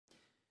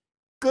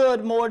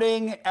Good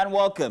morning and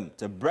welcome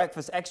to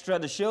Breakfast Extra,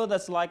 the show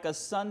that's like a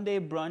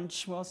Sunday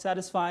brunch, well,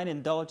 satisfying,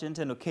 indulgent,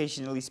 and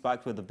occasionally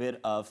spiked with a bit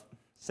of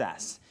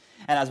sass.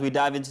 And as we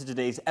dive into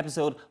today's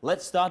episode,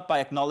 let's start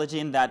by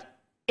acknowledging that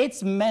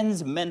it's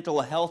Men's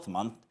Mental Health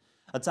Month,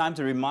 a time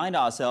to remind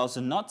ourselves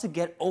not to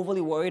get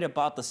overly worried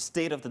about the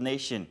state of the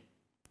nation.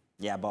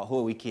 Yeah, but who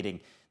are we kidding?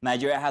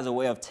 Nigeria has a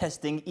way of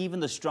testing even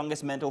the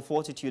strongest mental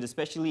fortitude,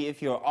 especially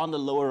if you're on the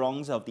lower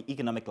rungs of the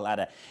economic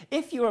ladder.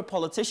 If you're a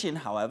politician,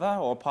 however,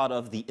 or part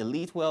of the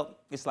elite, well,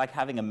 it's like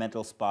having a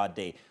mental spa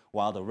day,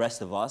 while the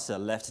rest of us are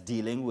left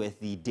dealing with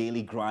the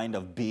daily grind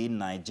of being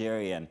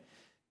Nigerian.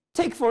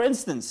 Take, for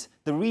instance,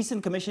 the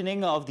recent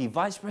commissioning of the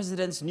Vice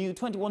President's new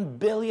 21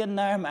 billion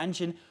Naira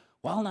mansion.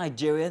 While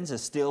Nigerians are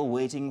still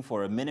waiting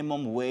for a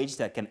minimum wage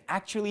that can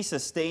actually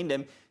sustain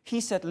them,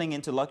 he's settling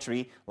into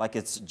luxury like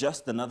it's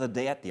just another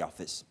day at the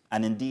office.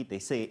 And indeed, they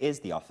say it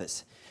is the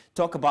office.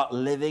 Talk about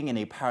living in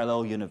a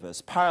parallel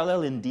universe.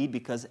 Parallel indeed,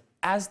 because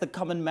as the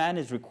common man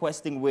is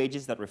requesting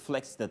wages that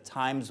reflects the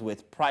times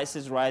with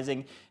prices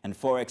rising and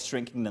forex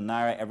shrinking the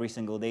Naira every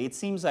single day, it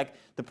seems like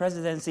the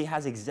presidency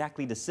has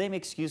exactly the same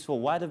excuse for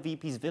why the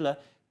VP's villa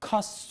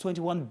costs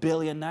 21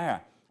 billion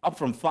Naira. Up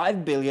from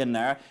 5 billion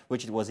Naira,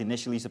 which it was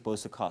initially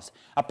supposed to cost.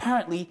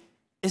 Apparently,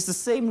 it's the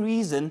same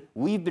reason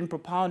we've been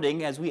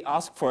propounding as we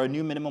ask for a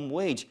new minimum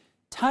wage.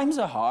 Times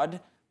are hard,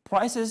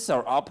 prices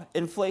are up,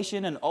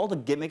 inflation, and all the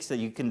gimmicks that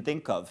you can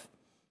think of.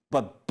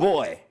 But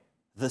boy,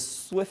 the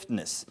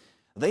swiftness.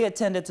 They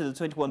attended to the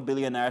 21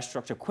 billion Naira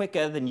structure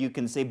quicker than you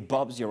can say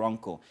Bob's your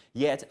uncle.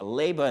 Yet,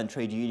 labor and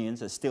trade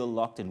unions are still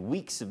locked in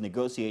weeks of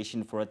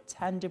negotiation for a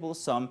tangible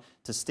sum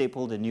to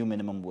staple the new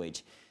minimum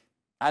wage.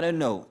 I don't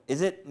know,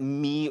 is it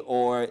me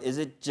or is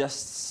it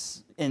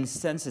just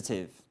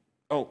insensitive?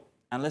 Oh,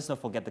 and let's not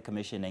forget the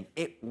commissioning.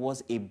 It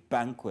was a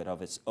banquet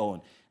of its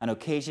own, an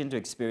occasion to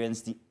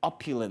experience the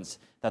opulence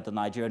that the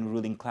Nigerian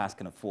ruling class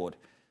can afford.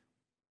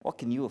 What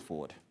can you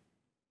afford?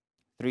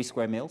 3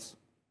 square meals?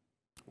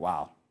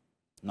 Wow,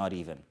 not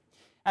even.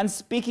 And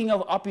speaking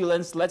of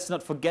opulence, let's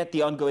not forget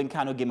the ongoing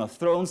Kano Game of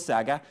Thrones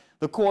saga.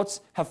 The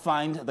courts have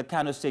fined the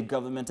Kano state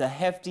government a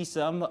hefty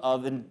sum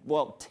of,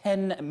 well,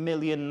 10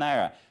 million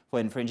Naira for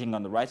infringing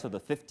on the rights of the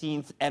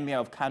 15th Emir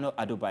of Kano,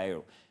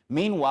 Atibi.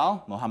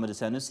 Meanwhile, Muhammad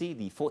Sanusi,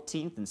 the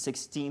 14th and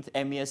 16th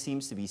Emir,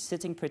 seems to be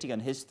sitting pretty on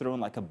his throne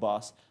like a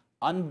boss,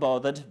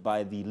 unbothered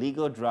by the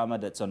legal drama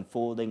that's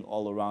unfolding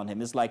all around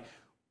him. It's like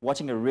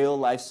watching a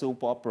real-life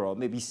soap opera or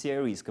maybe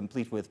series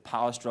complete with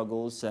power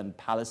struggles and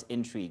palace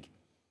intrigue.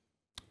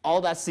 All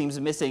that seems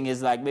missing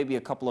is like maybe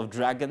a couple of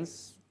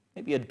dragons,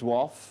 maybe a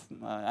dwarf,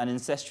 an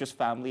incestuous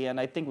family, and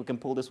I think we can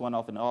pull this one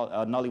off in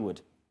Nollywood.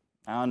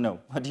 I don't know.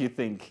 What do you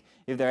think?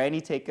 If there are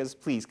any takers,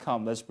 please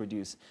come, let's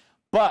produce.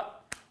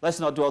 But let's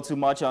not dwell too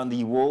much on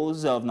the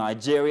woes of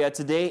Nigeria.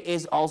 Today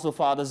is also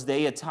Father's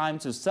Day, a time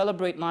to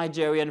celebrate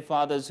Nigerian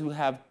fathers who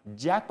have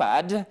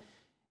jackpad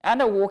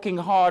and are working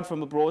hard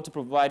from abroad to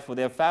provide for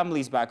their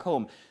families back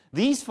home.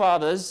 These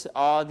fathers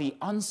are the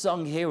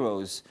unsung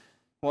heroes.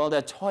 Well,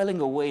 they're toiling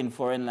away in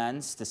foreign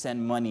lands to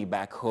send money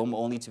back home,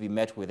 only to be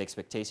met with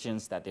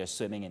expectations that they're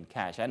swimming in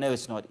cash. I know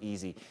it's not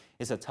easy.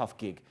 It's a tough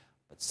gig.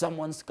 But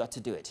someone's got to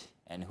do it.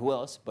 And who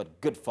else but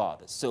good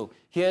fathers? So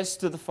here's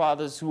to the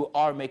fathers who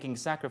are making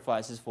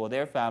sacrifices for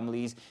their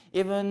families,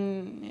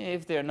 even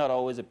if they're not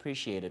always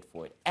appreciated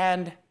for it.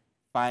 And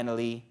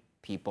finally,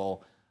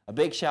 people, a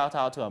big shout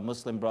out to our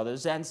Muslim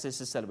brothers and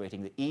sisters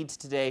celebrating the Eid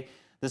today.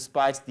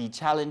 Despite the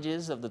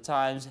challenges of the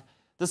times,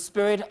 the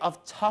spirit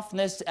of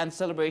toughness and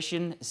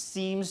celebration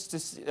seems to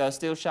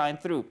still shine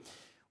through.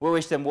 We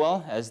wish them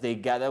well as they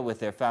gather with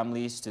their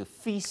families to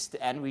feast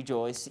and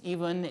rejoice,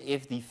 even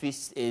if the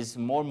feast is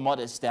more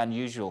modest than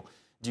usual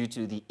due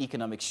to the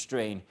economic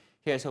strain.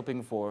 Here's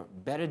hoping for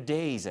better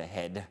days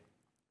ahead.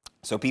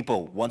 So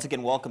people, once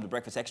again, welcome to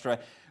Breakfast Extra.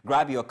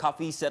 Grab your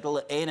coffee, settle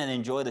in and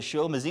enjoy the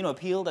show. Mazino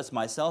Appeal, that's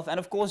myself, and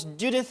of course,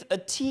 Judith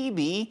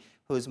Atibi,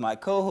 who's my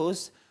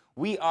co-host.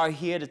 We are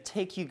here to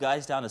take you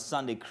guys down a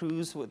Sunday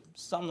cruise with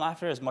some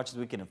laughter as much as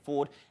we can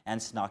afford and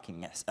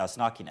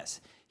snarkiness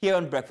here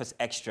on Breakfast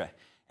Extra.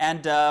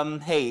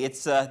 And hey,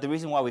 it's the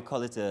reason why we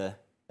call it a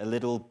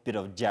little bit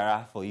of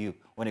jara for you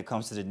when it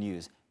comes to the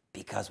news,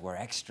 because we're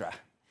extra.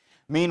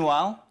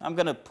 Meanwhile, I'm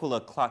going to pull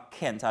a Clark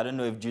Kent. I don't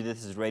know if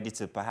Judith is ready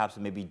to perhaps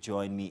maybe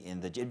join me in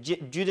the...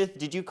 Judith,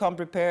 did you come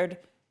prepared?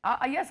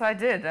 Yes, I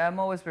did. I'm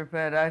always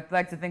prepared. I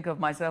like to think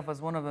of myself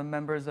as one of the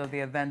members of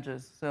the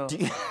Avengers. So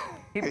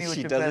hit me with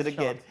she your does best it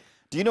again. shot.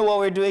 Do you know what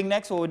we're doing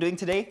next, what we're doing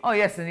today? Oh,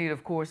 yes, indeed,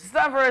 of course. It's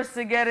time for us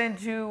to get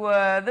into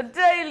the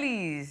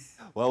dailies.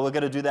 Well, we're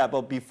going to do that,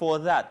 but before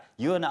that,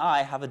 you and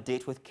I have a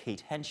date with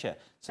Kate Hensher.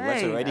 So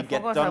let's already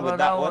get done with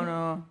that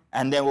one.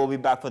 And then we'll be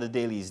back for the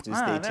dailies. Do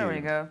stay tuned. There we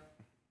go.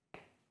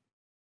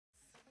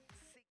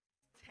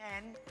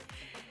 6:10.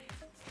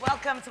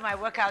 Welcome to my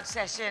workout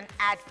session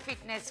at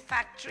Fitness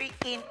Factory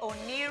in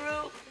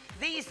Oniru.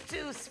 These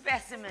two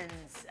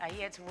specimens are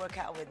here to work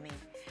out with me.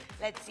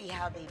 Let's see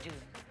how they do.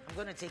 I'm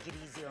going to take it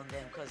easy on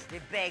them because they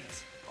begged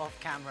off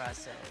camera,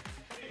 so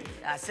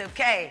that's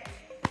okay.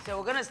 So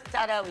we're gonna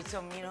start out with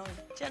some,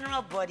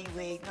 general body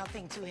weight,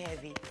 nothing too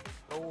heavy,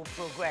 but we'll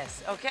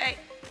progress, okay?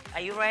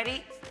 Are you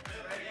ready?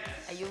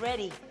 Yes. Are you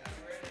ready?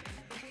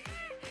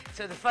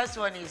 So the first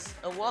one is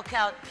a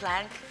walkout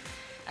plank,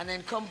 and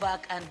then come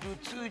back and do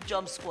 2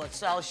 jump squats.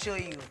 So I'll show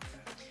you.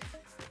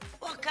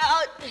 Walk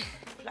out,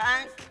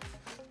 plank,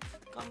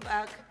 come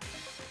back.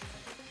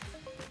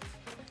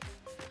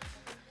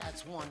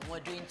 That's 1. We're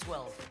doing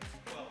 12.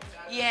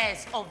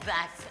 Yes, of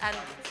that.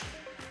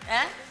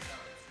 And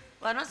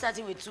we're not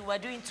starting with 2. We're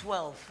doing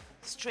 12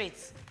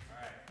 straight.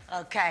 All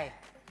right. Okay.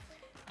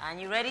 And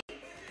you ready?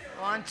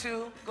 1,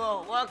 2,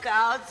 go. Walk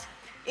out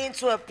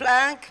into a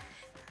plank.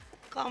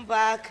 Come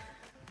back.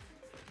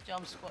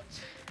 Jump squat.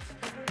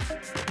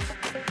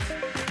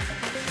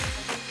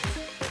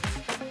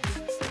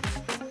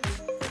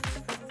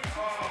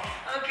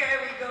 Okay,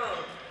 we go.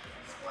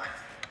 Squat.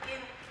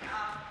 In,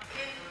 out,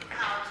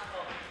 up.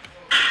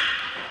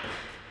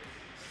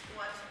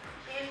 Squat.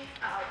 In,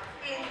 out,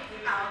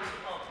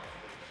 up.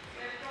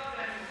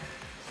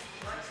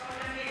 Squat.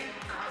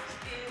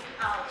 In,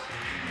 out.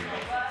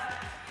 Over.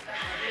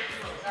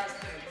 That's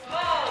good. Oh,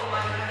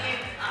 in,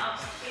 out.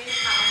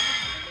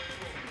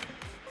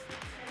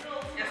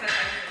 Yes, I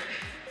can.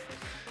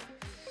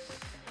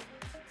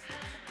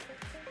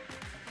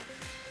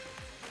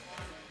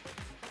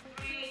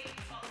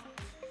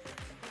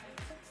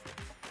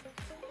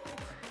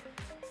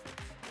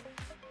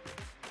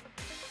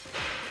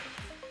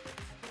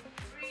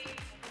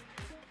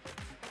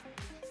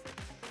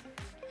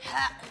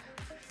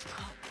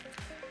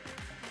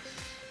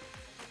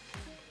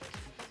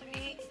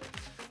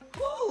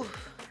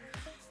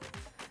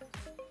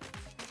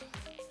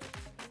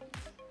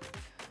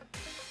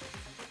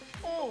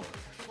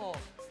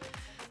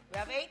 We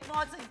have 8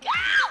 more to go.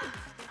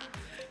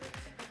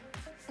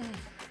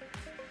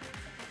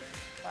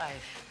 5.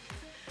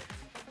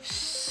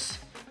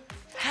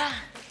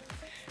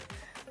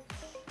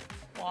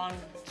 1,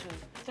 2,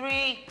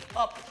 3.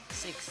 Up.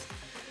 6.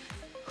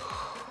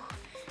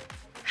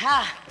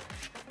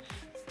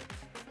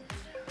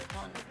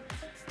 1,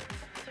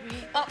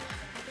 3. Up.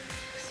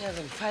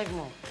 7. 5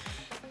 more.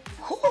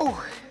 Whew.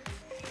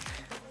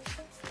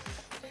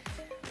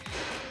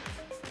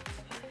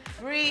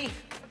 3.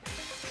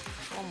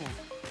 4 more.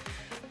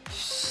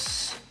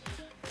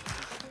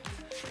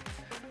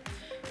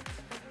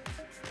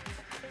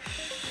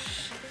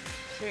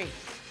 3.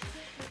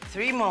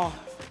 3 more. 1,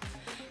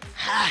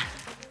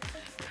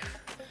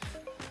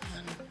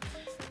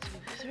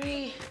 2,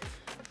 3.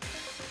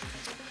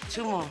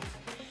 2 more.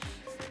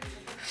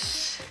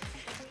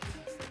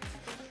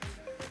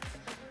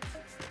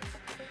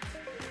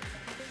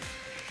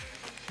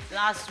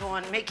 Last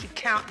one. Make it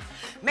count.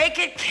 Make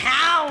it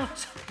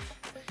count.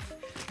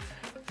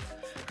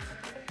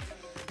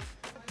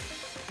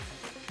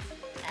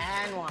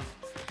 And 1.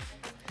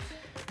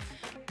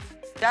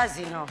 That's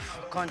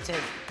enough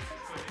content.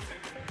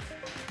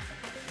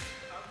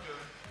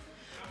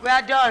 We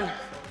are done.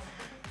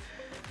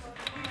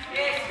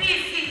 Yes,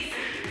 please.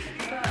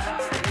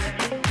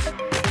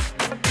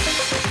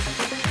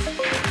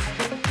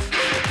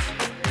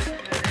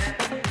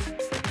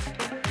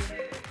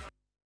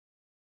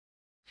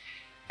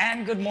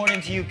 And good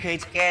morning to you,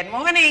 Kate. Good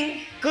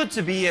morning. Good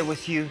to be here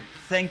with you.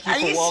 Thank you Are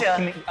for you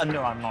welcoming. sure?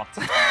 No, I'm not.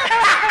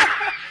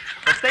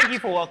 But thank you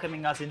for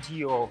welcoming us into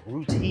your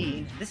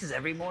routine. This is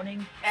every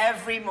morning?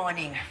 Every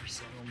morning. Every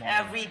single morning.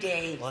 Every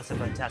day. Well, it's a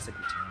fantastic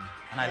routine.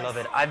 And I love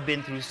it. I've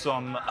been through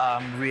some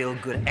real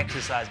good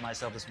exercise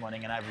myself this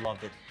morning, and I've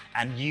loved it.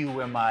 And you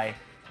were my,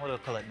 what do I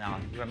call it now?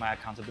 You were my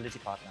accountability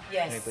partner.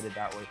 Yes. Let me put it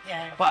that way.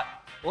 Yeah. But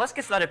let's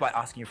get started by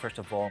asking you, first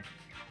of all,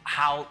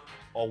 how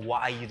or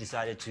why you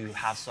decided to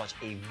have such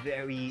a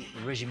very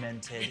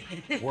regimented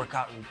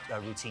workout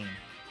routine.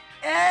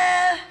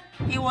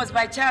 It was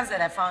by chance that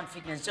I found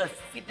fitness. Just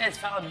fitness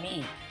found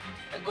me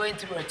going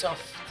through a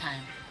tough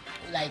time,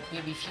 like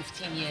maybe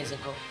 15 years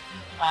ago.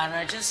 And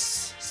I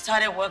just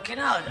started working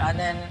out. And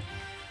then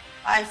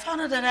I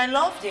found out that I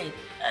loved it.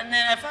 And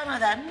then I found out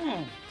that,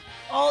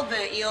 all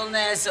the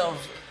illness of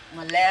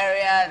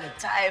malaria, the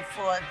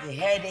typhoid, the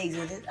headaches,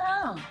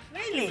 oh,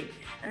 really?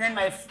 And then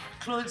my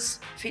clothes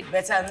fit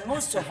better. And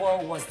most of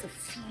all was the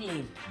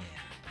feeling.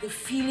 The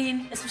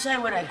feeling,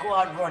 especially when I go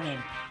out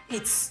running,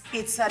 it's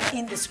an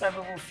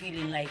indescribable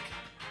feeling, like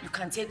you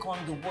can take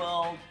on the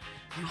world.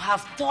 You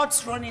have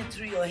thoughts running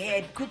through your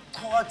head, good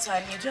thoughts,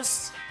 and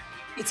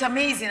it's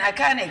amazing. I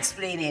can't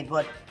explain it,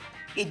 but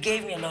it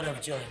gave me a lot of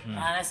joy. And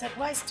I said,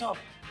 why stop?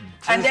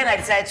 And then I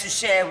decided to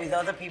share with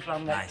other people.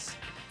 I'm like, Nice.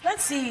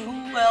 Let's see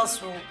who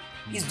else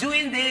is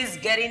doing this,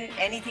 getting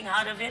anything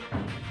out of it.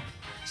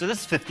 So this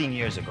is 15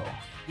 years ago.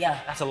 Yeah.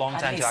 That's a long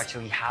at time to least.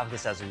 actually have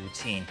this as a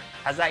routine.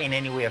 Has that in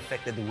any way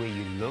affected the way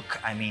you look?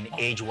 I mean,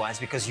 age-wise,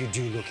 because you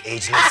do look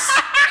ageless.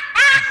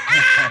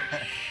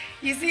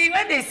 You see,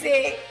 when they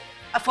say,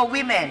 for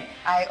women,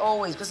 I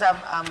always, because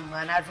I'm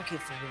an advocate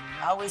for women,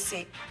 I always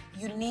say,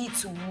 you need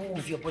to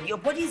move your body. Your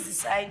body is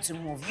designed to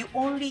move. You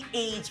only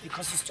age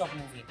because you stop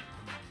moving.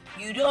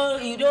 You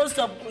don't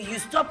stop. You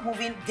stop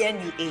moving, then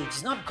you age.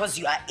 It's not because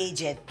you are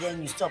aged,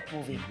 then you stop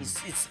moving.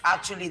 It's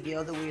actually the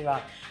other way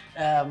around.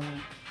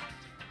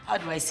 How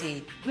do I say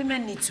it?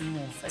 Women need to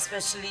move,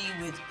 especially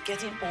with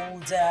getting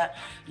older.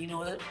 You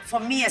know, for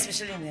me,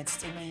 especially in the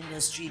entertainment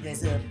industry,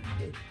 there's a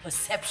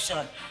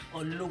perception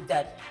or look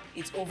that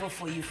it's over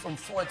for you from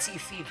 40,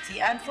 50.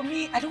 And for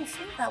me, I don't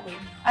feel that way.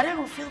 I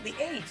don't feel the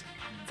age.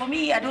 For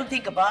me, I don't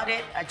think about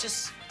it. I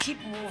just keep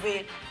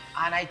moving.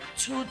 And I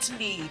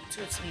totally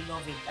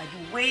love it. I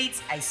do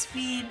weights, I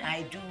spin,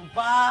 I do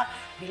bar,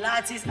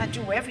 Pilates, I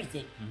do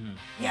everything.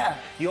 Yeah.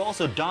 You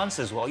also dance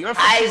as well.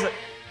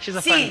 She's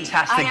a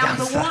fantastic dancer. I am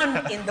the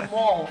one in the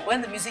mall.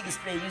 When the music is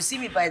playing, you see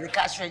me by the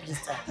cash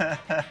register.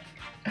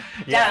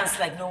 Dance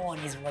like no one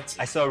is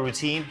watching. I saw a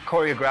routine,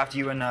 choreographed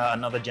you and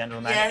another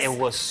gentleman. Yes.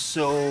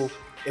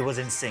 It was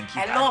in sync.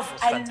 I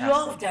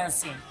love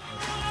dancing.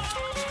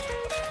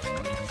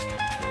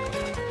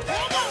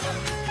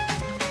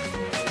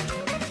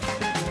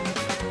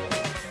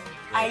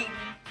 I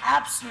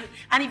absolutely,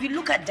 and if you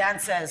look at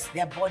dancers,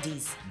 their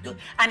bodies,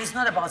 and it's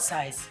not about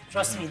size.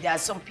 Trust me, there are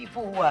some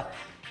people who are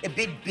a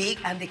bit big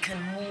and they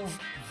can move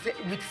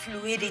with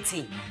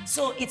fluidity.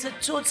 So it's a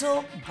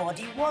total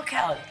body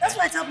workout. That's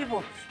why I tell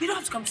people, you don't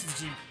have to come to the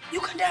gym. You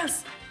can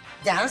dance.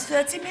 Dance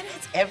 30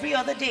 minutes every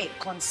other day.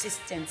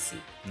 Consistency.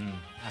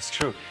 That's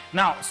true.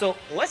 Now, so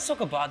let's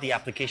talk about the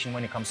application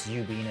when it comes to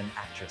you being an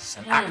actress,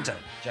 an actor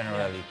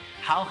generally.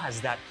 Yeah. How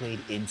has that played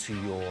into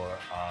your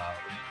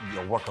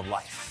work of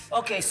life?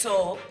 Okay,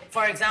 so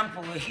for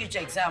example, a huge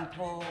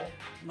example,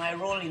 my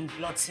role in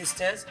Blood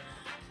Sisters,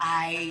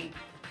 I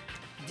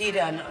did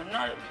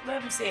a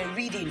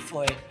reading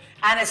for it.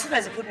 And as soon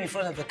as they put me in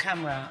front of the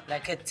camera,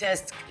 like a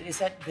test, they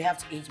said they have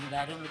to age me,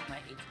 that I don't look my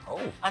age.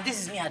 Oh. And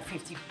this is me at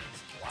 50.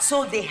 Wow.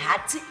 So they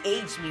had to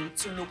age me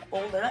to look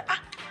older. Like,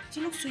 she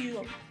looks too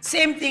young.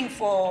 Same thing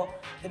for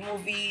the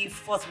movie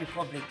Fourth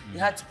Republic. They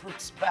had to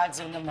put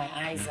bags under my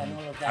eyes and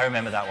all of that. I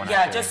remember that one.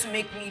 Yeah, actually. Just to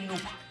make me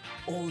look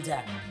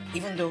older,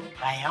 even though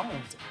I am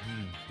older.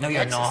 No,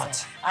 you're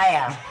not. I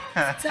am.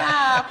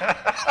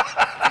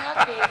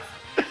 Stop it.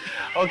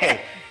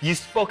 Okay, you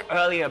spoke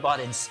earlier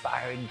about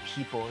inspiring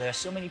people. There are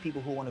so many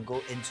people who want to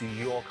go into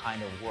your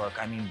kind of work.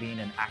 I mean, being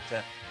an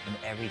actor and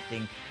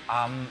everything.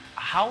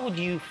 How would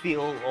you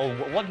feel, or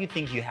what do you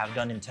think you have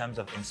done in terms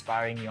of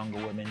inspiring younger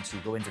women to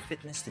go into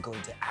fitness, to go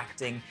into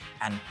acting,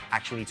 and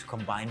actually to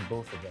combine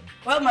both of them?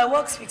 Well, my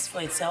work speaks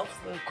for itself,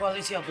 the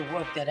quality of the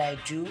work that I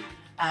do.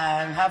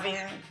 And having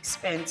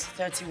spent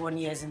 31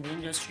 years in the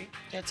industry,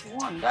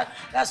 31,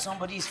 that's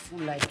somebody's full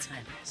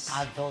lifetime,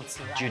 adult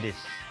life. Judith.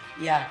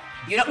 Yeah,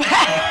 you know,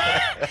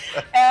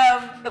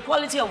 the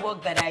quality of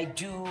work that I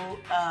do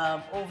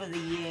over the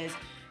years,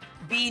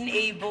 being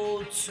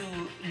able to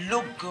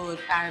look good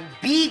and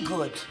be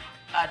good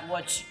at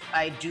what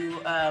I do.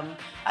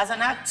 As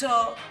an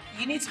actor,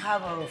 you need to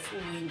have a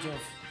full range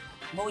of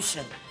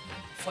motion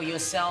for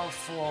yourself,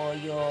 for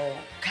your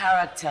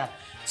character.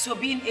 So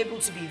being able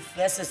to be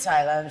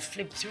versatile and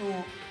flip through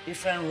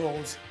different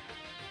roles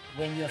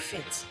when you're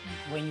fit,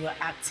 when you're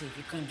active,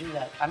 you can do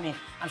that. I mean,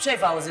 I'm sure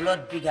if I was a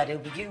lot bigger, they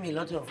would be giving me a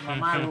lot of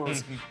mama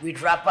roles with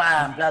rapper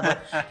and blah,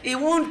 blah. It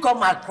won't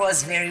come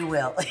across very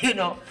well, you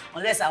know,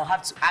 unless I'll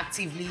have to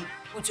actively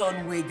put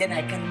on weight, then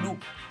I can look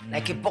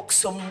like a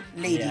buxom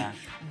lady. Yeah.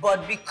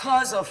 But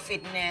because of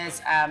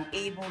fitness, I'm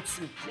able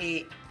to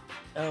play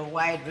a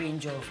wide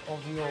range of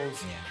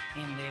roles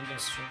in the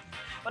industry.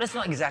 But it's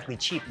not exactly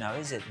cheap now,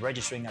 is it?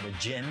 Registering at a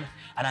gym,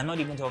 and I'm not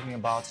even talking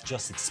about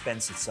just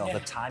expense itself, the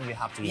time you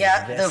have to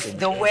invest in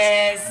the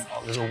wares.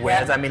 The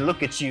wares. I mean,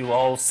 look at you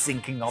all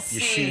syncing up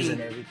your shoes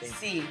and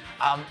everything.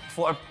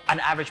 For an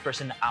average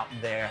person out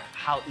there,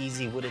 how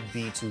easy would it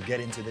be to get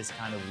into this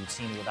kind of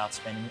routine without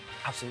spending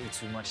absolutely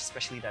too much,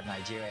 especially that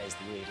Nigeria is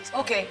the way it is?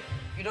 Okay,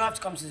 you don't have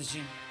to come to the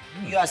gym.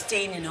 You are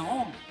staying in a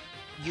home.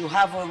 You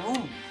have a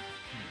room.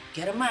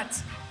 Get a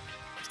mat.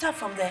 Start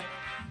from there.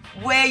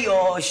 Wear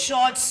your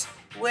shorts.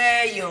 For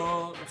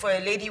a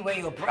lady, wear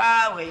your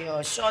bra, wear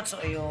your shorts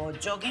or your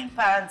jogging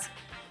pants.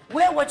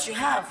 Wear what you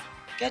have.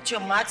 Get your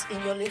mat in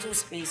your little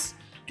space.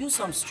 Do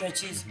some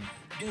stretches,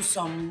 do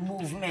some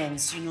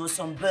movements, you know,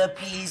 some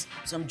burpees,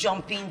 some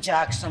jumping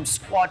jacks, some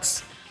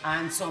squats,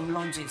 and some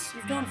lunges.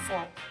 You've done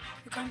 4.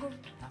 You can go.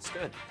 That's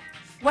good.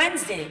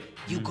 Wednesday,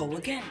 you go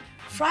again.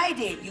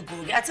 Friday, you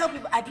go again. I tell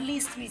people at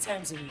least 3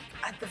 times a week,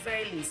 at the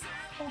very least.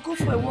 Or go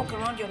for a walk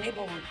around your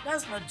neighborhood.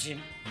 That's not gym.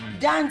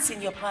 Dance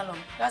in your parlor.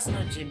 That's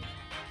not gym.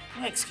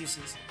 No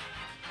excuses.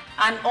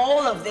 And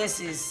all of this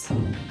is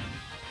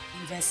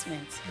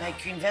investment.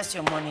 Like you invest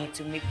your money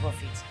to make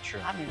profits.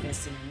 True. I'm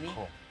investing in me.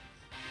 Cool.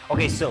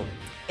 Okay, so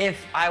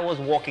if I was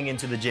walking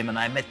into the gym and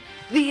I met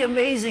the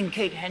amazing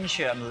Kate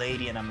Henshaw, I'm a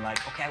lady, and I'm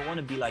like, okay, I want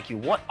to be like you.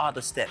 What are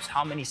the steps?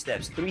 How many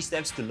steps? 3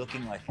 steps to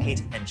looking like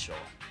Kate Henshaw.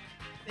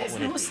 There's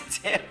no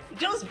step.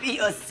 Just be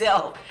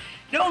yourself.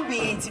 Don't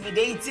be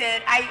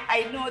intimidated.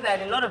 I know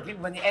that a lot of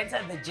people, when they enter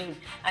the gym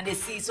and they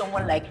see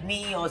someone like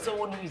me or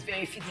someone who is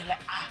very fit, they're like,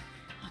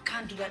 I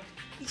can't do that.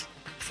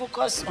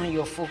 Focus on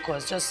your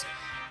focus. Just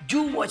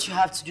Do what you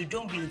have to do.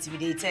 Don't be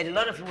intimidated. A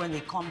lot of people, when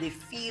they come, they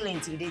feel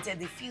intimidated.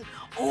 They feel,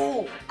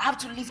 oh, I have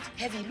to lift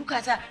heavy. Look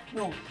at that.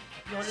 No,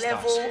 your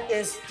level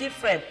is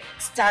different.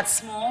 Start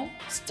small,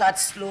 start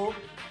slow,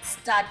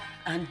 start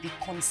and be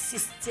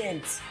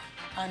consistent.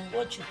 And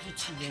what you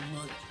put in your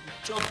mouth.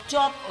 Chop,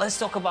 chop. Let's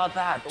talk about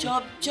that.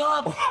 Chop,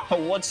 chop.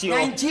 What's your...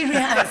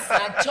 Nigerians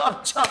are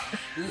chop, chop.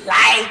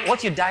 Like...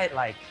 What's your diet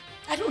like?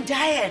 I don't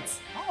diet.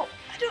 Oh.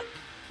 I don't...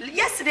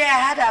 Yesterday, I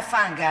had a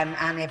fang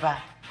and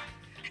eba.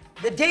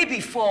 The day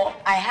before,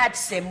 I had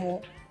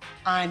semo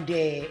and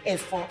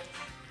efo.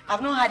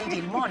 I've not had it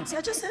in months.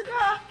 I just said,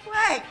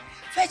 why?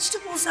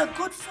 Vegetables are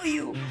good for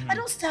you. I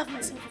don't starve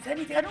myself with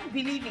anything. I don't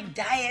believe in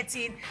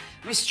dieting,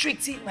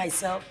 restricting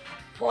myself.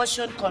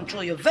 Portion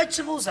control. Your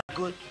vegetables are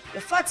good.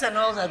 Your fats and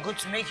oils are good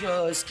to make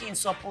your skin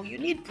supple. You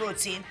need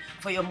protein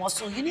for your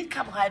muscle. You need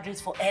carbohydrates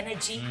for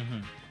energy.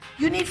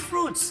 You need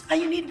fruits and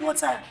you need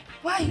water.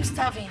 Why are you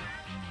starving?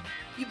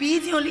 You be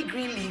eating only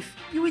green leaf.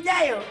 You will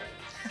die.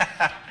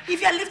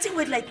 If you're lifting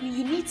weight like me,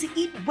 you need to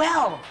eat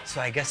well.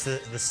 So I guess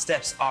the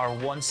steps are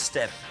one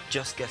step.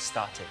 Just get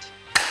started.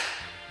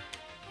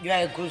 You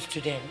are a good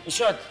student. In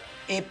short,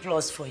 A+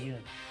 for you.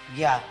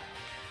 Yeah.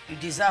 You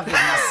deserve a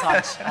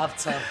massage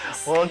after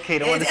this. Well,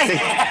 Kate, I want to say...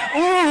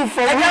 Ooh,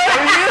 for you.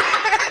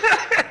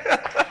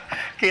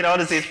 Kate, I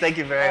want to say thank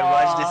you very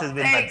much. This has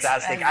been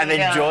fantastic. I've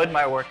enjoyed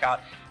my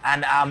workout.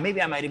 And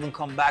maybe I might even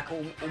come back.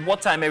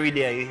 What time every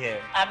day are you here?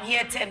 I'm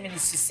here 10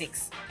 minutes to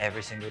 6.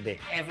 Every single day?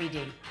 Every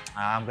day.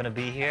 I'm going to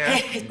be here.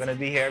 I'm going to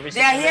be here every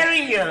single day. They're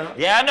hearing you.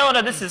 Yeah, no,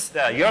 this is...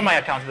 you're my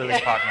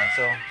accountability partner,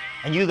 so...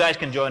 And you guys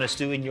can join us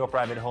too in your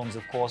private homes,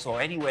 of course, or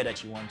anywhere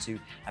that you want to.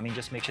 I mean,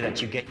 just make sure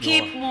that you get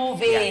Keep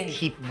moving. Yeah,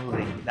 keep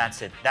moving.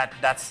 That's it.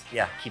 That's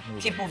yeah, keep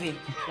moving. Keep moving.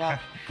 Yeah.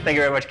 Thank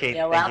you very much, Kate.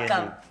 You're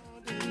welcome.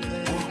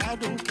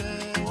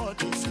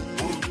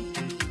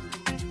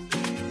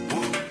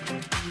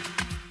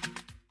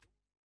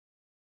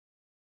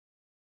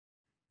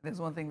 There's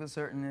one thing that's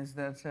certain is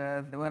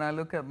that when I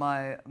look at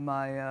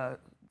my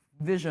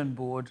vision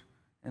board,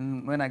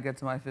 and when I get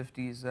to my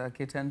 50s,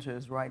 Ketensha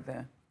is right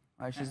there.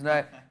 Right, she's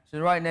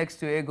right next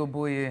to Ego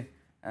Boye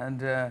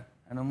and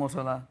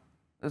Omotola.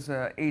 Those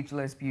are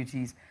ageless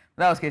beauties.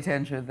 That was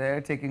Ketensha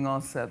there, taking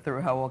us through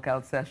her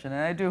workout session,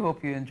 and I do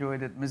hope you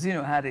enjoyed it.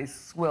 Mazino had a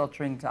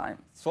sweltering time.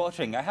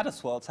 Sweltering? I had a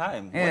swell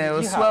time. Yeah, it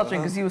was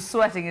sweltering because he was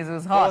sweating as it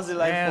was hot. What was it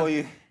like for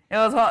you? It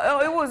was hot. Oh,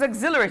 it was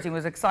exhilarating. It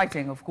was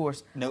exciting, of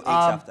course. No aches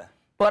after.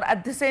 But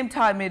at the same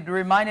time, it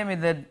reminded me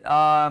that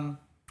I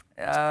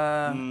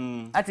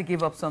had to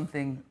give up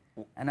something,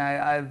 and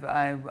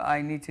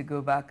I need to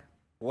go back.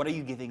 What are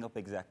you giving up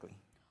exactly?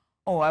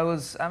 Oh,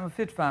 I'm a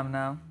fit fam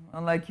now.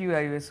 Unlike you,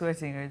 you were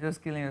sweating, you're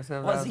just killing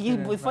yourself. Well,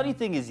 the funny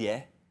thing is,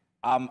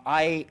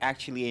 I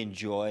actually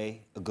enjoy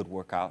a good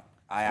workout.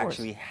 I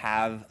actually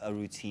have a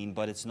routine,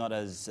 but it's not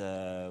as,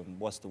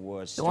 what's the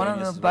word? The one on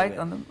the bike?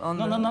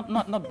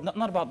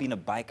 Not about being a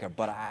biker,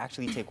 but I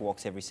actually take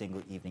walks every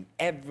single evening.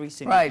 Every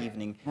single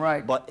evening.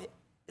 Right. But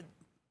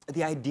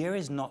the idea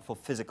is not for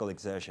physical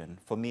exertion.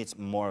 For me, it's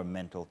more a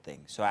mental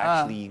thing. So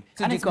actually...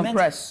 to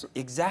decompress.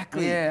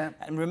 Exactly. Yeah.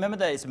 And remember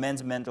that it's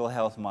Men's Mental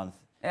Health Month.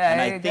 Yeah,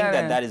 and I think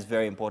that is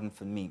very important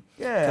for me.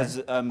 Yeah. Because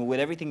with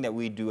everything that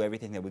we do,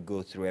 everything that we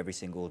go through every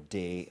single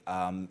day,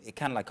 it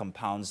kind of like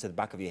compounds to the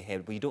back of your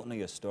head, but you don't know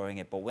you're storing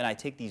it. But when I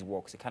take these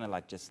walks, it kind of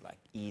like just like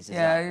eases out.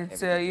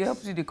 Yeah, it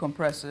helps you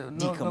decompress.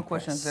 No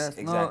questions asked.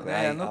 Exactly.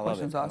 No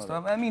questions asked.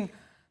 I mean,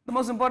 the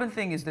most important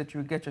thing is that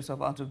you get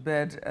yourself out of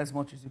bed as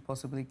much as you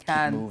possibly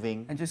can. Keep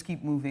moving. And just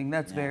keep moving.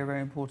 That's very,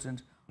 very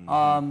important.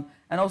 And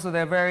also,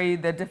 there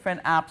are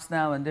different apps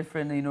now and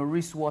different,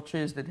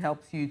 wristwatches that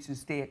helps you to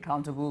stay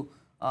accountable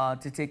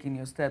to taking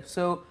your steps.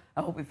 So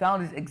I hope you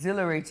found it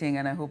exhilarating,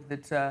 and I hope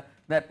that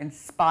that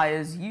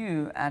inspires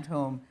you at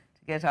home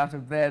to get out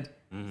of bed,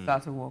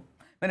 start to walk.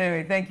 But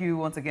anyway, thank you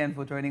once again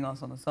for joining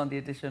us on the Sunday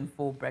edition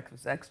for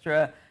Breakfast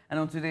Extra. And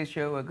on today's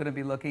show, we're going to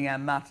be looking at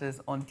matters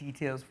on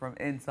details from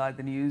inside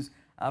the news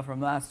from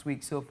last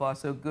week. So far,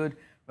 so good.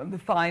 From the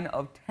fine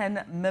of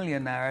 10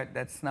 million Naira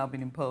that's now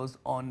been imposed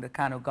on the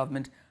Kano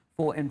government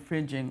for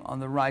infringing on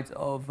the rights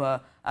of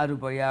Adu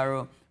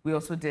Bayero. We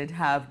also did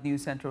have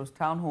News Central's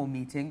town hall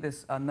meeting.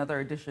 Another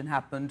edition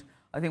happened,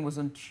 I think it was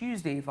on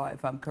Tuesday, if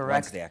I'm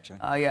correct. Wednesday, actually.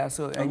 Yeah,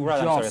 so in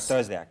rather, Jos. I'm sorry,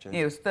 Thursday, actually.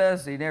 Yeah, it was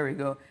Thursday, there we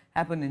go.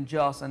 Happened in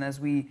Jos, and as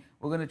we're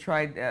going to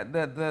try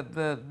the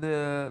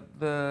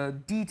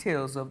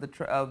details of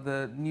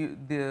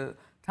the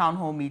town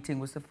hall meeting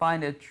was to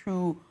find a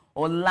true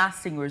or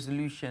lasting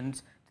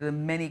resolutions to the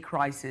many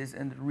crises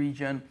in the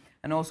region.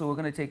 And also we're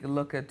going to take a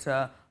look at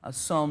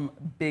some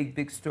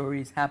big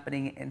stories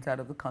happening inside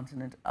of the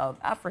continent of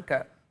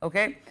Africa.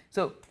 Okay,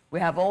 so we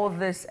have all of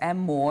this and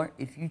more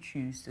if you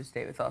choose to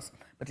stay with us.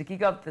 But to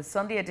kick off the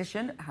Sunday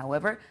edition,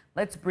 however,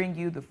 let's bring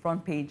you the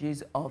front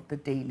pages of the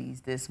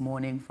dailies this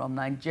morning from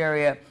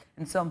Nigeria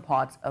and some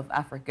parts of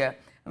Africa.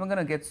 And we're going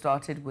to get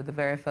started with the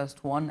very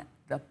first one,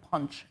 the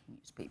Punch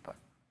newspaper.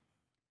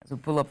 As we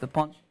pull up the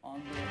Punch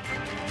on the...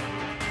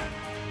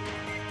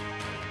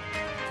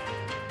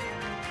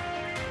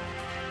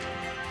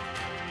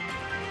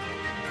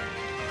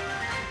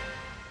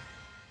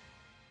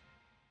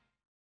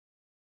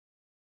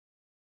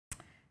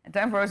 And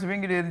time for us to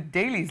bring you to the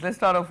dailies. Let's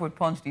start off with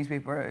Punch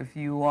newspaper. If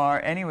you are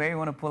anywhere, you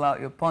want to pull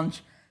out your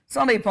Punch,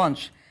 Sunday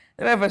Punch.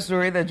 The very first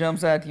story that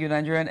jumps at you: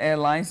 Nigerian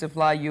Airlines to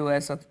fly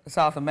U.S.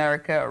 South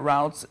America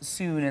routes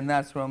soon, and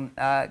that's from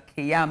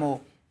Keyamo,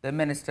 the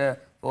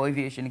Minister for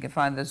Aviation. You can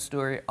find this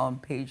story on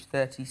page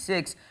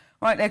 36.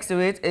 Right next to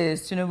it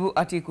is Tinubu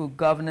Atiku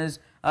governors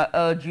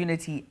urge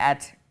unity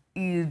at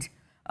Eid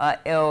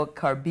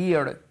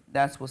el-Kabir.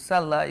 That's for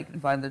Salah. You can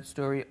find that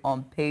story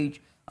on page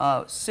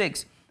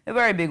 6. A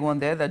very big one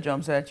there that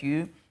jumps at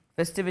you.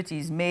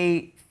 Festivities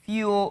may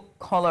fuel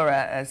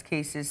cholera as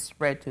cases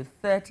spread to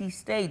 30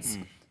 states.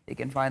 You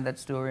can find that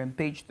story on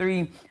page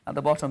 3. At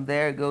the bottom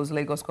there it goes,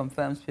 Lagos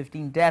confirms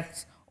 15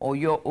 deaths,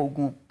 Oyo,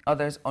 Ogun,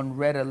 others on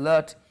red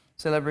alert.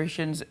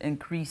 Celebrations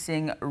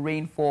increasing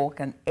rainfall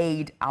can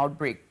aid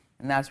outbreak.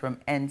 And that's from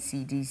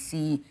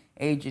NCDC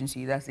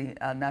agency. That's the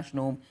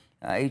National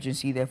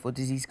Agency there for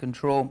Disease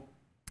Control.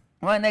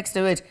 Right next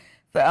to it,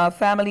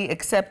 family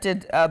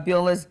accepted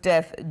Biola's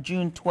death,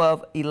 June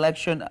 12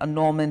 election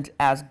annulment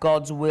as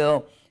God's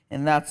will.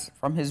 And that's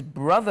from his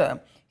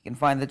brother. You can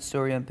find that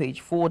story on page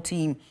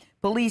 14.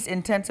 Police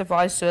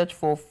intensify search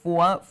for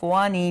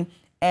Fuani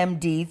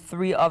MD,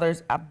 3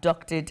 others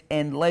abducted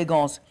in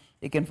Lagos.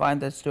 You can find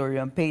that story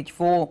on page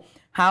 4.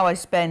 How I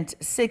spent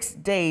 6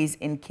 days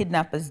in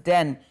kidnapper's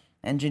den.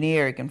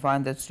 Engineer, you can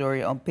find that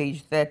story on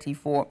page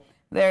 34.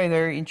 Very,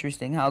 very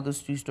interesting how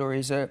those two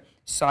stories are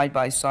side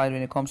by side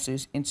when it comes to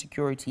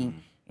insecurity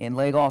in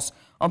Lagos.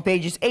 On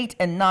pages 8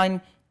 and 9,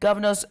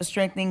 governors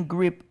strengthening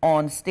grip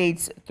on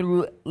states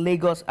through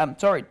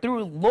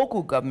through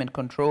local government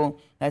control.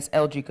 That's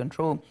LG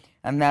control.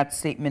 And that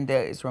statement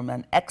there is from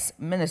an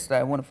ex-minister.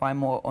 I want to find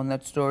more on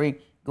that story.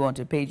 Go on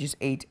to pages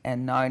 8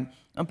 and 9.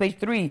 On page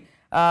 3,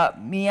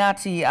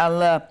 Miati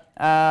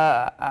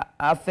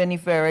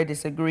Afenifere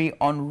disagree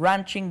on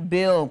ranching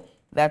bill.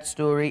 That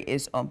story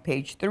is on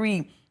page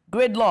 3.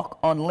 Gridlock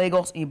on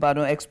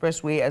Lagos-Ibadan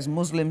Expressway as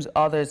Muslims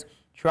others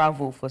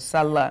travel for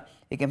Salah.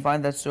 You can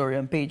find that story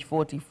on page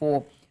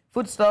 44.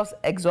 Foodstuffs,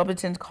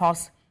 exorbitant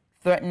costs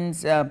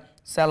threatens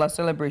Salah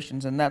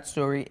celebrations, and that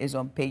story is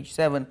on page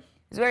 7.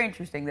 It's very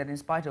interesting that in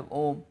spite of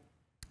all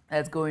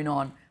that's going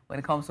on when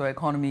it comes to our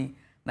economy,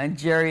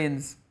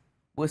 Nigerians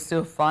will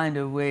still find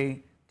a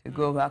way to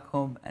go back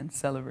home and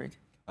celebrate.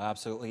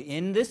 Absolutely.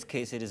 In this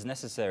case, it is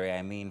necessary.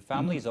 I mean,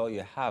 family is all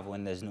you have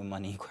when there's no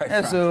money, quite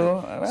Yeah,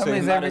 frankly. so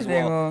you might as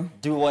well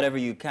do whatever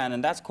you can,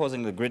 and that's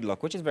causing the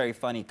gridlock, which is very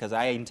funny because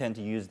I intend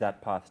to use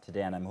that path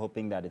today, and I'm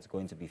hoping that it's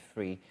going to be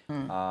free.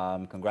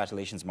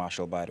 Congratulations,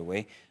 Marshall, by the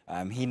way.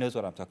 He knows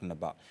what I'm talking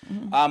about.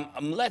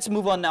 Let's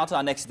move on now to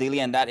our next daily,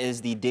 and that is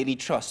the Daily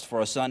Trust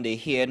for a Sunday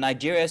here.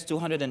 Nigeria's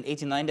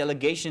 289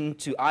 delegation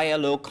to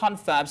ILO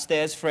confab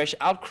stares fresh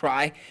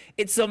outcry.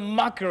 It's a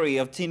mockery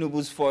of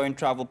Tinubu's foreign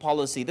travel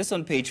policy. This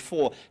on page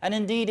 4. And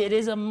indeed, it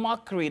is a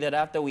mockery that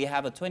after we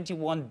have a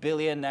 21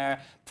 billion naira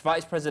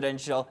vice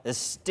presidential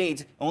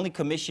estate, only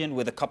commissioned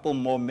with a couple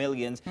more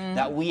millions,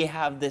 that we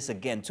have this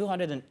again.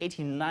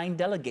 289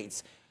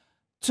 delegates.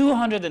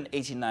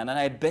 289, and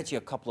I bet you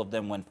a couple of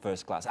them went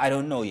first class. I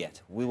don't know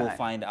yet. We will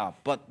find out.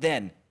 But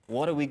then,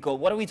 what are we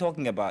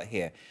talking about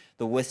here?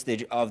 The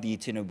wastage of the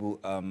Tinubu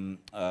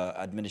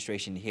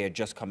administration here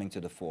just coming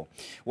to the fore.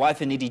 Why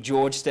Finidi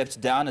George steps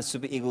down as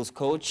Super Eagles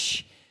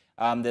coach.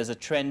 There's a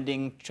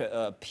trending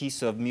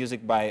piece of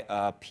music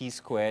by P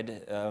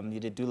Squared.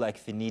 They do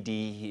like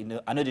Finidi. You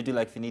know, I know they do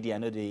like Finidi. I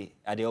know they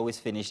always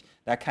finish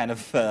that kind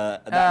of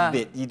that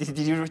bit. Did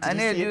you I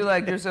know you do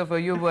like Joseph or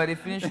you, but they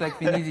finish like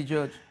Finidi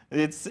George.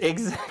 It's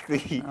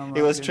exactly.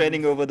 It was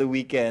trending over the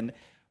weekend.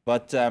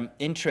 But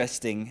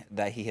interesting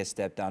that he has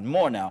stepped down.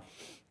 More now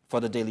for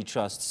the Daily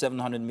Trust.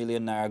 700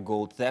 million naira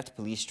gold theft,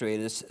 police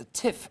traders,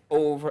 tiff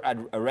over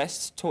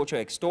arrests, torture,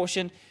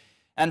 extortion.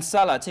 And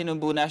Salah,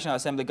 Tinubu, National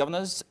Assembly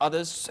governors,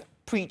 others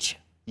preach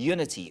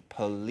unity,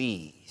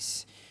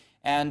 police.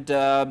 And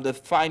the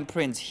fine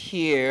print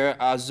here,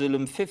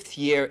 Zulum, 5th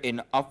year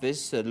in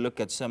office. Look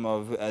at some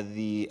of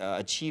the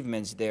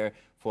achievements there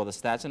for the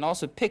stats, and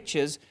also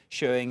pictures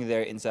showing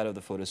their inside of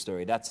the photo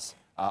story. That's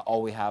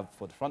all we have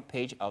for the front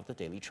page of the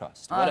Daily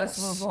Trust.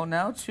 Let's move on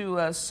now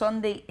to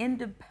Sunday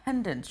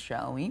Independent,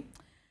 shall we?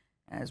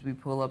 As we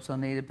pull up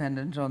Sunday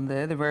Independent on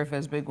there, the very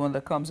first big one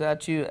that comes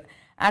out to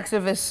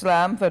Activist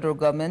Slam, federal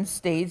government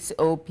states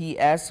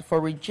OPS for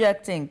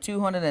rejecting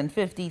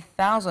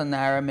 250,000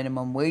 naira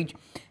minimum wage.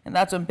 And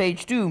that's on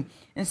page 2.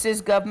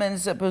 Insists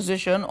government's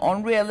position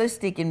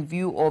unrealistic in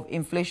view of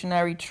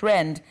inflationary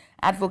trend,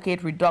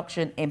 advocate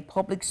reduction in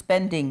public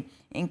spending,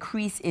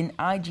 increase in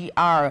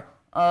IGR,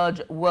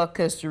 urge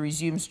workers to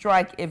resume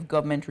strike if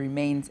government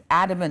remains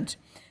adamant.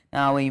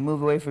 Now, when you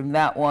move away from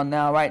that one,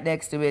 now right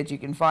next to it, you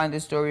can find the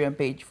story on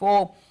page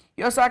 4.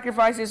 Your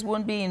sacrifices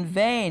won't be in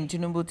vain,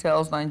 Tinubu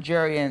tells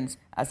Nigerians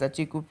as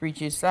Atiku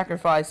preaches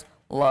sacrifice,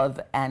 love,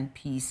 and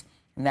peace.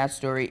 And that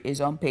story is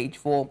on page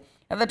 4.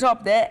 At the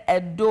top there,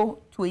 Edo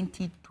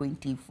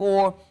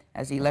 2024,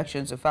 as the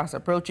elections are fast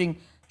approaching.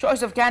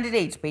 Choice of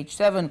candidates, page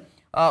 7.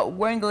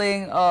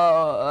 Wrangling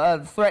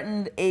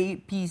threatened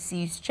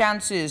APC's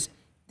chances.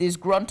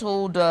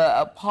 Disgruntled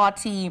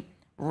party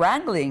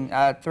wrangling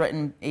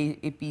threaten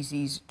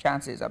APC's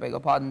chances. I beg your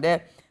pardon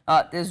there.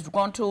 There's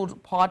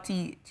disgruntled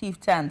party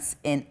chieftains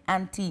in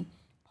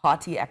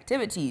anti-party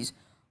activities.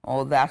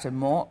 All that and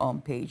more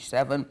on page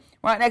 7.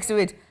 Right next to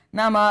it,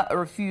 NAMA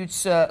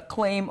refutes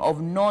claim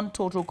of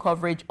non-total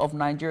coverage of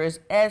Nigeria's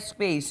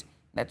airspace.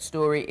 That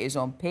story is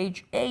on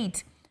page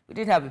 8. We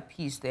did have a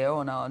piece there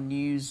on our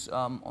news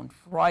on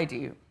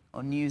Friday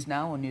on News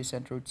Now on News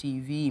Central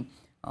TV.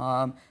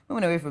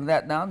 Moving away from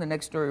that now, the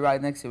next story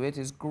right next to it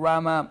is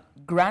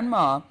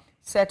grandma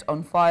set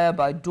on fire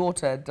by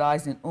daughter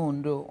dies in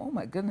Ondo. Oh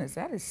my goodness,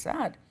 that is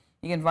sad.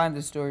 You can find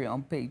the story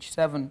on page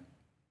 7.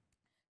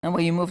 And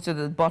when you move to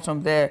the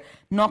bottom there,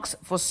 knocks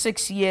for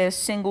 6 years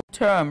single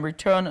term,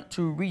 return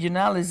to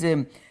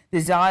regionalism.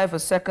 Desire for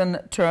second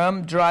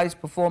term drives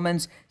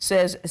performance,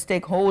 says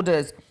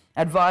stakeholders.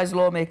 Advise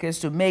lawmakers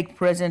to make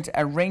present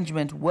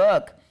arrangement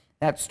work.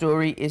 That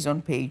story is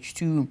on page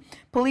 2.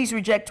 Police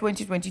reject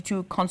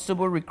 2022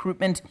 constable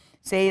recruitment,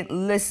 say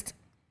list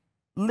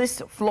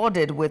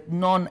flooded with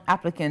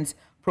non-applicants,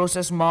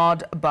 process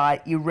marred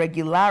by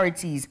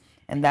irregularities.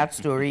 And that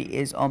story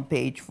is on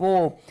page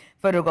 4.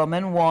 Federal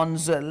government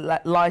warns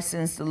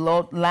licensed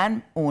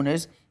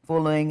landowners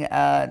following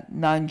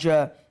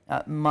Niger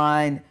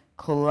mine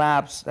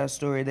collapse. That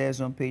story there is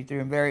on page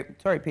 3. And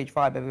page 5,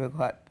 I beg your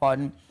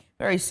pardon.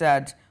 Very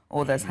sad,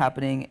 all that's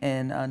happening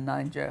in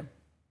Niger.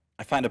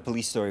 I find the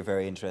police story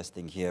very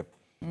interesting here.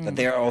 That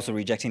they are also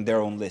rejecting their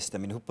own list. I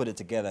mean, who put it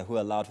together? Who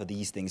allowed for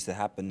these things to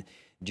happen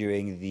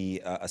during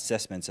the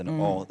assessments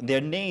and all?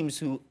 Their names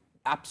who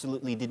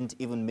absolutely didn't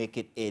even make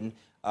it in,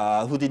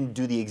 who didn't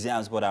do the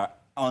exams but are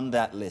on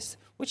that list,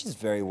 which is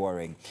very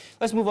worrying.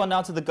 Let's move on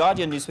now to the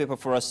Guardian newspaper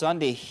for a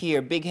Sunday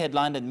here. Big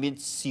headline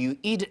admits you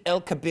Eid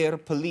el-Kabir,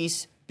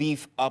 police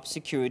beef up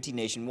security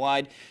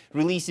nationwide,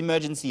 release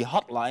emergency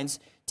hotlines,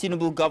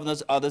 Tinubu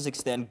governors, others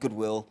extend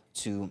goodwill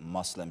to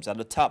Muslims. At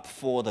the top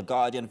for the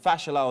Guardian,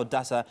 Fashola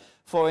Odasa,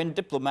 foreign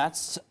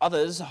diplomats,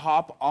 others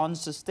harp on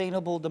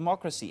sustainable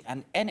democracy,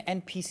 and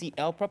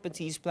NNPCL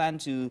Properties plan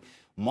to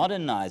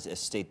modernize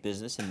estate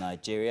business in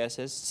Nigeria,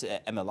 says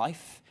Emma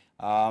Life.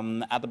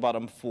 At the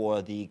bottom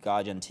for the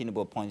Guardian,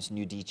 Tinubu appoints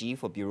new DG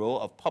for Bureau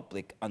of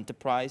Public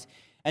Enterprise.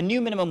 A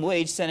new minimum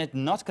wage, Senate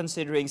not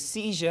considering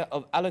seizure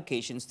of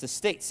allocations to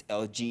states,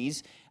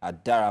 LGs,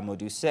 Dara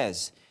Modu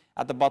says.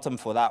 At the bottom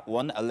for that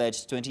one,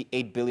 alleged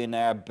 28 billion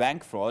naira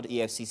bank fraud,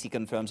 EFCC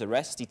confirms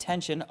arrest,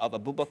 detention of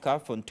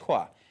Abubakar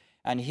Fontoa.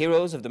 And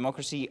heroes of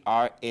democracy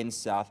are in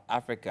South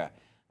Africa.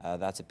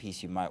 That's a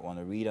piece you might want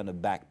to read on the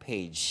back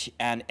page.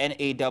 And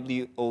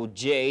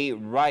NAWOJ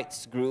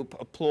rights group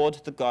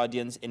applaud the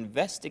Guardian's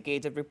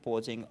investigative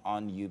reporting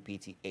on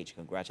UPTH.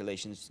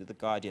 Congratulations to the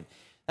Guardian.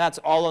 That's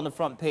all on the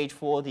front page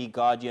for the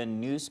Guardian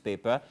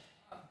newspaper.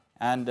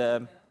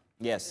 And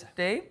yes.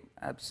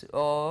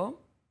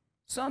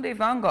 Sunday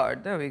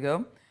Vanguard. There we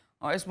go.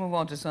 All right, let's move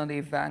on to Sunday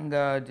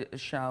Vanguard,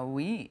 shall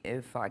we?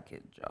 If I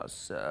could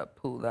just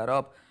pull that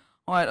up.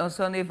 All right, on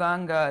Sunday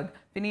Vanguard,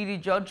 Finidi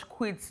judge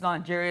quits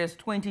Nigeria's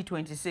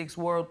 2026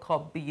 World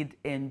Cup bid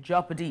in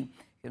jeopardy. You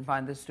can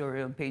find this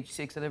story on page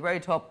 6. At the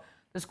very top,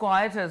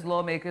 disquieters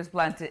lawmakers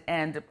plan to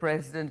end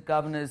president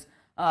governor's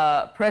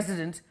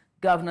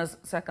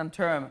second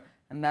term.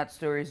 And that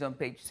story is on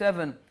page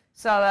 7.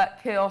 Salah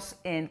chaos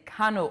in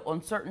Kano,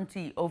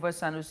 uncertainty over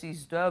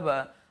Sanusi's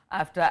Durbar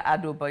after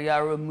Ado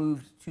Bayero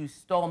moved to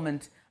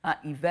Stormont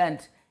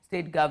event.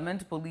 State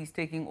government, police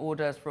taking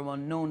orders from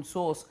unknown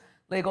source.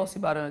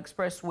 Lagos-Ibadan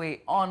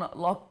Expressway on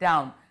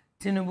lockdown.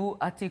 Tinubu,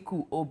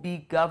 Atiku,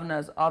 Obi,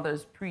 governors,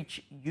 others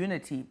preach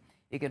unity.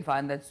 You can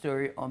find that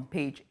story on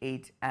page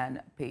 8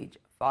 and page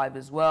 5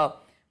 as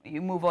well.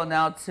 You move on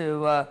now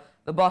to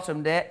the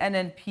bottom there.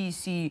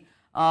 NNPC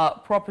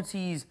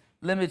Properties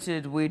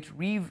Limited, which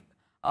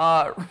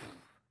that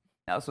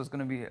was going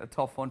to be a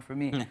tough one for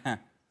me.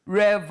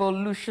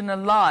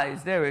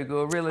 Revolutionize. There we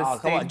go. Real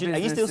estate. Come on. Are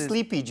you still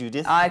sleepy,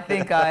 Judith? I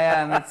think I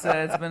am. It's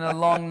been a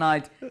long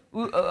night.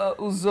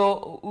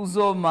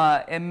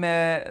 Uzoma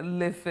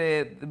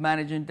Emelefe, the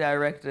managing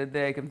director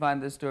there. You can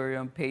find the story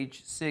on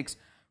page 6.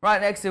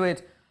 Right next to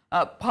it,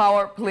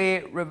 power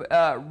play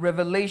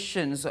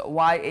revelations.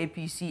 Why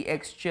APC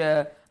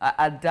ex-chair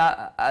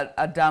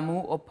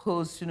Adamu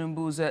opposed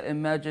Tinubu's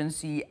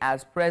emergency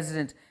as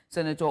president.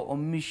 Senator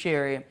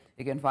Omishere.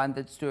 You can find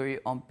that story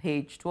on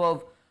page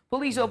 12.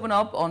 Police open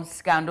up on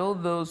scandal.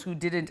 Those who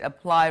didn't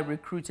apply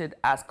recruited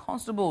as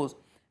constables.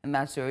 And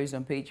that story is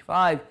on page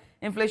 5.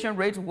 Inflation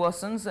rate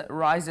worsens,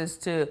 rises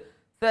to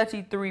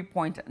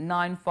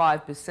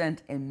 33.95%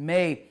 in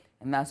May.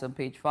 And that's on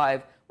page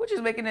 5, which is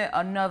making it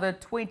another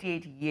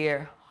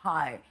 28-year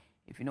high,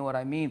 if you know what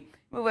I mean.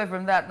 Move away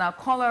from that. Now,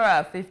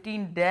 cholera,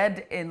 15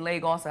 dead in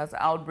Lagos as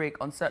outbreak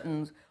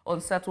unsettles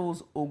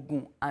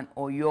Ogun and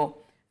Oyo.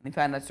 And you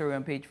find that story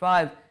on page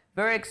 5.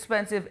 Very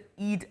expensive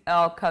Eid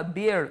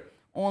el-Kabir.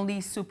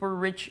 Only super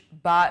rich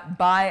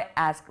buy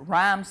as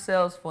RAM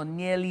sells for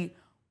nearly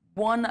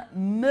 1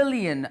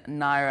 million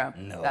naira.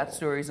 No. That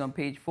story is on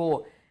page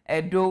 4.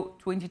 Edo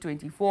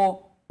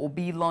 2024,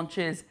 Obi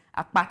launches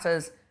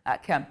Akpata's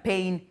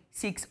campaign,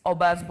 seeks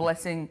Oba's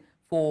blessing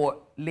for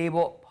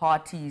Labour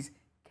Party's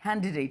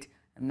candidate.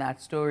 And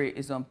that story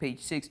is on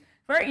page 6.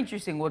 Very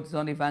interesting what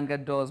Sunday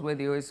Vanguard does, where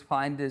they always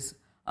find this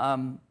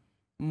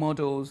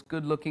models,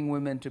 good-looking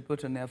women to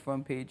put on their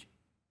front page.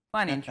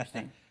 Fine,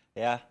 interesting.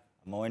 Yeah,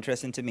 more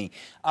interesting to me.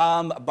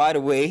 By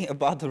the way,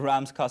 about the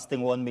rams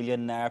costing 1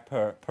 million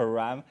naira per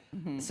ram.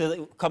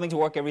 So coming to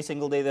work every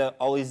single day, there are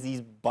always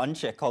these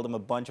bunch, I call them a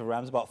bunch of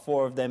rams, about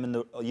 4 of them in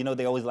the, you know,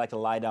 they always like to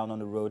lie down on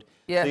the road.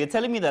 Yeah. So you're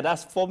telling me that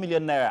that's 4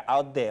 million naira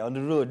out there on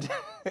the road?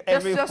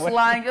 just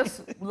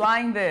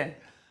lying there,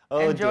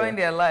 enjoying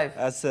their life.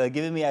 That's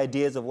giving me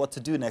ideas of what to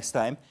do next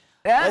time.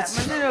 Yeah,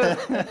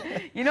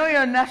 you know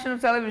you're on national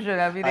television,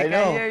 Abby. They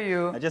can't hear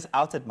you. I just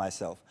outed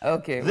myself.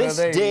 Okay. This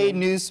day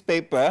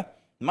newspaper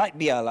might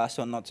be our last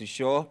one, not too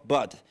sure,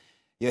 but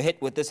you're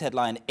hit with this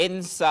headline.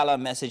 In Salah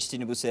message,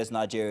 Tinubu says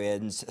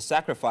Nigerians'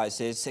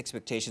 sacrifices,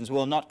 expectations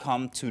will not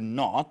come to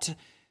naught.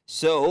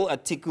 So,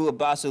 Atiku,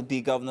 Abbas will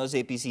be governors,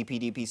 APC,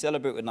 PDP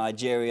celebrate with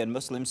Nigerian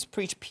Muslims,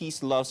 preach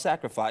peace, love,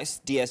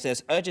 sacrifice.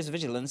 DSS urges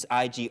vigilance,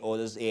 IG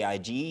orders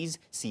AIGs,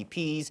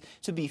 CPs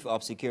to beef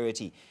up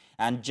security.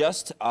 And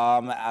just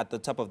at the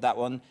top of that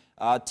one,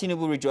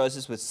 Tinubu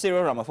rejoices with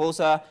Cyril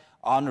Ramaphosa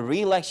on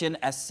re-election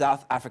as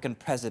South African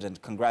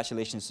president.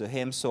 Congratulations to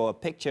him. Saw a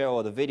picture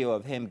or the video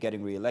of him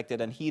getting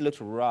re-elected, and he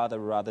looked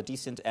rather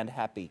decent and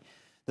happy.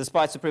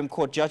 Despite Supreme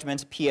Court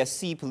judgment,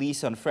 PSC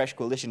police on fresh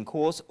coalition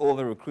course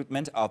over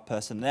recruitment of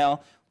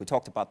personnel. We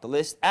talked about the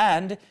list.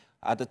 And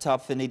at the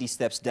top, Finidi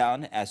steps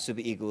down as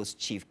Super Eagles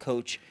chief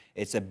coach.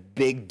 It's a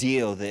big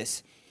deal,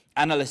 this.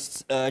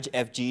 Analysts urge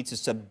FG to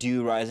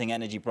subdue rising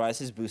energy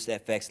prices, boost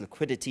FX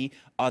liquidity.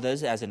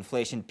 Others, as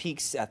inflation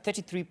peaks at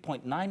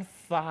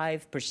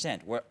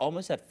 33.95%. We're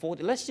almost at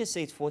 40. Let's just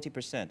say it's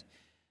 40%.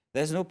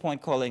 There's no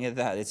point calling it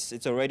that.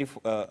 It's already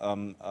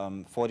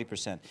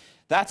 40%.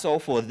 That's all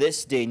for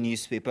this day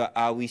newspaper.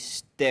 Are we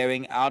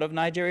staring out of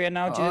Nigeria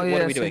now, Judith? Oh,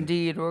 what are we doing? Yes,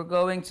 indeed. We're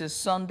going to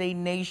Sunday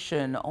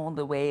Nation on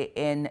the way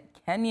in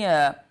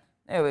Kenya.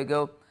 There we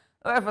go.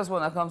 The very first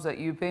one that comes at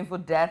you, painful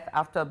death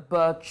after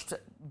botched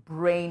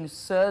brain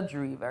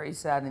surgery. Very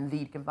sad indeed.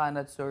 You can find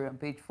that story on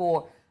page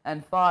 4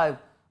 and 5.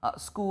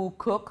 School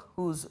cook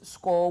whose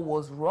skull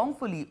was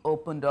wrongfully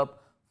opened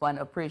up for an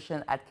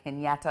operation at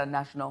Kenyatta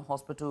National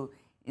Hospital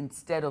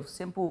instead of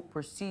simple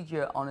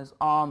procedure on his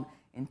arm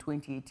in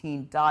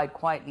 2018 died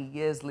quietly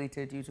years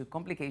later due to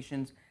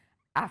complications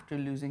after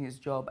losing his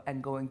job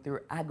and going through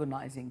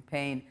agonizing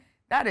pain.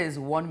 That is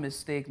one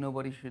mistake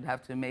nobody should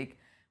have to make.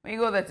 When you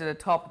go there to the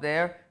top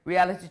there,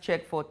 reality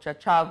check for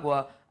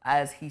Chachagua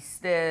as he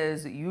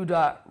stares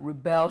Yuda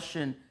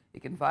rebellion.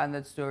 You can find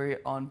that story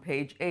on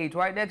page 8.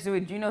 Right next to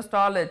it, Gino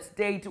Starlet's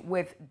date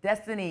with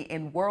Destiny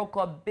in World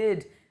Cup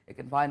bid. You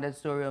can find that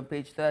story on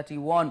page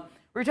 31.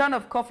 Return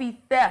of coffee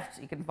theft.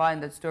 You can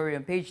find that story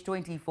on page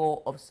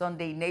 24 of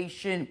Sunday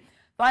Nation.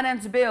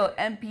 Finance bill,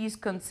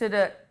 MPs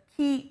consider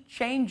key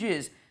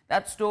changes.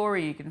 That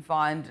story you can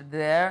find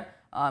there.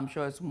 I'm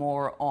sure it's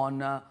more on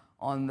the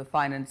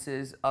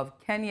finances of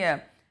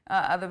Kenya.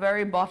 At the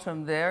very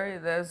bottom there,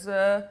 there's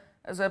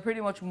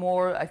pretty much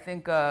more, I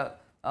think,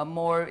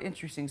 more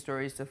interesting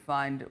stories to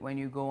find when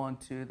you go on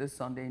to the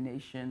Sunday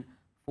Nation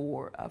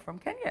from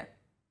Kenya.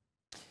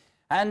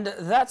 And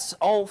that's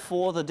all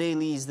for the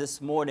dailies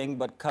this morning.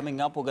 But coming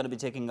up, we're going to be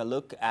taking a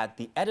look at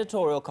the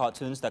editorial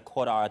cartoons that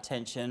caught our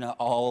attention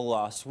all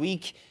last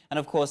week. And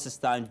of course, this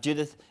time,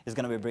 Judith is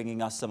going to be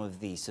bringing us some of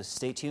these. So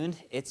stay tuned.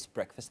 It's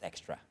Breakfast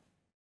Extra.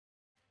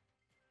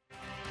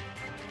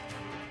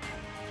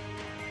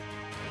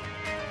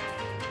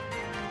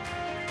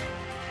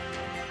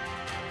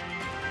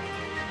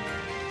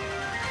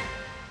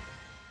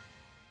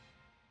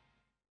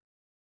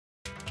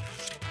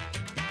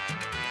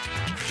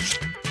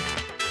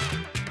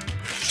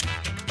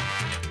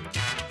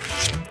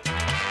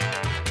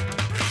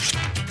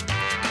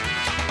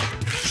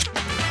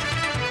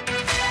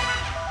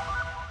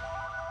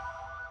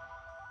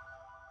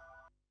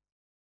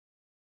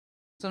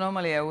 So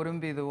normally I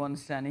wouldn't be the one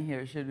standing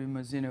here, it should be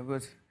Mazino,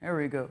 but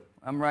here we go.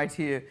 I'm right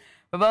here.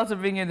 I'm about to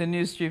bring in the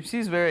news strips.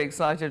 He's very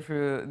excited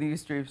for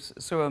news strips,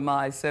 so am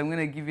I. So I'm going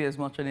to give you as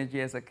much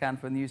energy as I can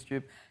for news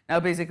strip. Now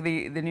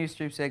basically the news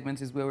strip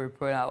segment is where we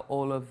put out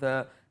all of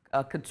the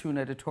cartoon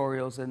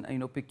editorials and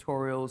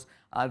pictorials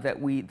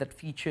that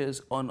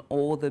features on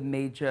all the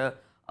major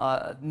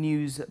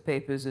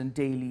newspapers and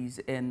dailies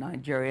in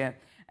Nigeria.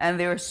 And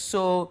they're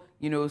so,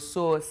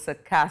 so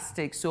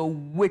sarcastic, so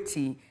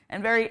witty,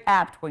 and very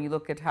apt when you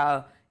look at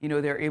how,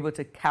 they're able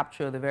to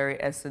capture the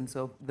very essence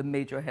of the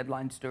major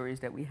headline stories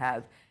that we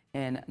have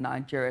in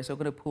Nigeria. So I'm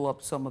going to pull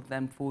up some of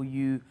them for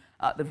you.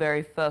 The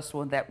very first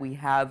one that we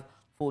have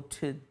for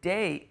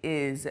today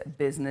is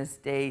Business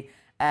Day.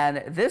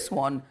 And this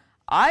one,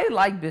 I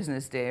like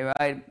Business Day,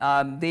 right?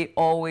 They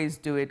always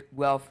do it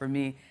well for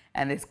me.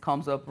 And this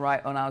comes up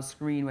right on our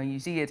screen when you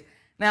see it.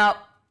 Now,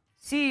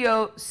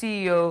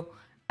 CEO,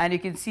 and you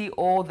can see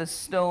all the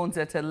stones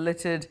that are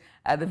littered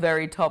at the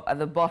very top, at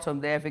the bottom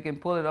there. If you can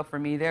pull it up for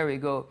me, there we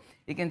go.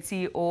 You can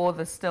see all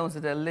the stones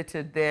that are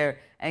littered there.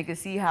 And you can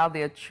see how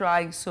they're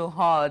trying so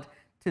hard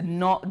to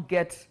not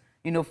get,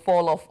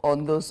 fall off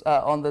on those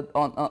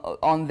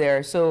on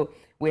there. So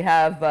we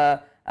have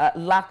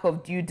lack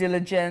of due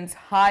diligence,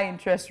 high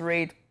interest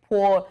rate,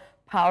 poor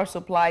power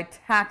supply,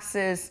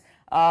 taxes,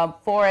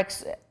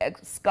 forex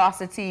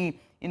scarcity,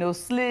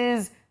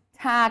 sliz,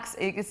 tax.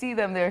 You can see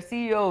them, they're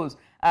CEOs.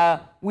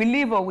 We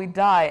live or we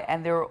die,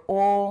 and they're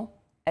all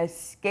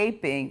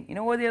escaping. You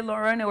know where they're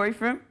running away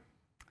from?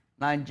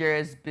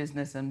 Nigeria's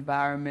business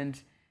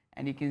environment.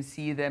 And you can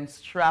see them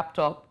strapped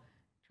up,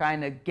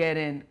 trying to get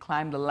in,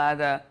 climb the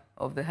ladder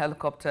of the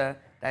helicopter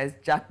that is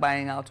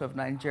jack-buying out of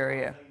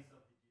Nigeria.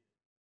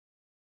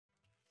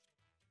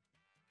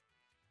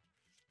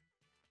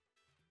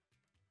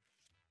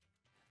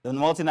 The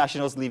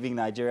multinationals leaving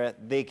Nigeria,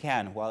 they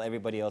can, while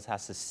everybody else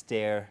has to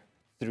stare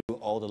through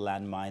all the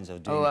landmines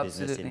of doing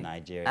business in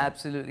Nigeria.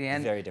 Absolutely.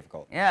 And very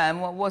difficult. Yeah,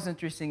 and what was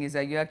interesting is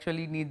that you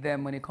actually need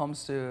them when it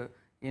comes to,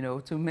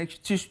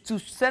 to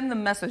send the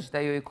message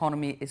that your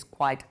economy is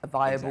quite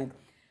viable. Exactly.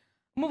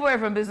 Move away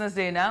from business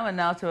day now, and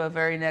now to our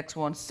very next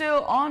one.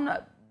 Still on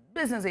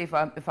business day, if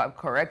I'm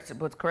correct,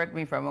 but correct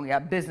me if I'm wrong. Yeah,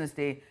 business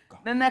day.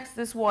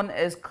 This one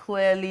is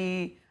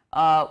clearly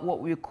what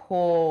we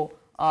call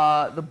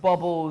the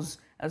bubbles,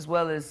 as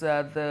well as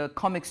the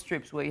comic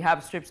strips, where you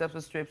have strips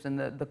after strips, and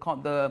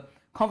the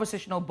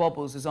conversational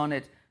bubbles is on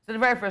it. So the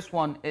very first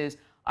one is,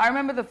 I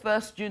remember the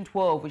first June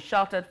 12, we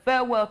shouted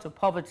farewell to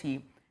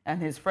poverty,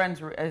 and his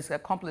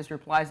accomplice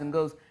replies and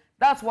goes,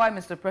 that's why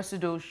Mr.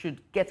 Presido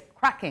should get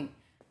cracking.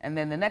 And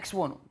then the next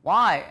one,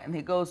 why? And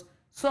he goes,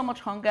 so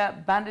much hunger,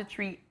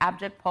 banditry,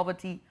 abject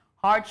poverty,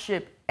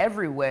 hardship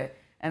everywhere.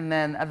 And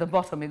then at the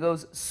bottom he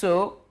goes,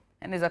 so,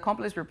 and his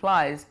accomplice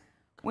replies,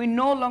 we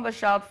no longer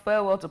shout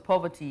farewell to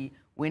poverty,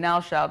 we now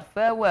shout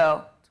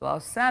farewell to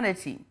our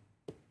sanity.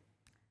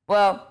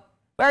 Well,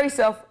 very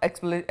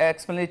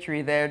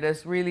self-explanatory there.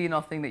 There's really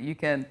nothing that you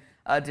can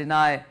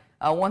deny.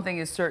 One thing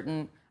is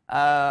certain,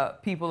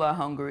 people are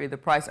hungry. The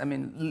price,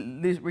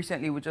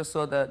 recently we just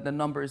saw the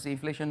numbers, the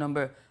inflation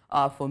number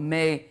for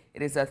May.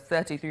 It is at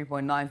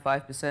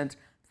 33.95%,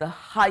 the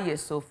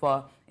highest so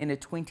far in a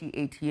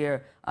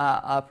 28-year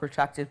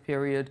protracted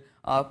period.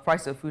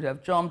 Price of food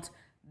have jumped.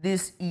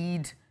 This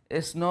Eid,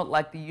 it's not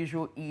like the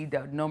usual Eid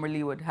that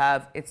normally would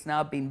have. It's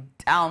now been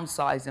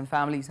downsized, and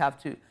families have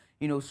to,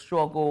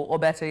 struggle, or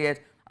better yet,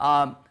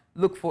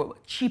 look for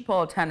a cheaper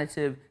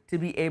alternative to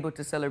be able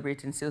to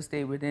celebrate and still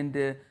stay within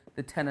the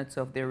tenets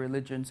of their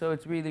religion. So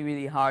it's really,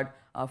 really hard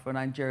for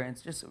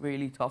Nigerians. Just a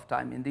really tough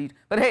time indeed.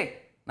 But hey,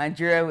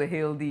 Nigeria will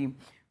hail thee.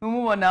 We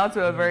move on now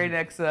to our very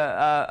next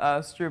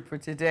strip for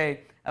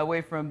today,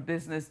 away from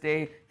Business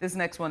Day. This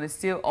next one is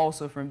still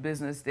also from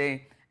Business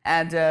Day.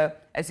 And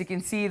as you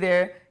can see,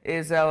 there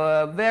is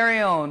our very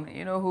own,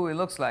 you know who he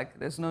looks like.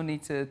 There's no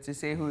need to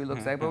say who he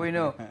looks like, but we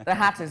know the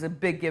hat is a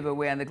big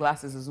giveaway, and the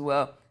glasses as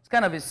well. It's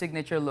kind of his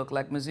signature look,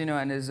 like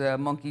Mazino and his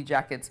monkey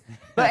jackets.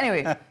 But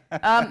anyway,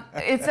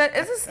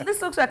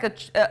 this looks like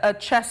a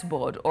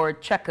chessboard or a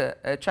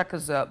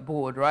checkers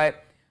board, right?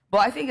 But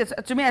I think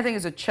to me, I think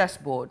it's a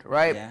chessboard,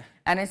 right? Yeah.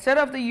 And instead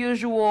of the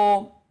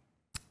usual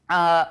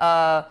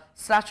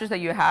statues that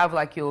you have,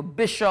 like your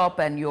bishop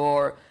and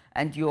your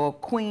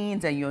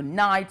queens and your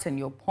knights and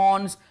your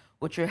pawns,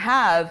 what you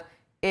have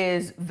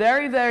is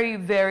very, very,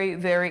 very,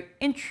 very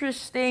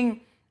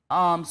interesting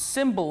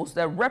symbols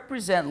that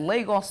represent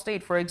Lagos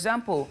State. For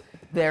example,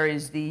 there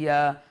is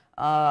the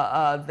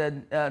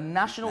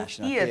National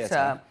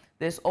Theatre.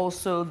 There's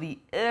also the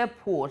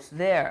airport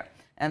there,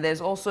 and there's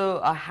also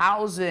a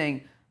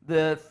housing,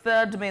 the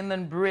Third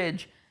Mainland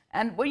Bridge.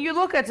 And when you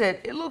look at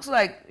it, it looks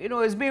like,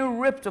 it's being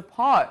ripped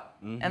apart.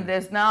 Mm-hmm. And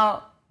there's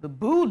now the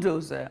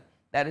bulldozer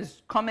that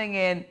is coming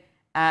in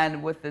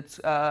and with its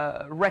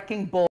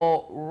wrecking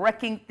ball,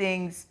 wrecking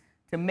things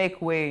to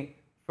make way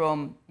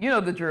from,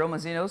 the drill,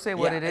 Mazino, say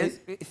what it is.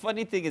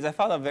 Funny thing is, I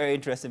found that very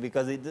interesting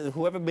because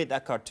whoever made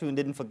that cartoon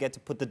didn't forget to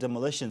put the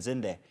demolitions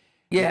in there.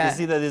 Yeah. You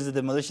see that there's the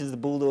demolitions, the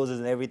bulldozers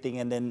and everything,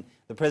 and then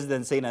the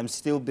president saying, I'm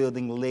still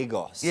building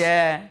Lagos.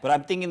 Yeah. But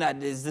I'm thinking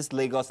that, is this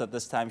Lagos at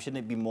this time? Shouldn't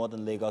it be more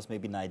than Lagos,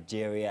 maybe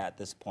Nigeria at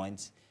this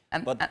point?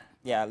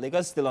 Yeah,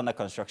 Lagos is still under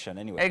construction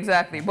anyway.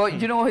 Exactly.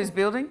 But you know what he's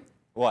building?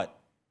 What?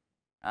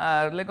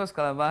 Lagos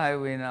Calabar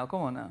Highway now.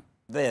 Come on now.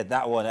 There,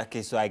 that one.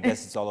 Okay, so I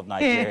guess it's all of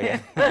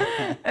Nigeria.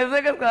 It's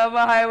Lagos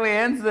Calabar Highway,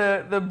 hence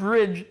the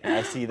bridge.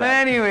 I see that. But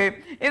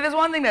anyway, if there's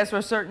one thing that's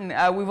for certain,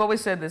 we've always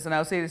said this, and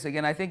I'll say this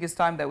again, I think it's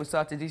time that we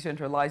start to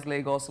decentralize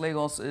Lagos.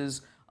 Lagos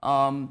is,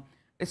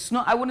 it's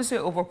not, I wouldn't say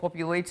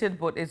overpopulated,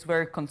 but it's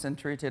very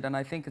concentrated, and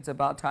I think it's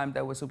about time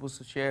that we're supposed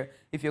to share,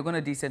 if you're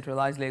going to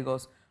decentralize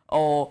Lagos,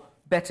 or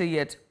better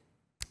yet,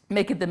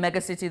 make it the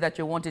mega city that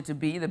you want it to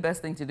be. The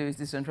best thing to do is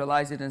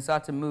decentralize it and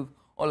start to move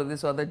all of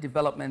these other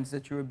developments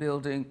that you were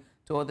building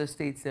to other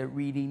states that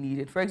really need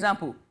it. For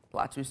example,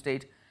 Plateau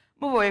State.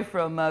 Move away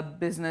from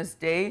Business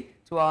Day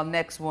to our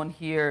next one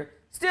here.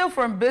 Still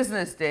from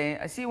Business Day.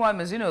 I see why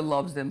Mazino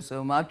loves them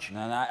so much. No,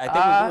 I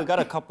think we got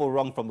a couple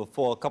wrong from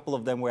before. A couple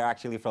of them were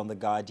actually from The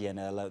Guardian.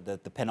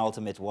 The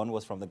penultimate one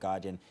was from The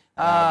Guardian.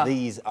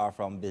 These are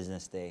from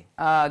Business Day.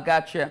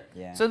 Gotcha.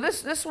 Yeah. So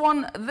this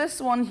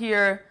one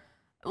here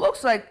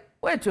looks like,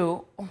 where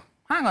to?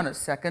 hang on a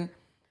second.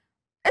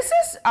 Is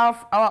this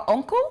our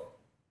uncle?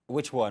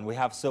 Which one? We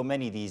have so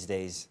many these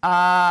days.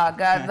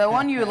 God, the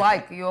one you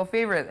like, your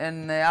favorite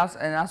in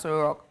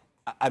Aso Rock.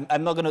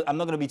 I'm not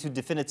gonna be too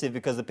definitive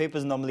because the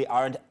papers normally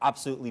aren't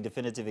absolutely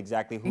definitive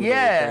exactly who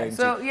they're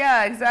referring to.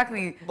 Yeah,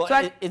 exactly. But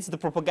so it's the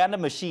propaganda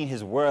machine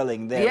is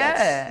whirling there.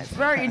 Yeah, it's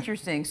very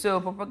interesting. So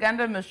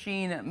propaganda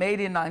machine made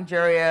in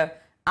Nigeria,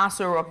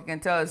 Aso Rock, you can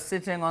tell, is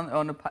sitting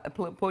on the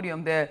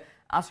podium there,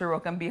 Aso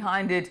Rock, and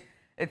behind it,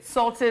 it's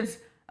salted.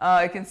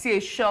 You can see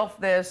a shelf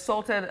there,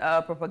 salted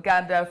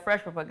propaganda,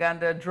 fresh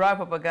propaganda, dry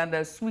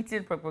propaganda,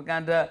 sweetened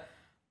propaganda,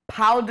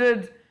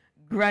 powdered,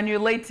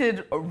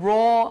 granulated,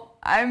 raw.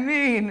 I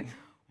mean,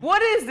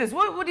 what is this?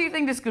 What do you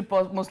think this could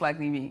most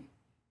likely mean?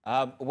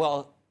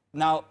 Well,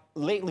 now,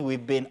 lately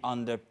we've been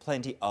under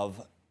plenty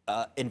of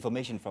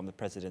information from the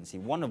presidency,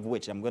 one of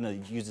which, I'm going to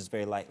use this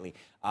very lightly,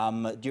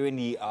 during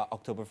the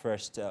October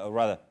 1st, or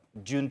rather,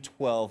 June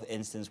 12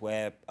 instance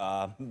where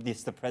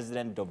Mr.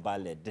 President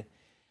dobaled.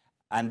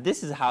 And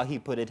this is how he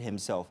put it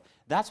himself.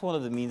 That's one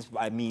of the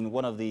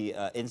one of the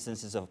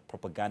instances of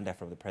propaganda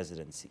from the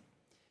presidency.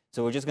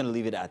 So we're just going to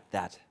leave it at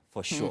that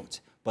for short.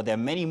 But there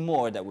are many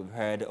more that we've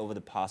heard over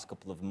the past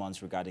couple of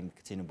months regarding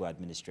the Tinubu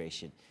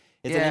administration.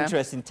 It's an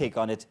interesting take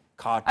on it,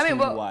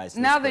 cartoon-wise.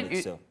 Now that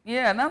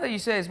you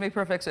say it's made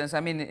perfect sense. I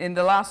mean, in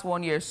the last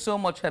 1 year, so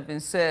much have been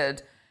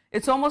said.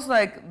 It's almost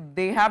like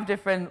they have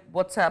different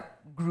WhatsApp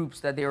groups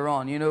that they're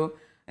on, you know.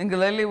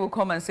 Ngalele will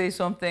come and say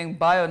something,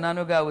 Bayo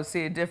Nanoga will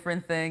say a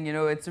different thing, you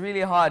know. It's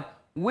really hard.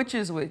 Which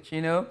is which,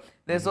 you know.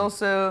 There's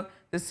also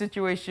the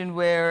situation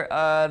where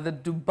the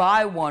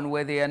Dubai one,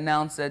 where they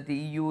announced that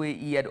the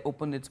UAE had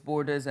opened its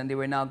borders and they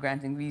were now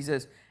granting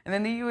visas. And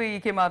then the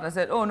UAE came out and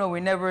said, oh, no, we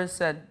never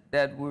said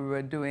that we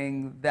were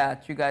doing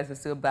that. You guys are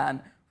still banned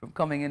from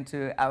coming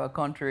into our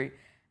country.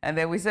 And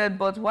then we said,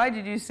 but why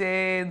did you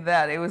say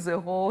that? It was a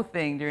whole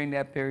thing during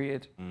that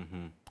period.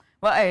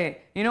 Well,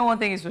 hey, you know one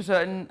thing is for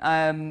certain,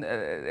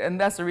 and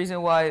that's the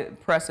reason why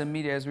press and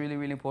media is really,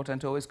 really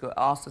important to always go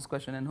ask this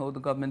question and hold the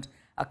government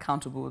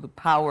accountable. The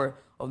power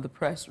of the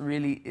press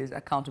really is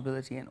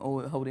accountability and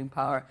holding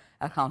power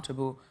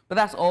accountable. But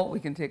that's all we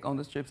can take on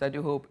the strips. I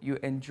do hope you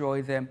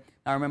enjoy them.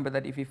 Now remember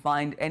that if you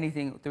find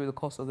anything through the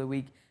course of the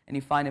week and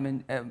you find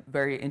them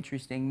very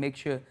interesting, make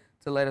sure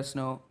to let us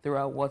know through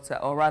our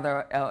WhatsApp, or rather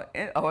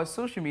our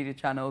social media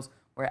channels.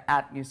 We're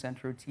at News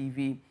Central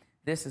TV.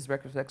 This is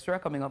Breakfast Extra.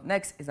 Coming up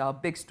next is our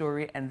big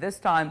story, and this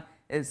time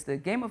is the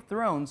Game of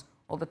Thrones,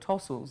 or the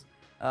tussles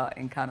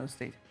in Kano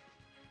State.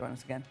 Join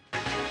us again.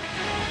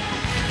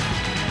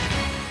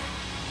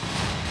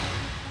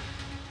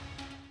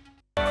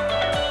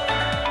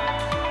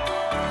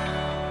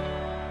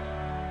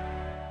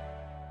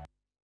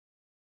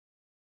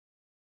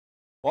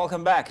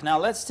 Welcome back. Now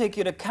let's take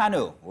you to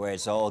Kano, where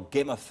it's all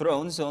Game of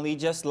Thrones, only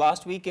just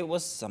last week it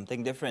was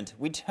something different.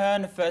 We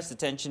turn first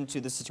attention to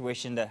the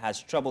situation that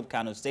has troubled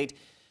Kano State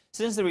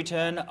since the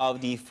return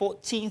of the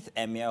 14th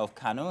Emir of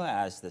Kano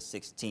as the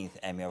 16th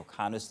Emir of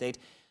Kano State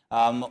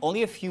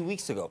only a few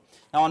weeks ago.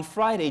 Now on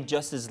Friday,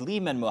 Justice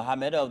Liman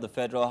Mohammed of the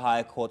Federal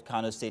High Court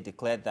Kano State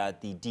declared that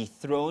the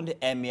dethroned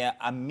Emir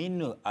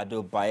Aminu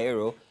Ado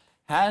Bayero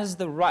has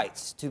the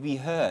rights to be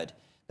heard.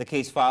 The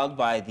case filed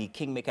by the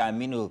Kingmaker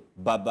Aminu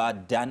Baba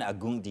Dan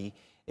Agundi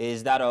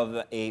is that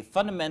of a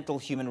fundamental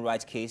human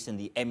rights case in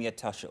the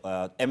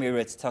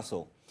Emirates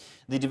tussle.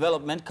 The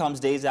development comes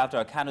days after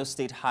a Kano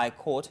State High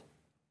Court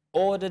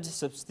ordered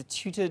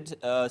substituted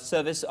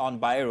service on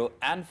Bayero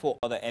and 4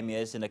 other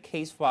emirs in a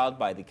case filed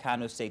by the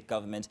Kano State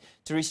government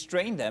to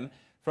restrain them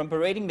from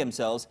parading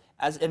themselves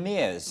as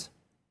emirs.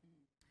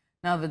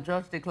 Now, the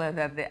judge declared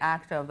that the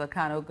act of the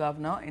Kano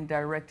governor in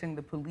directing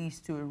the police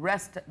to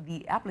arrest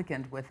the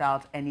applicant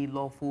without any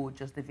lawful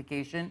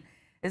justification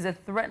is a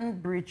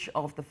threatened breach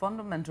of the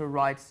fundamental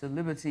rights to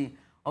liberty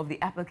of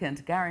the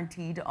applicant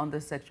guaranteed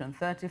under Section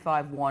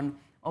 35(1)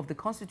 of the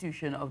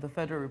Constitution of the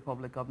Federal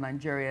Republic of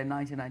Nigeria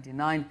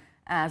 1999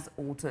 as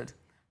altered.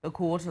 The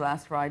court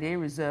last Friday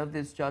reserved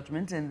its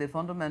judgment in the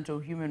fundamental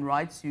human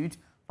rights suit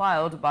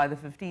filed by the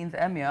 15th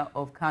Emir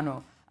of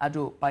Kano,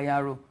 Ado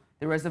Bayero.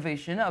 The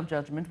reservation of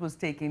judgment was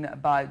taken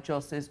by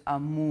Justice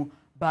Amu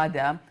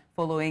Bada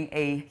following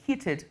a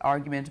heated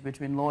argument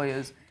between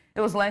lawyers.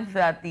 It was learned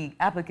that the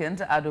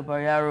applicant, Ado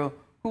Bayero,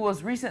 who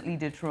was recently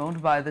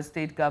dethroned by the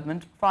state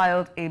government,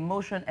 filed a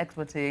motion ex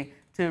parte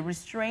to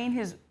restrain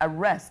his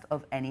arrest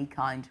of any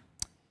kind.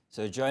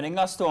 So joining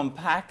us to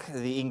unpack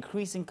the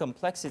increasing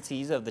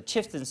complexities of the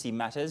chieftaincy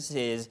matters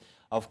is,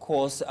 of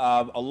course,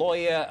 a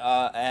lawyer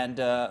and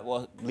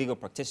legal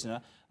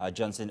practitioner,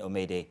 Johnson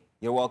Omede.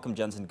 You're welcome,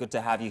 Johnson. Good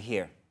to have you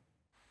here.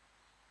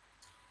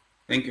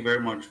 Thank you very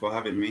much for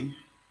having me.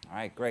 All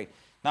right, great.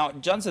 Now,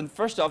 Johnson,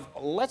 first off,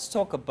 let's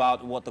talk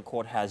about what the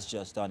court has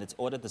just done. It's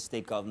ordered the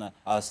state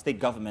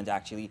government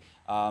actually,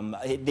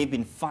 they've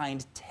been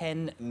fined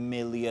 10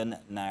 million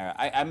naira.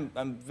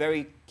 I'm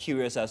very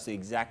curious as to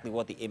exactly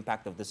what the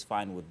impact of this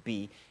fine would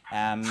be,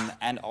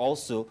 and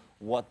also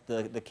what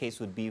the case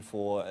would be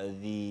for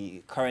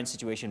the current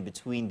situation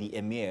between the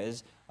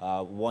emirs,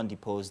 one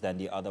deposed and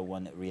the other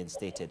one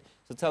reinstated.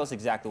 So tell us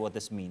exactly what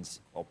this means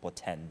or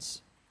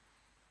portends.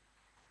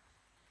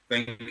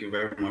 Thank you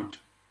very much.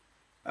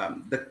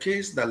 The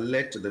case that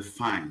led to the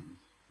fine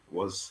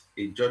was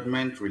a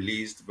judgment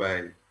released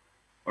by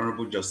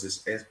Honorable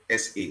Justice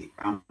S.A.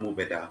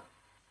 Amobeda.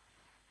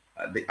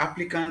 The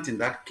applicant in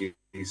that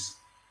case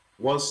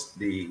was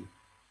the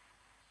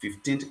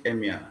 15th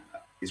Emir,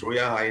 His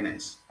Royal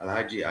Highness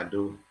Alhaji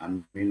Ado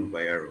Aminu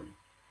Bayero.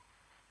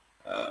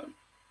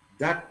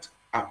 That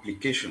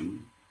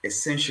application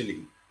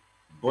essentially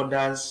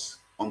borders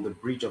on the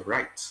breach of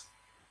rights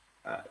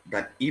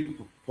that he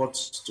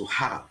purports to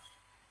have.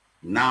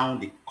 Now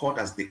the court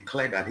has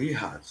declared that he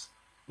has,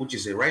 which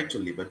is a right to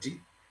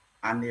liberty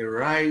and a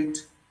right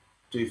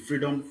to a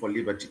freedom for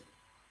liberty.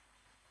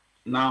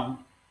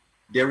 Now,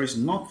 there is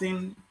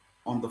nothing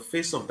on the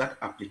face of that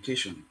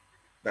application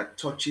that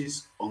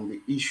touches on the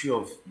issue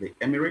of the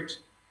emirate,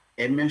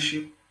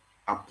 emirship,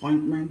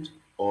 appointment,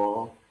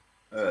 or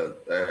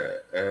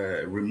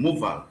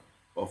removal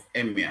of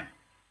emir.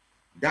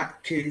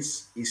 That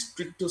case is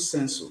stricto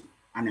sensu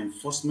an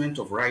enforcement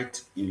of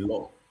right in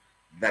law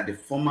that the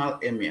former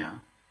emir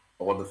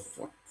or the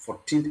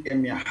 14th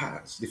emir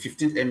has, the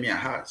 15th emir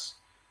has.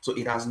 So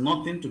it has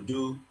nothing to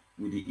do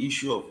with the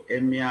issue of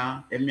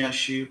emir,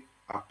 emirship,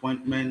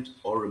 appointment,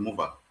 or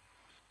removal.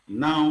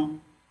 Now,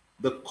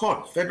 the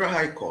court, Federal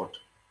High Court,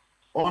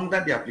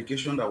 under the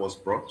application that was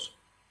brought,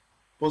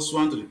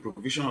 pursuant to the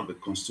provision of the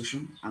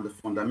Constitution and the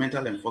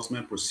Fundamental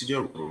Enforcement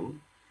Procedure Rule,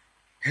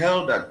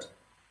 held that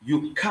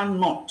you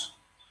cannot,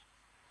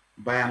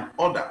 by an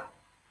order,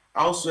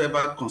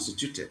 howsoever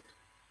constituted,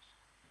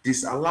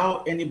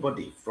 disallow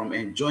anybody from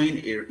enjoying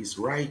his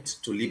right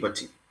to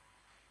liberty.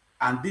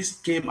 And this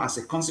came as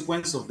a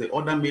consequence of the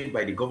order made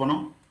by the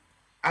governor,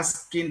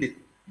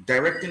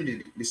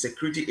 directing the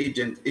security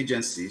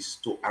agencies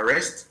to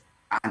arrest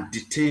and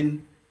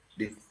detain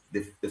the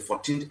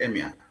 14th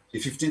emir, the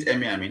 15th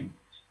emir, I mean,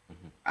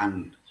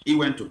 and he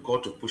went to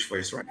court to push for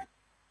his right.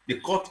 The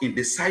court, in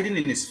deciding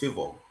in his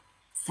favor,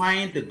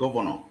 fined the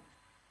governor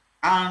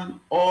and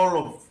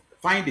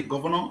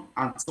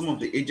some of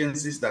the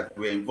agencies that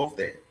were involved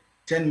there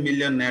 10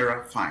 million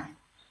naira fine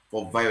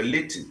for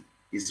violating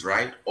his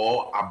right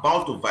or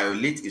about to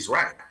violate his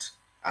right,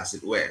 as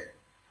it were.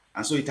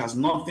 And so it has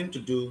nothing to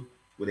do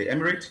with the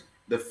emirate.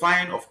 The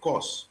fine, of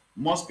course,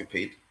 must be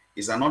paid.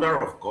 It's an order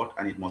of court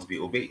and it must be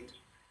obeyed.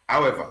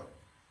 However,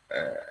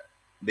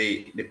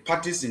 the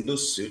parties in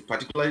those suits,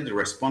 particularly the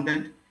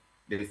respondent,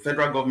 the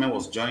federal government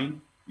was joined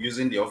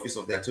using the office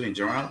of the Attorney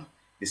General.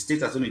 The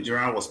state Attorney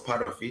General was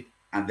part of it.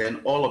 And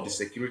then all of the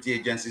security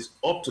agencies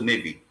up to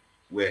Navy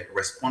were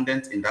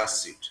respondents in that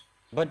suit.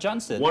 But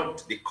Johnson...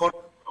 What the court...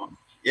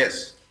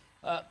 Yes.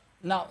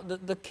 Now,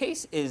 the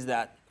case is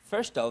that,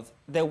 first off,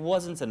 there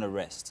wasn't an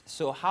arrest.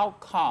 So how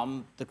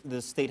come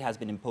the state has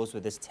been imposed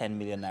with this 10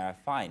 million naira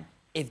fine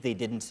if they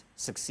didn't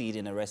succeed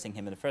in arresting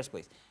him in the first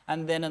place?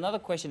 And then another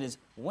question is,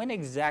 when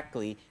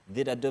exactly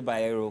did Ado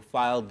Bayero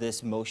file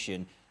this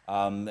motion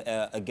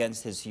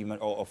against his human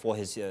or for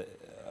his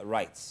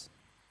rights?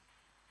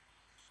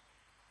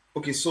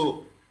 Okay,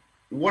 so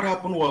what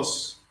happened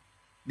was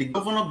the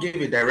governor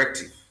gave a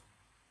directive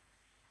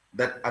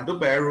that Ado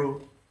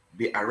Bayero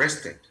be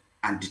arrested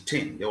and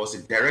detained. There was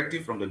a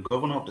directive from the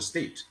governor of the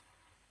state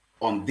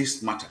on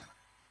this matter.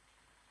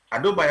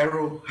 Ado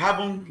Bayero,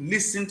 having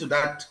listened to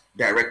that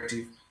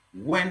directive,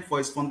 went for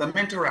his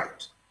fundamental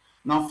right.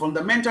 Now,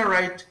 fundamental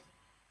right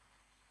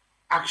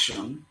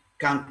action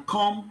can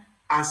come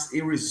as a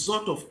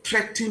result of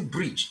threatening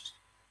bridges.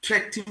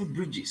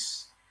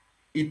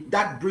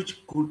 That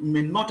breach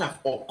may not have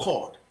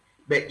occurred,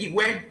 but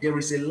where there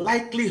is a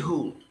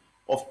likelihood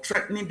of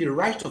threatening the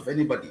right of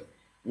anybody,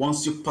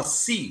 once you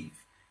perceive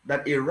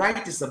that a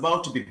right is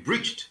about to be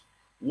breached,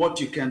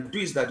 what you can do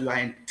is that you are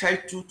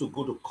entitled to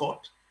go to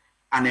court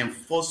and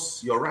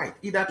enforce your right,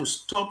 either to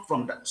stop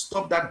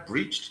that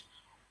breach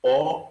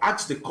or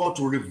ask the court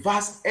to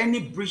reverse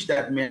any breach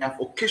that may have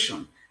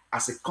occasioned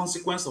as a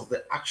consequence of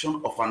the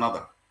action of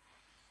another.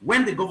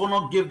 When the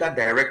governor gave that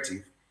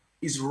directive,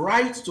 his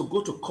right to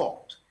go to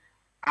court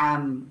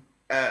and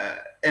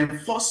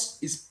enforce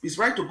his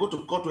right to go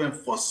to court to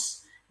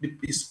enforce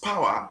his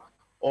power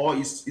or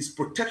his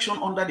protection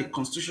under the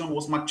Constitution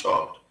was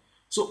matured.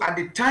 So at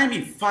the time he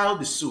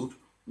filed the suit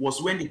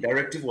was when the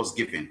directive was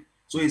given.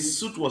 So his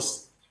suit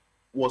was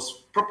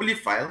properly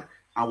filed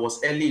and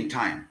was early in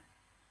time.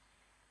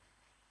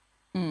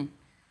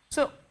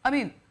 So, I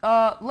mean,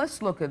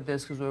 let's look at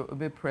this because we're a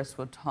bit pressed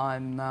for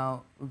time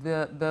now.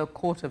 The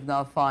court have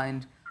now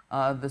fined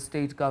the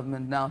state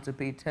government now to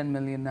pay 10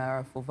 million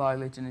naira for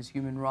violating its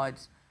human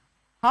rights.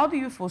 How do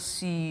you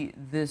foresee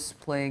this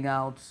playing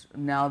out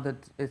now that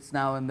it's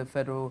now in the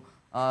federal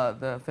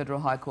the Federal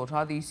High Court.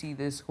 How do you see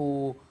this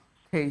whole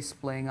case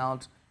playing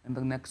out in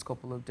the next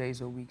couple of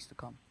days or weeks to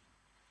come?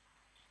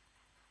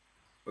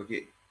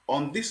 Okay,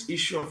 on this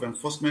issue of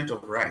enforcement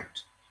of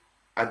right,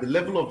 at the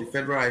level of the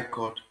Federal High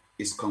Court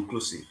is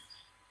conclusive.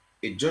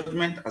 A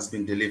judgment has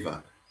been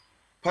delivered.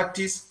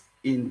 Parties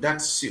in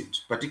that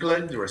suit,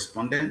 particularly the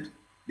respondent,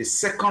 the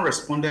second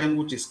respondent,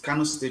 which is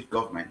Kano State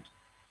government,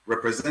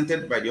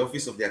 represented by the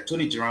Office of the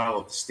Attorney General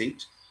of the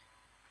state,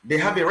 they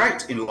have a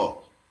right in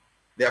law.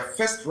 Their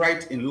first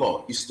right in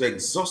law is to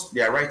exhaust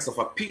their rights of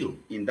appeal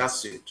in that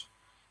suit.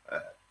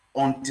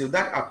 Until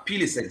that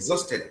appeal is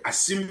exhausted,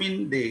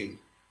 assuming they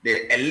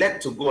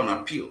elect to go on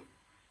appeal,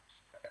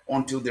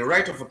 until the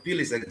right of appeal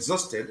is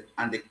exhausted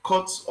and the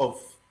Court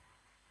of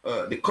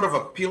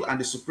Appeal and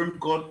the Supreme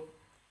Court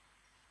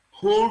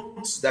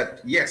holds that,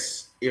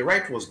 yes, a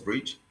right was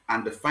breached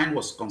and the fine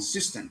was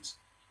consistent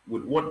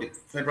with what the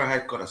Federal High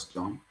Court has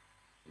done,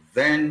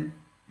 then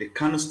the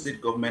Kano State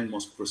government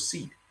must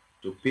proceed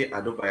to pay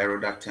Ado Bayero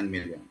that 10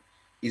 million.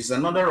 It's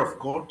an order of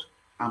court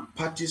and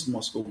parties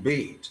must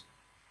obey it.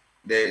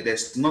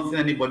 There's nothing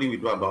anybody will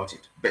do about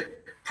it. But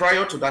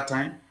prior to that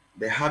time,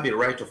 they have a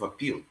right of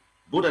appeal,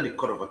 both at the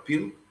Court of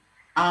Appeal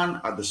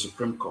and at the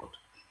Supreme Court.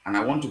 And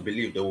I want to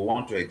believe they will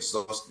want to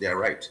exhaust their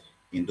right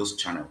in those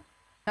channels.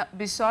 Now,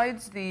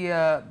 besides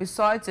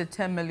the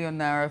 10 million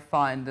naira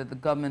fine that the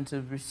government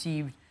has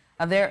received,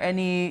 are there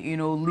any,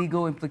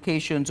 legal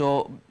implications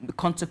or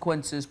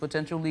consequences,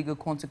 potential legal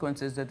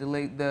consequences that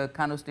the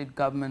Kano State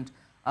government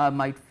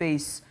might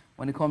face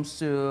when it comes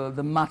to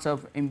the matter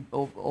of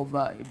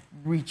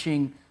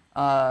reaching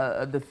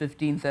the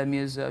 15th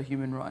Emir's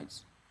human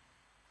rights?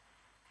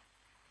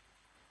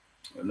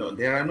 No,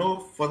 there are no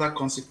further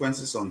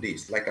consequences on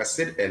this. Like I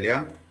said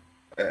earlier,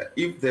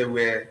 if there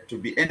were to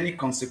be any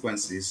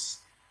consequences,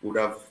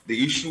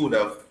 the issue would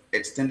have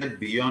extended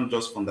beyond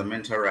just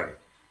fundamental right.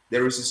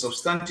 There is a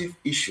substantive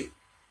issue,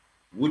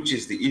 which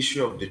is the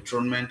issue of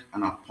dethronement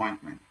and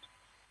appointment.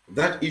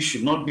 That issue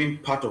not being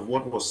part of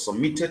what was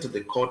submitted to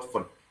the court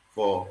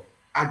for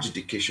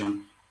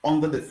adjudication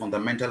under the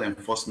fundamental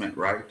enforcement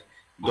right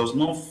does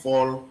not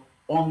fall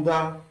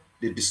under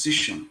the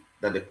decision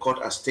that the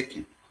court has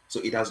taken. So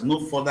it has no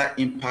further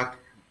impact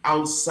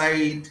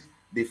outside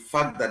the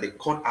fact that the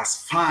court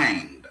has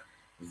found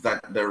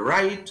that the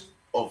right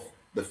of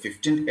the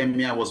 15th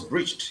Emir was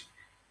breached,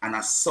 and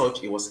as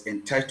such, it was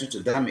entitled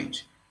to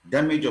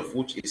damage of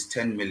which is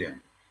 10 million.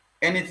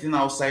 Anything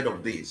outside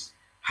of this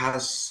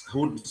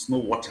holds no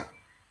water,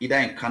 either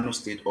in Kano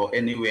State or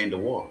anywhere in the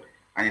world,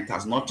 and it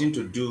has nothing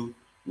to do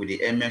with the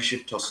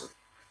emirship tussle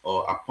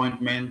or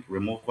appointment,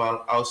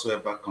 removal,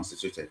 howsoever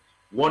constituted.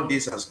 What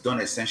this has done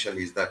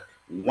essentially is that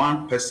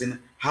one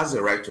person has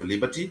a right to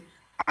liberty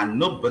and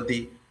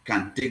nobody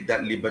can take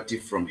that liberty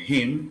from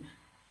him,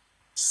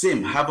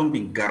 same having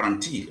been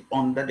guaranteed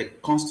under the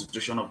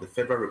Constitution of the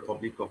Federal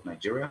Republic of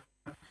Nigeria,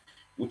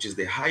 which is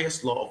the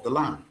highest law of the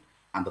land,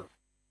 and the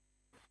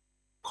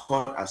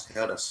court has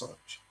held as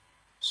such.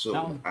 So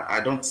no.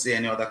 I don't see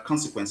any other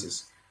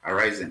consequences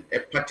arising.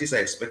 Parties are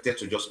expected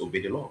to just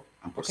obey the law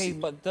and proceed. Okay,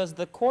 but does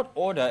the court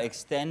order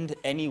extend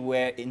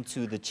anywhere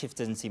into the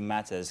chieftaincy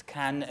matters?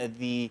 Can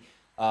the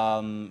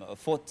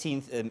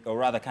 14th, or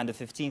rather, can the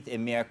 15th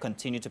Emir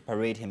continue to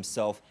parade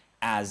himself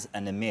as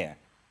an Emir?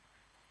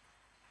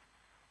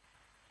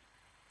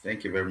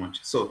 Thank you very much.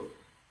 So,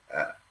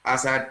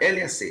 as I had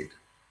earlier said,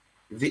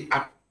 the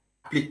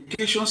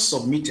application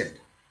submitted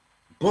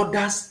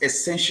borders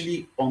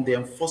essentially on the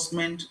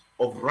enforcement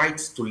of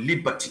rights to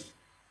liberty.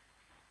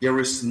 There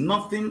is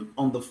nothing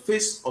on the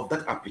face of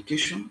that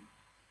application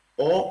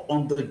or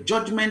on the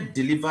judgment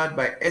delivered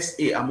by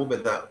S.A.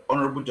 Amobeda,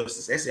 Honorable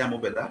Justice S.A.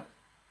 Amobeda,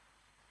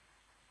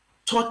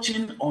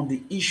 touching on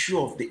the issue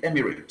of the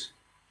emirate.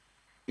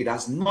 It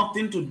has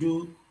nothing to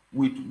do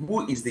with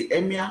who is the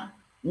emir,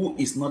 who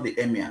is not the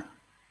emir.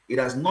 It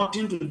has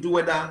nothing to do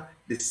whether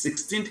the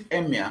 16th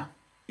emir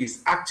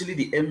is actually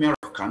the emir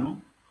of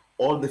Kano,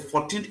 or the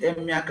 14th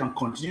emir can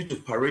continue to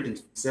parade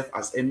himself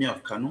as emir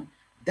of Kano.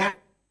 That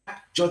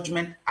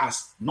judgment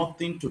has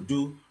nothing to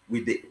do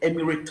with the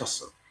emirate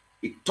tussle.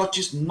 It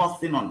touches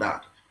nothing on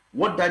that.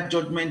 What that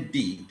judgment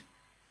did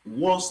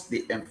was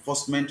the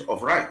enforcement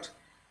of right.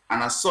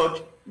 And as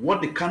such,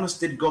 what the Kano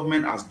State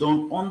government has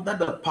done under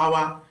the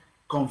power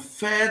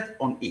conferred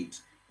on it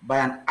by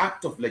an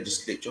act of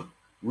legislature,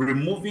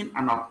 removing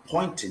and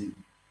appointing,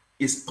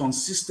 is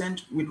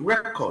consistent with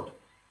record.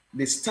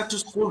 The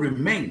status quo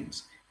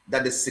remains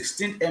that the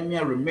 16th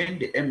emir remained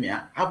the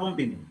emir, having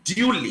been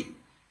duly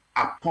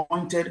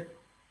appointed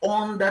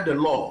under the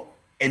law,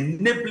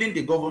 enabling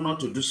the governor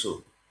to do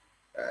so.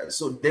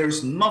 So there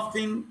is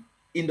nothing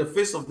in the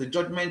face of the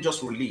judgment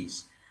just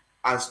released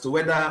as to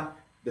whether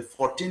the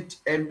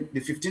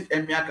 15th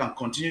emir can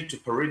continue to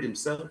parade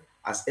himself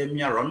as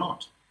emir or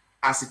not.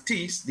 As it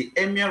is, the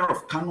emir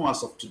of Kano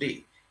as of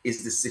today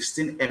is the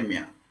 16th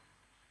emir,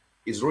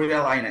 His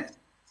Royal Highness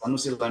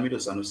Sanusi Lamido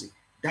Sanusi.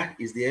 That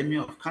is the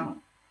emir of Kano.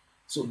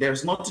 So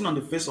there's nothing on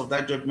the face of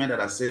that judgment that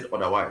has said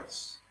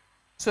otherwise.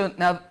 So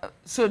now,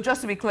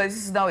 just to be clear,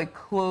 this is now a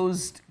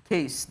closed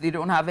case. They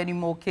don't have any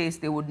more case.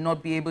 They would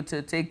not be able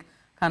to take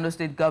Kano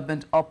State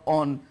government up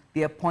on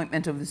the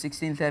appointment of the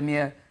 16th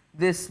Emir.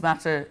 This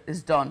matter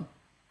is done.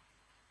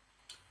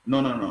 No.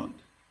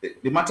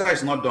 The matter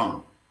is not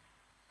done.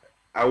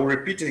 I will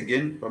repeat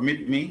again,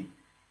 permit me.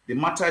 The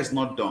matter is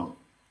not done.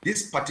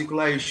 This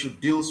particular issue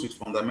deals with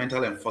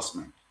fundamental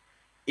enforcement.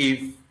 If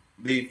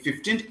the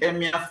 15th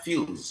Emir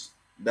feels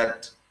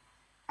that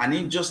an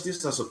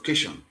injustice has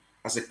occasioned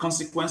as a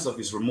consequence of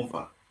his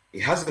removal, he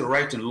has the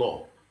right in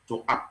law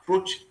to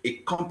approach a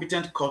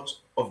competent court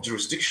of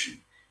jurisdiction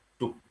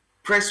to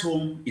press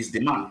home his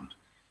demand.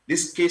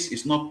 This case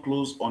is not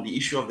closed on the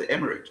issue of the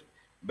emirate,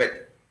 but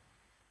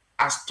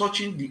as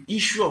touching the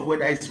issue of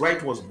whether his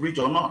right was breached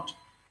or not,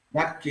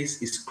 that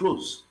case is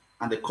closed,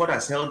 and the court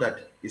has held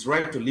that his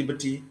right to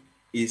liberty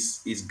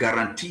is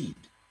guaranteed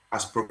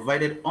as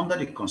provided under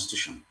the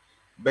Constitution.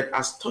 But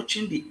as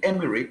touching the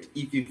emirate,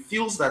 if he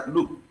feels that,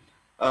 look,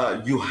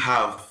 you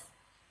have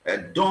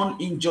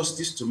done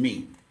injustice to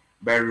me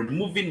by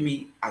removing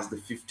me as the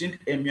 15th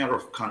Emir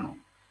of Kano,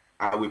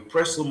 I will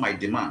press on my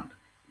demand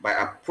by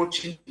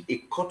approaching a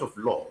court of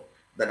law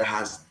that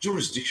has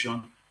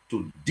jurisdiction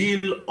to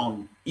deal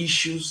on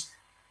issues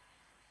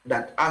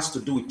that has to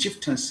do with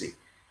chieftaincy,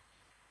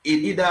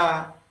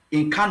 either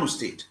in Kano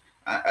State.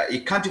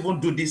 It can't even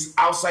do this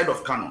outside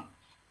of Kano.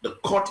 The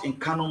court in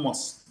Kano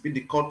must be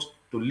the court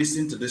to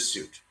listen to this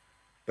suit,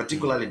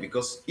 particularly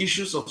because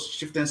issues of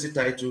chieftaincy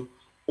title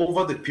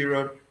over the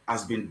period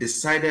has been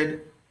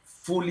decided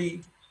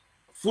fully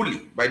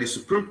by the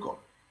Supreme Court,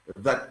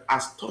 that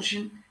as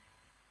touching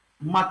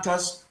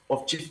matters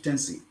of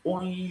chieftaincy,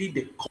 only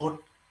the court,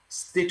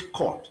 state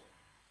court,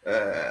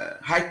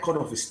 high court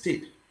of a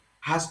state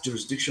has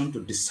jurisdiction to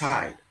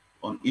decide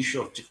on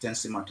issue of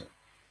chieftaincy matter.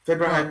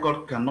 Federal High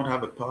Court cannot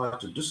have a power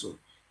to do so,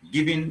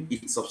 given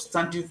its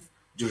substantive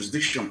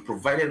jurisdiction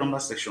provided under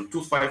Section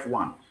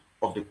 251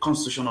 of the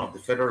Constitution of the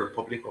Federal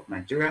Republic of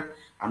Nigeria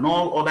and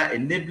all other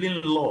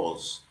enabling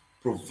laws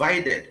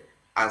provided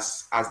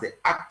as the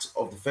act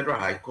of the Federal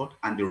High Court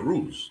and the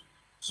rules.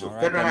 So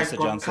Federal High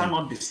Court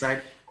cannot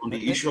decide on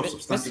the issue of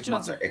substantive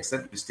matter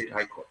except the State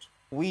High Court.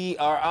 We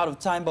are out of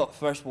time, but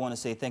first we want to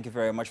say thank you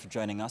very much for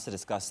joining us to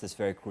discuss this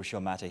very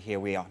crucial matter here.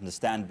 We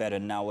understand better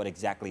now what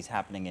exactly is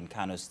happening in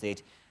Kano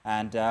State,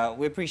 and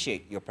we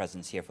appreciate your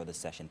presence here for this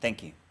session.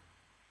 Thank you.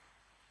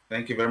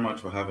 Thank you very much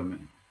for having me.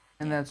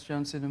 And that's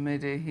Johnson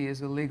Umede. He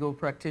is a legal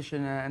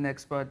practitioner and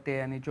expert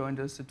there, and he joined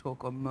us to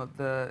talk about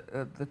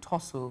the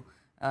tussle.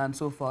 And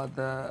so far,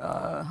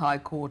 the High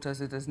Court, as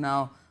it is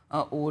now,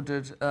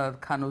 ordered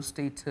Kano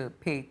State to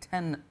pay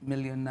 10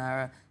 million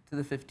naira to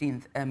the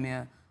 15th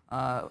Emir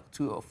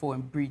for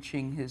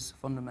breaching his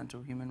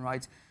fundamental human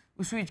rights.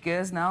 We switch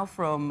gears now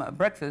from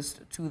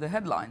breakfast to the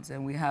headlines,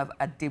 and we have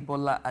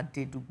Adebola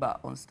Adeduba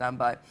on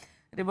standby.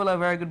 Adebola,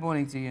 very good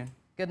morning to you.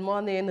 Good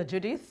morning,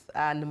 Judith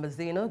and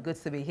Mazino. Good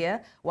to be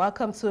here.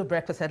 Welcome to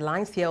Breakfast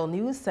Headlines here on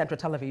News Central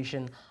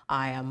Television.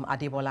 I am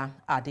Adebola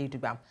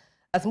Adeduba.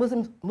 As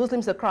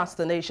Muslims across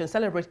the nation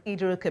celebrate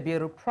Eid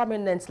al-Kabir,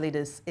 prominent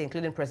leaders,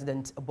 including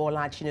President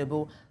Bola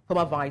Tinubu,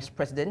 former Vice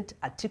President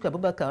Atiku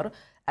Abubakar,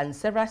 and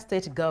several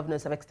state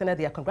governors have extended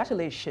their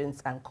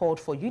congratulations and called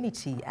for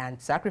unity and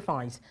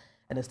sacrifice.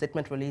 In a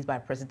statement released by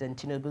President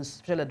Tinubu's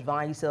special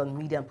advisor on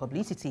media and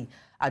publicity,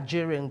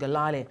 Ajuri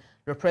Ngalale,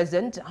 the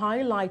president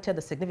highlighted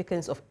the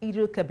significance of Eid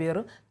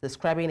al-Kabir,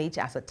 describing it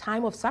as a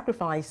time of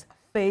sacrifice,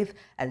 faith,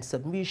 and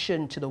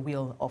submission to the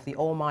will of the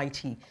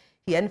Almighty.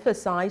 He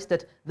emphasized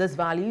that these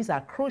values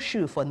are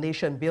crucial for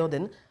nation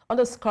building,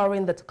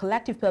 underscoring that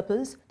collective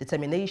purpose,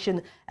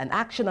 determination, and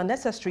action are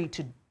necessary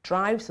to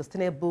drive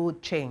sustainable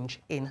change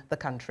in the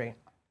country.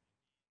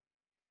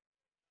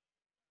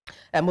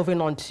 And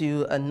moving on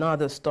to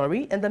another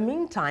story. In the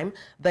meantime,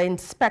 the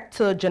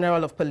Inspector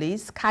General of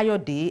Police,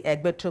 Kayode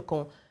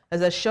Egbetokun,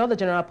 has assured the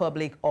general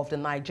public of the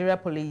Nigeria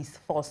Police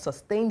for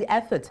sustained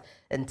effort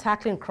in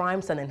tackling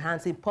crimes and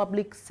enhancing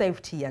public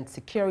safety and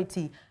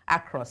security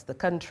across the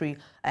country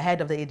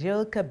ahead of the Eid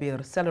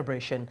al-Kabir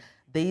celebration.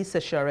 This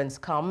assurance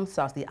comes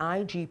as the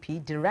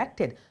IGP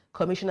directed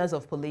commissioners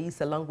of police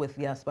along with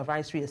their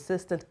supervisory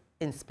assistant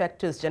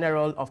inspectors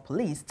general of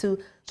police to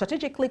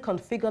strategically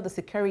configure the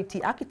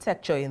security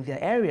architecture in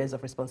their areas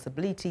of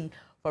responsibility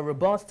for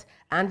robust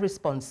and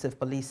responsive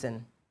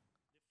policing.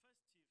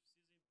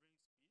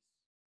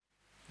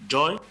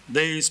 Joy,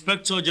 the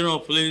Inspector General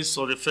of Police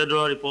of the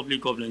Federal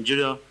Republic of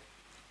Nigeria,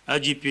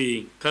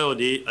 IGP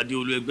Kayode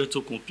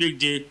Adeolu-Egbetokun,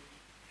 PhD,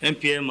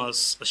 MPM,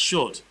 has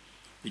assured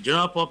the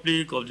general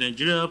public of the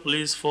Nigeria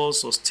Police for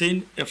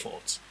sustained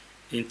efforts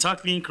in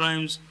tackling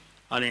crimes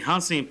and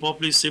enhancing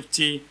public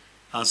safety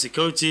and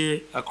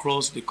security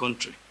across the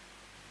country.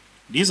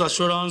 This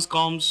assurance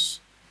comes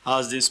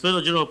as the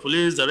Inspector General of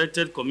Police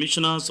directed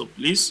commissioners of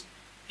police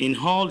in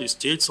all the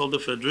states of the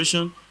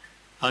Federation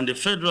and the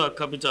Federal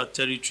Capital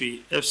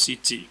Territory,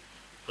 FCT,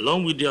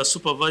 along with their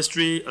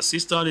supervisory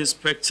assistant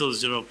inspectors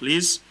general of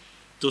police,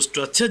 to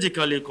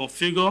strategically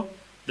configure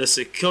the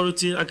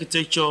security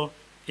architecture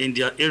in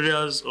their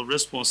areas of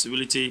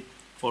responsibility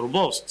for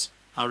robust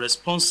and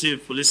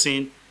responsive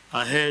policing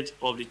ahead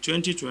of the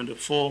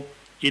 2024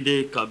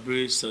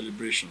 Eid-el-Kabir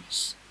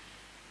celebrations.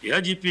 The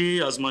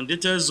IGP has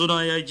mandated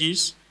zonal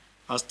AIGs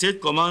and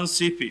state command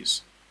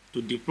CPs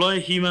to deploy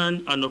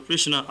human and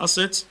operational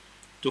assets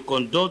to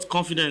conduct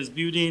confidence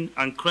building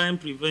and crime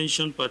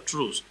prevention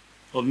patrols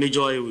of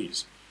major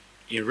highways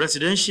in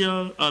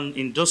residential and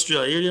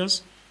industrial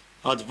areas,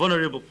 at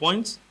vulnerable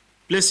points,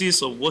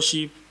 places of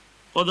worship,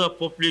 other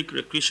public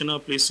recreational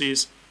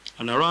places,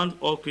 and around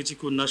all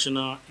critical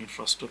national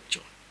infrastructure.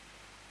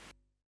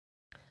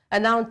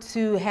 And now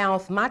to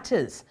health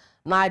matters.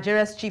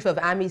 Nigeria's Chief of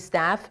Army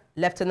Staff,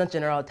 Lieutenant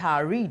General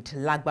Taoreed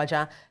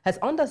Lagbaja, has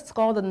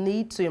underscored the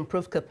need to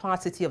improve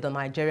capacity of the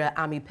Nigerian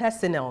Army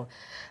personnel.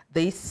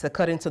 This,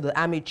 according to the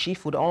Army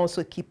Chief, would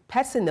also keep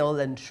personnel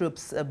and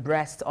troops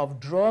abreast of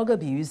drug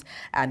abuse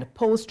and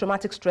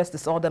post-traumatic stress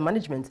disorder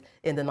management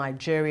in the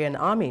Nigerian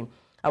Army.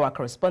 Our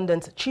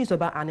correspondent,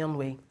 Chizoba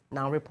Anyonwe,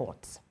 now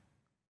reports.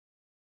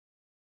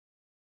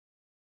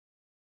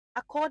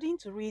 According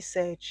to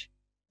research,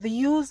 the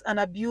use and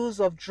abuse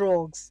of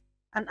drugs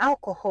and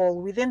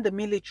alcohol within the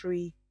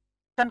military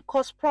can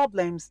cause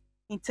problems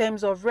in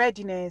terms of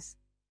readiness,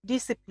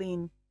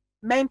 discipline,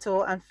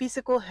 mental and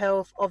physical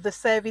health of the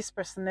service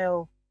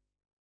personnel.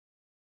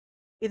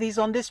 It is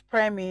on this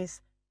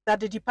premise that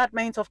the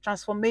Department of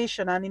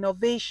Transformation and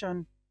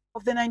Innovation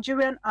of the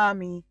Nigerian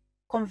Army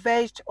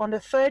converged on the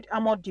 3rd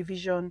Armored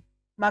Division,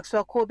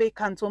 Maxwell Kobe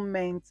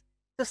Cantonment,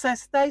 to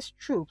sensitize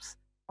troops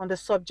on the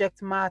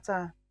subject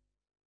matter.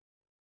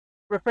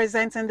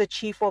 Representing the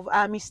Chief of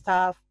Army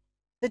Staff,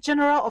 the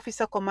General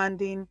Officer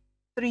Commanding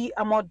 3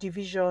 Armored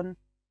Division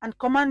and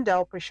Commander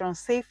Operation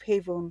Safe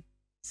Haven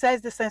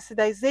says the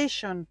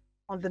sensitization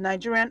on the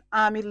Nigerian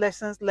Army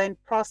lessons learned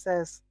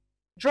process,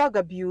 drug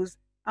abuse,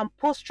 and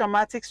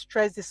post-traumatic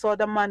stress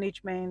disorder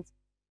management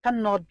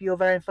cannot be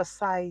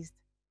overemphasized.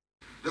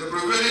 The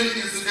prevailing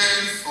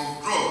incidence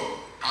of drug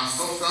and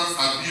substance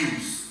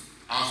abuse,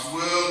 as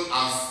well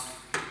as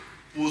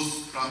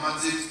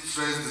post-traumatic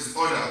stress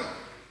disorder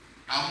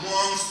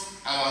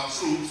amongst our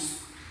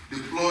troops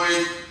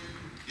deployed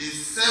in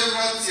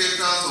several theaters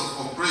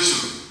of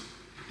operation,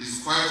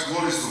 is quite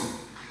worrisome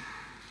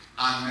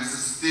and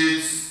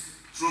necessitates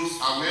troops'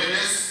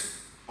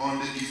 awareness on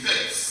the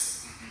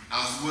effects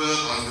as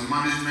well as the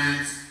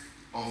management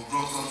of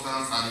drug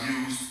substance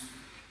abuse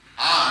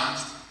and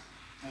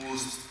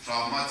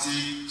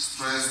post-traumatic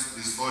stress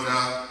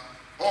disorder,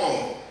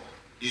 all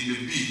in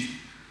the bid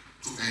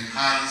to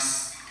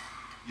enhance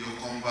your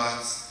combat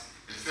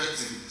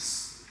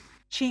effectiveness.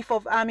 Chief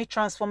of Army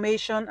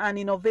Transformation and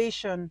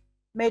Innovation,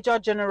 Major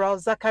General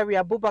Zachary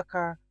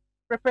Abubakar,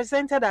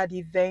 represented at the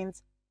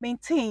event,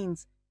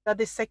 maintains that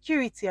the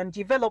security and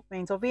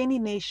development of any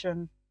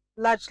nation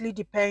largely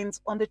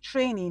depends on the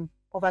training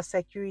of our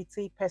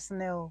security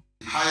personnel.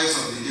 The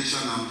highest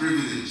obligation and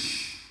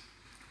privilege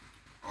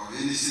of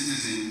any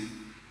citizen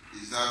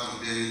is that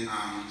of bearing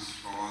arms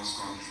for one's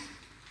country.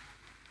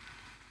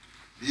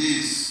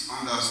 This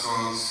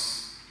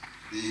underscores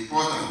the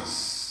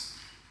importance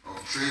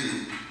of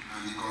training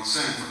and the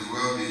concern for the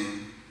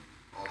well-being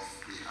of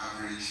the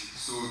average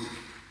soldier.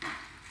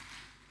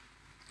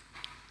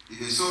 If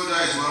a soldier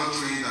is well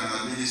trained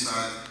and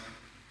administered,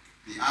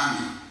 the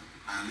army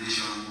and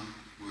nation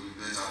will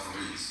be better for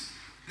it.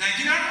 The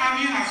Nigerian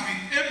Army has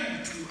been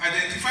able to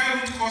identify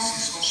root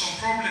causes of some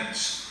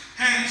problems,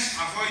 hence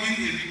avoiding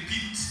a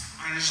repeat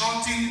and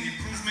resulting in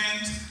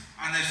improvement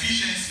and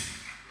efficiency.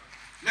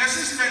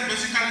 Lessons learned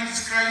basically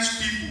describes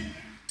people,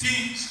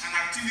 things, and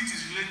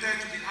activities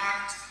related to the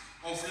act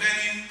of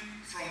learning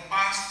from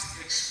past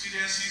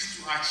experiences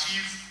to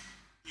achieve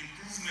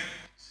improvement.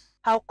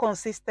 How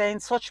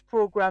consistent such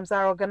programs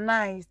are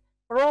organized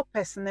for all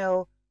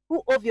personnel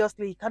who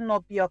obviously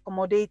cannot be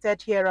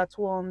accommodated here at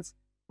once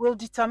will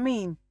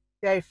determine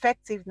their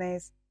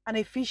effectiveness and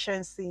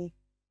efficiency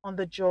on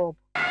the job.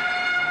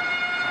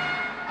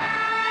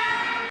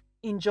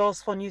 In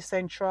Jos for News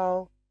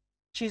Central,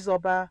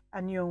 Chizoba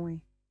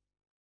Anyonwe.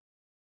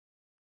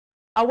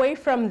 Away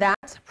from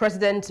that,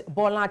 President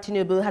Bola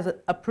Tinubu has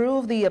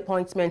approved the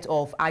appointment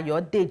of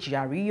Ayodeji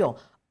Ariyo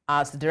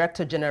as the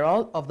Director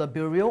General of the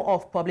Bureau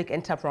of Public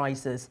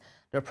Enterprises.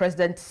 The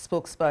President's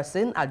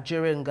spokesperson,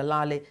 Ajuri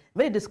Ngalale,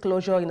 made a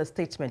disclosure in a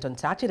statement on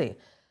Saturday.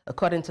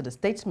 According to the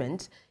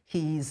statement,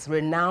 he is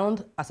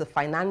renowned as a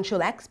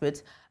financial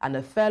expert and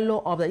a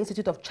fellow of the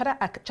Institute of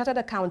Chartered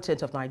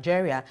Accountants of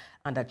Nigeria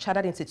and the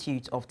Chartered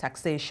Institute of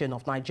Taxation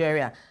of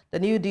Nigeria. The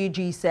new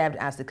DG served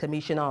as the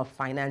Commissioner of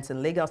Finance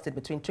in Lagos State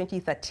between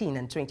 2013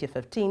 and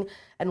 2015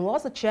 and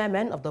was the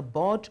chairman of the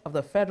board of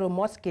the Federal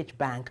Mortgage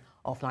Bank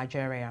of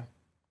Nigeria.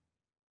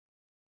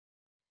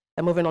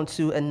 And moving on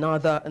to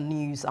another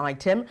news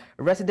item,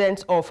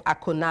 residents of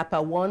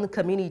Akonapa 1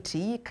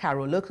 community,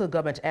 Karo local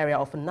government area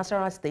of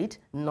Nasarawa State,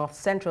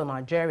 north-central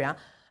Nigeria,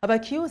 have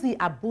accused the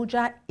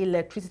Abuja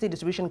Electricity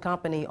Distribution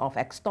Company of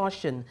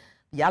extortion.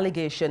 The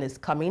allegation is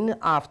coming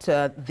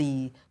after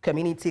the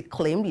community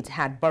claimed it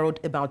had borrowed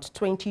about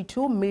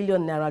 22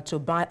 million naira to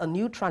buy a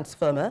new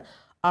transformer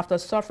after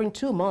suffering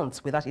 2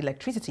 months without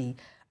electricity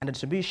and the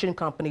distribution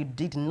company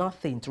did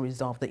nothing to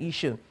resolve the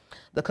issue.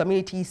 The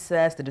community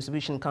says the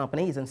distribution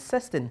company is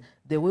insisting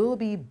they will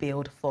be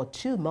billed for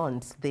 2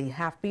 months. They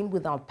have been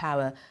without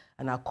power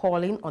and are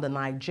calling on the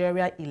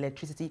Nigeria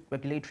Electricity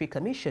Regulatory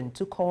Commission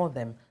to call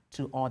them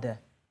to order.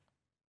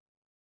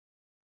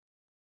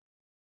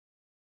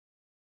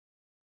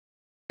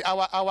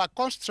 Our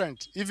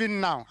constraint, even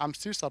now, I'm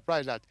still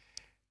surprised that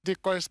the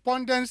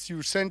correspondence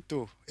you send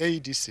to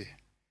AEDC,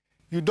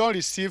 you don't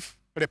receive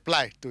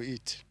reply to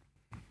it.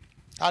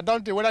 I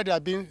don't know whether they are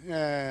being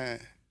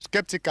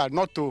skeptical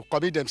not to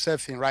commit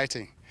themselves in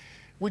writing,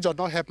 which does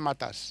not help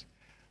matters.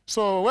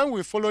 So when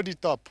we followed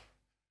it up,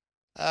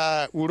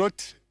 we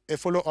wrote a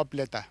follow-up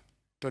letter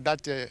to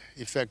that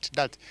effect,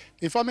 that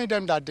informing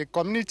them that the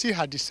community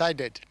had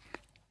decided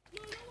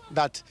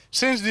that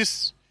since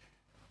this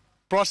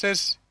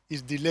process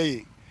is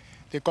delaying,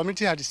 the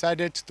community had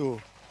decided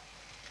to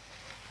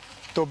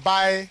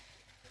buy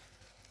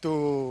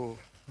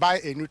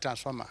a new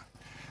transformer.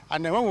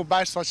 And then when we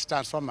buy such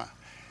transformer,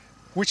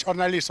 which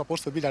ordinarily is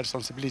supposed to be their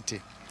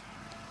responsibility,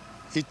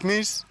 it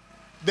means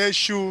they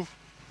should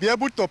be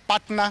able to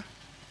partner.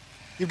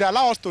 If they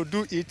allow us to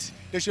do it,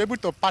 they should be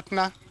able to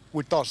partner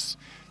with us,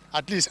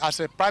 at least as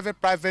a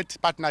private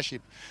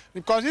partnership.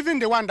 Because even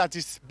the one that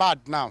is bad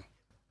now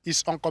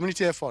is on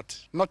community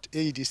effort, not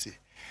AEDC.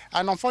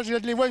 And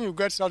unfortunately, when you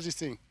get such a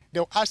thing,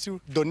 they'll ask you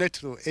to donate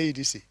to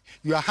AEDC.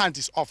 Your hand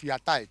is off, you are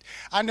tied.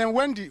 And then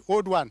when the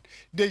old one,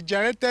 they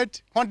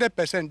generated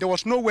 100%, there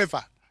was no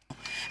waiver.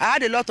 I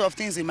had a lot of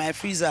things in my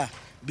freezer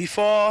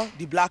before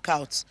the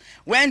blackouts.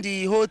 When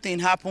the whole thing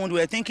happened, we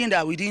were thinking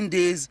that within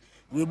days,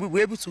 we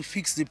were able to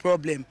fix the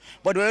problem.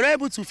 But we were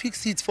able to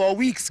fix it for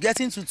weeks,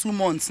 getting to 2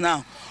 months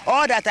now.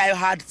 All that I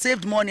had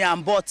saved money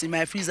and bought in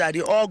my freezer,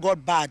 they all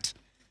got bad.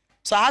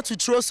 So I had to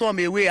throw some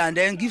away and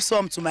then give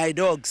some to my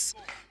dogs.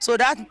 So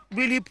that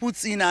really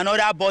puts in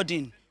another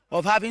burden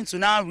of having to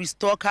now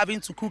restock,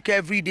 having to cook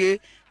every day,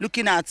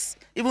 looking at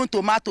even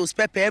tomatoes,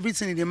 pepper,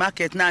 everything in the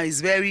market now is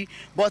very...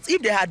 But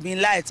if they had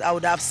been light, I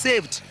would have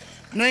saved,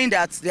 knowing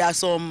that there are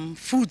some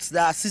foods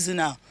that are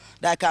seasonal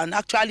that I can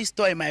actually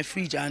store in my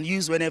fridge and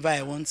use whenever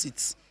I want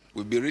it.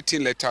 We'll be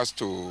writing letters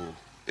to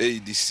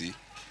AEDC.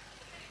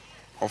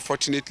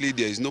 Unfortunately,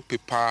 there is no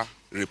paper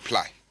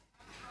reply.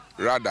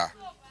 Rather,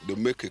 they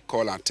make a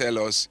call and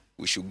tell us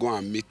we should go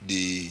and meet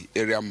the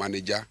area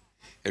manager.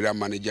 Area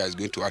manager is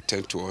going to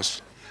attend to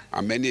us.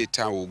 And many a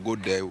time we'll go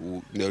there,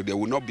 there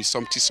will not be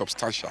something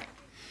substantial.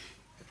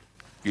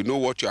 You know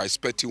what you are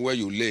expecting when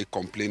you lay a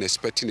complaint,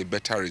 expecting a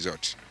better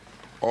result.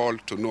 All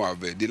to no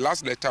avail. The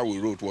last letter we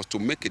wrote was to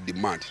make a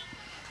demand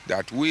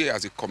that we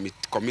as a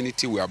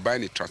community, we are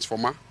buying a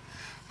transformer,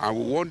 and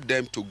we want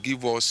them to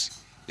give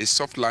us a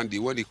soft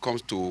landing when it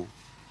comes to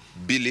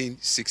billing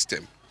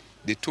system.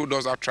 They told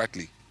us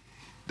outrightly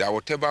that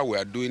whatever we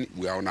are doing,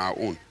 we are on our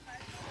own.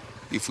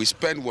 If we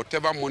spend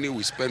whatever money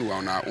we spend, we are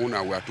on our own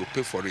and we have to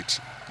pay for it.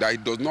 That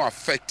it does not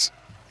affect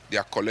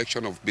their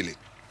collection of billing.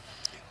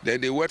 Then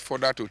they went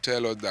further to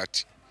tell us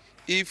that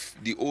if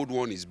the old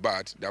one is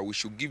bad, that we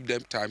should give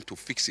them time to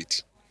fix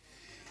it.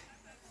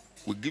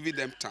 We're giving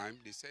them time.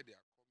 They said they are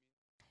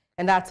coming.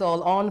 And that's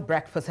all on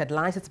Breakfast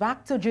Headlines. It's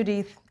back to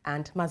Judith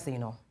and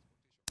Mazino.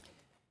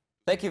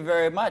 Thank you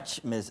very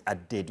much, Ms.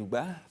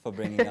 Adeduba, for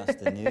bringing us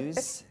the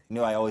news. You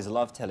know, I always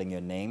love telling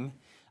your name.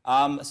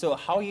 So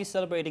how are you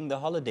celebrating the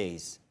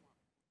holidays?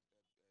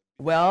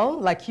 Well,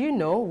 like you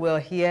know,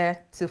 we're here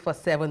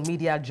 247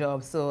 media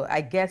jobs, so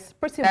I guess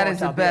pretty much that is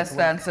the best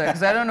answer,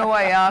 because I don't know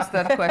why you asked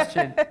that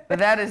question, but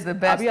that is the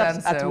best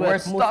answer. We're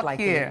stuck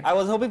here. I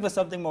was hoping for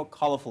something more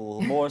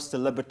colorful, more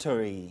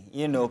celebratory.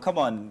 You know, come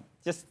on,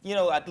 just, you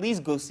know, at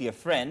least go see a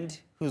friend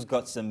who's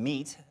got some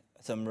meat,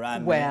 some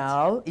ram meat.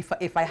 Well,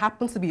 if I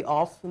happen to be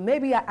off,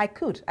 maybe I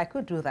could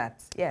do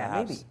that. Yeah,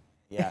 perhaps. maybe.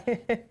 Yeah.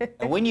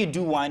 And when you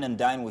do wine and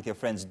dine with your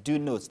friends, do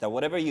note that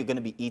whatever you're going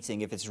to be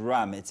eating, if it's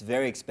ram, it's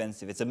very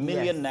expensive. It's 1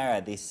 million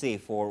naira, they say,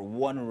 for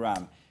 1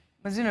 ram.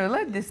 But you know,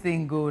 let this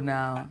thing go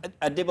now.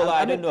 Adebola,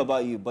 I don't know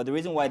about you, but the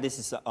reason why this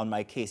is on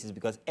my case is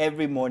because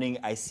every morning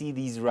I see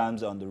these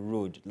rams on the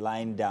road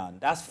lying down.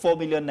 That's 4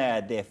 million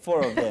naira there,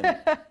 4 of them.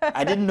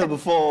 I didn't know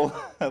before,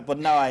 but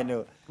now I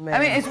know. Man. I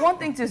mean, it's one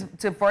thing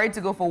for it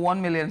to go for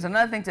 1 million. It's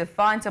another thing to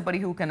find somebody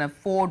who can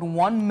afford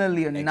 1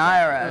 million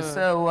naira.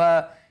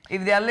 So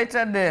if they are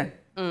later there.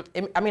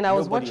 I mean, I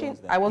was watching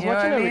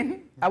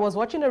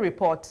a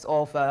report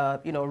of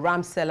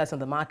ram sellers on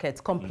the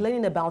market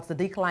complaining about the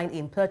decline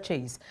in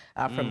purchase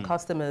from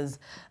customers.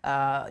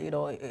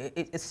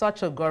 It's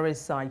such a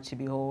glorious sight to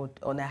behold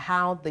on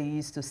how they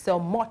used to sell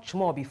much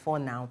more before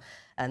now,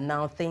 and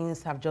now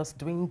things have just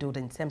dwindled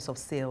in terms of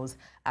sales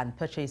and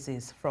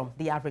purchases from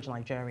the average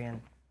Nigerian.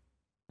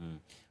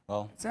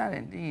 Well, sad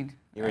indeed.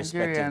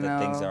 Irrespective that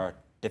things are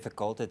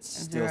difficult, it's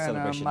still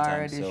celebration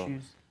time. So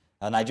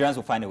Nigerians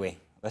will find a way.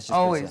 Let's just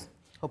always.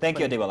 Thank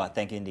you, Adebola.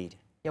 Thank you indeed.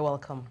 You're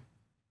welcome.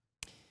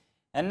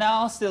 And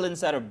now, still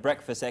inside of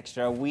Breakfast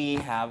Extra, we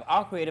have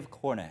our Creative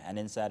Corner. And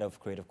inside of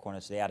Creative Corner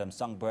today, Adam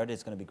Songbird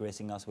is going to be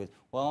gracing us with,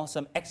 well,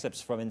 some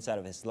excerpts from inside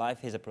of his life.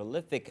 He's a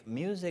prolific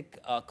music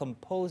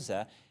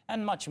composer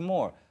and much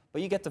more.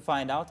 But you get to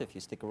find out if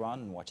you stick around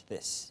and watch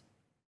this.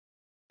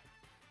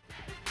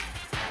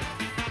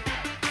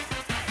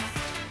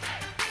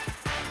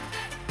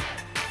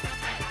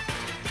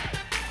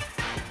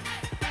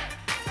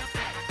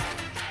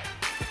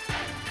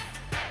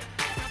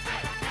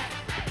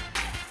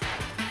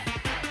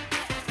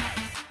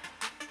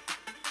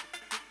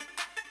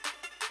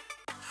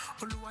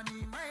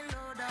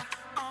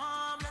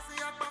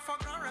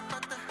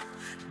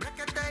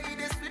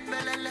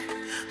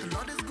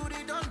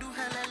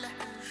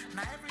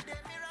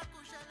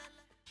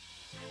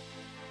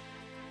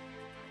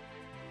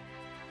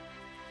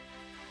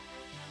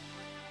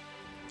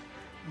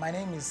 My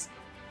name is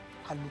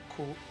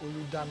Aluko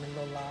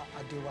Oludamilola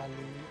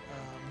Adewale.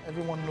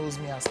 Everyone knows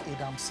me as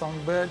Adam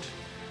Songbird.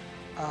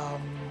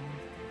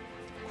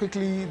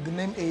 Quickly, the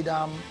name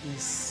Adam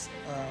is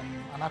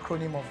an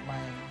acronym of my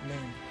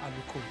name,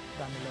 Aluko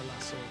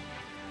Damilola. So,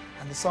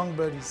 and the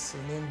Songbird is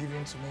a name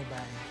given to me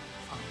by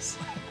fans.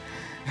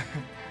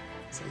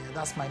 So yeah,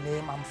 that's my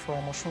name. I'm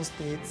from Osun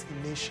State,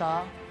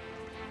 Ilesha.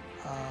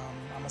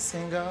 I'm a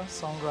singer,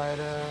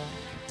 songwriter,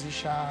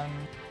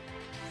 musician,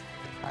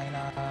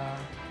 designer,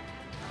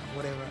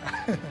 whatever.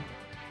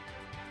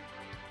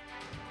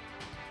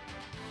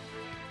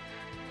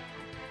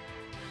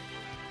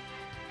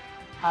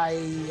 I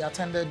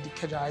attended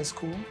Ikeja High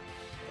School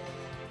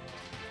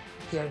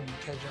here in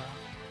Ikeja,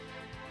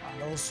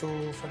 and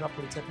also Federal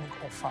Polytechnic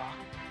Offa,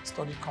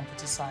 studied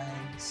computer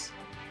science,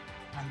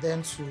 and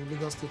then to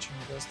Lagos State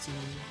University,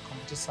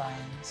 computer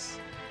science.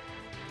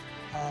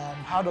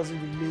 How does it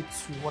relate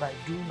to what I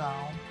do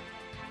now?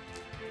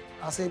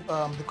 I say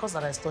the course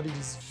that I studied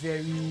is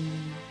very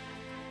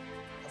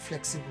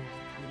flexible.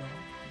 You know,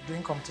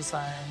 doing computer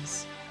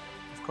science,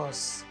 of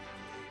course,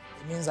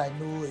 it means I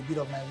know a bit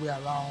of my way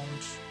around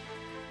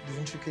the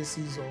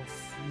intricacies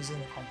of using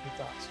a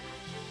computer. So,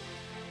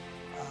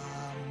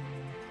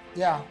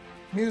 yeah,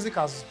 music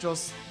has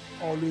just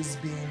always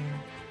been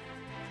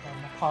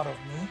a part of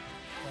me.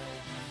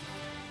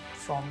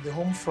 From the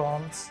home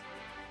front,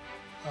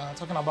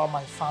 talking about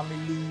my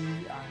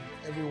family and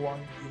everyone,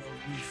 you know,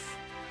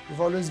 we've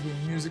always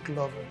been music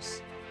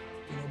lovers,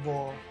 you know,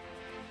 but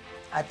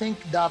I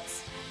think that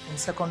in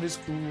secondary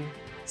school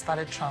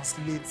started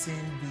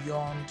translating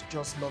beyond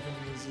just loving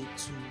music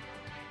to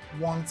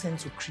wanting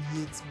to create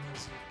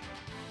music.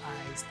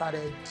 I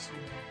started,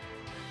 you know,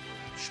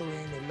 showing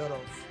a lot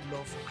of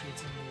love for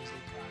creating music.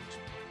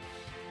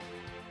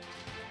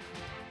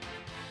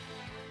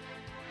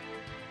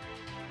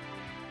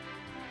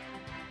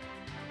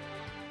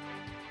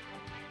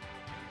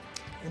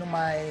 You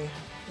know,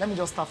 let me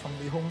just start from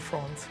the home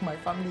front. My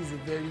family is a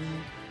very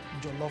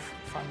Jollof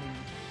family.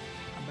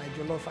 And by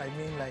Jollof, I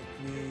mean like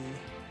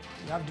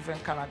we have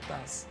different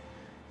characters.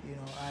 You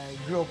know, I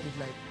grew up with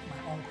like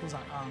my uncles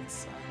and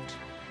aunts, and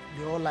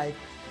they all like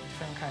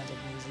different kinds of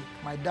music.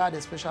 My dad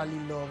especially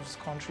loves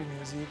country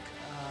music,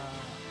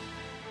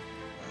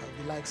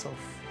 the likes of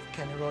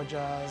Kenny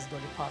Rogers,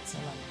 Dolly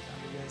Parton,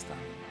 and the rest. And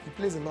he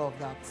plays a lot of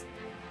that,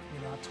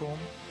 you know, at home.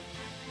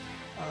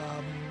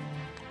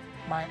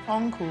 My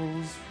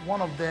uncles,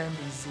 one of them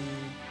is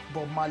a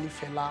Bob Marley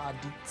fella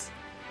addict.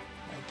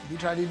 Like, he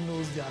literally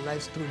knows their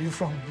life story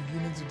from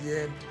beginning to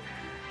the end.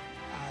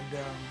 And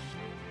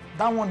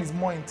that one is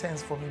more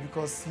intense for me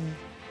because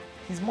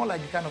he's more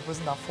like the kind of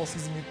person that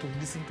forces me to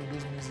listen to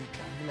those music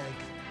and be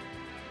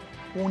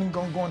like, only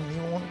gone,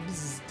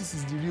 this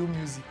is the real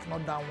music,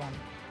 not that one,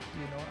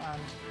 you know.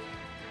 And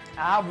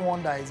I have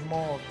one that is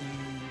more of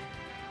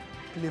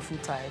the playful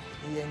type.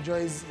 He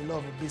enjoys a lot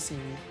of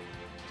obesity.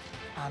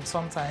 And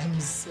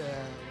sometimes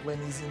when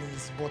he's in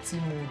his body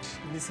mood,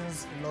 he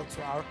listens a lot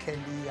to R. Kelly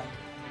and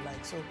the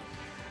like. So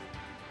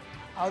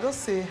I'll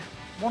just say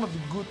one of the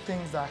good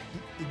things that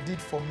it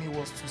did for me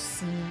was to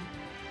see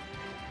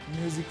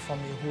music from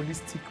a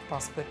holistic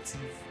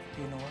perspective.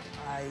 You know,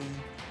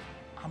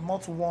 I'm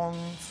not one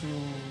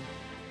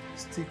to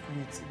stick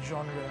with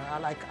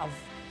genre.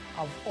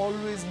 I've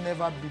always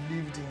never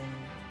believed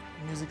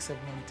in music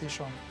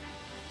segmentation.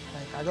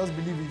 Like, I just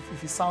believe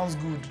if it sounds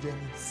good, then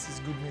it's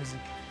good music.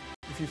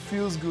 If it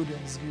feels good, then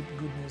it's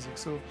good music.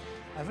 So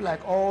I feel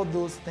like all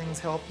those things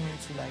help me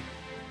to like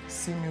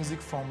see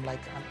music from like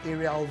an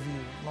aerial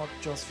view, not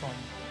just from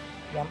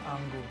one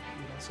angle.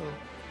 You know? So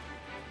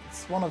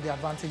it's one of the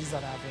advantages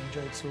that I've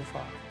enjoyed so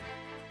far.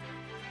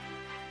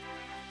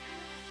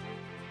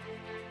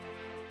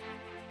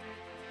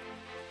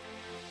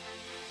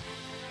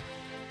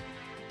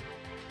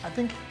 I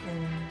think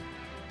in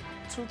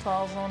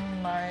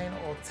 2009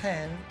 or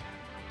 10,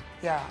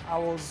 yeah, I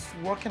was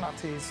working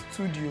at a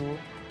studio.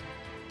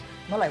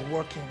 Not like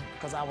working,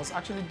 because I was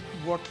actually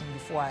working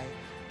before I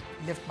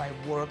left my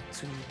work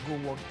to go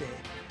work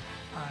there.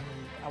 And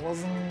I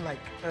wasn't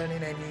like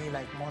earning any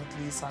like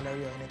monthly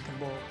salary or anything,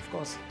 but of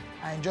course,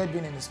 I enjoyed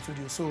being in the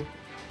studio. So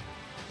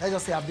let's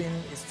just say I've been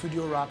a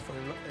studio rat for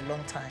a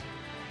long time.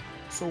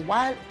 So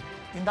while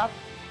in that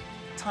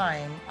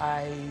time,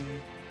 I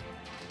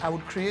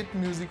would create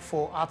music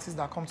for artists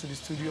that come to the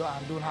studio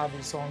and don't have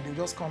a song. They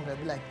just come there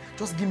and be like,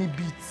 just give me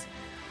beats.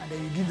 And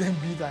then you give them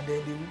beat and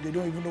then they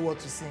don't even know what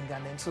to sing.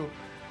 And then so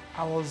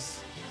I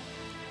was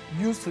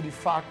used to the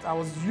fact, I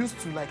was used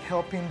to like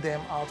helping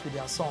them out with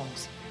their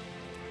songs.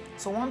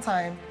 So one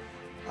time,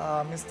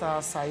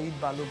 Mr. Saeed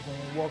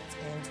Balogun walked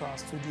into our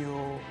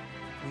studio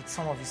with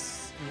some of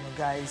his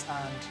guys,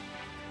 and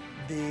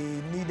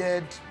they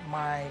needed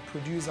my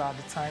producer at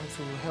the time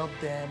to help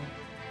them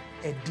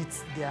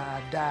edit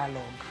their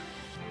dialogue,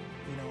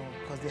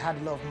 because they had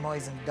a lot of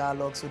noise in the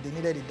dialogue, so they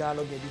needed a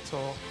dialogue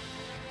editor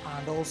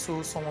and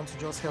also someone to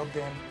just help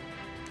them.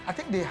 I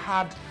think they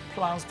had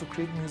plans to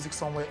create music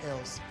somewhere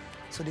else,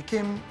 so they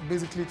came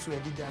basically to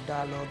edit their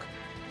dialogue.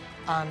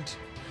 And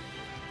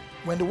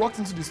when they walked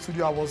into the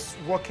studio, I was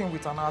working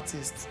with an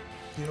artist,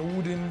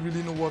 who didn't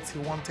really know what he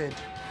wanted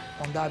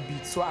on that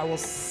beat. So I was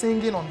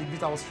singing on the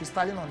beat, I was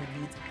freestyling on the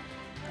beat,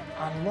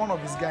 and one of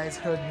his guys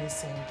heard me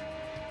sing,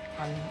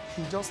 and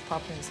he just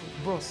tapped me and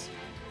said, "Bros,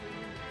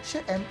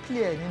 ṣé ẹ ń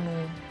play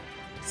nínú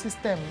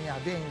system ni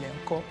àbí ẹ̀yin lẹ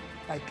ń kọ?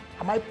 Like,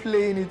 am I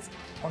playing it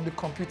on the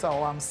computer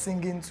or I'm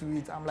singing to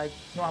it?" I'm like,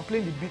 "No, I'm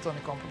playing the beat on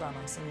the computer and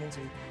I'm singing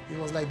to it." He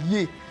was like,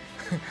 "Yeah."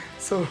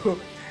 So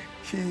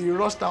he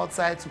rushed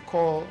outside to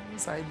call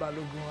Saeed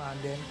Balogun,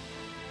 and then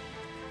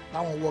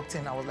that one walked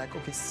in. I was like,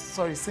 "Okay,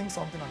 sorry, sing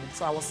something on it."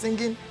 So I was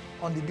singing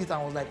on the beat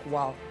and I was like,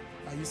 "Wow,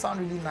 you sound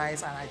really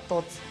nice." And I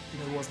thought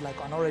it was like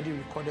an already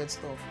recorded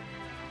stuff.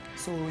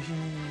 So he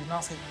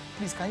now said,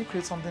 "Please, can you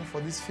create something for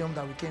this film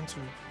that we came to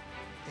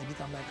edit?"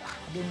 I'm like,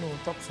 "I don't know,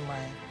 talk to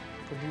my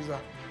producer."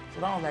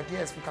 So then I was like,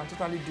 "Yes, we can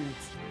totally do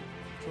it."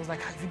 So I was like,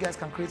 "If you guys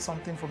can create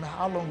something for me,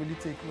 how long will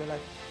it take?" We were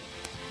like,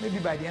 "Maybe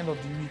by the end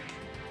of the week."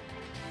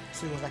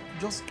 So he was like,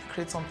 "Just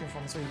create something for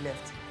me." So he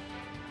left.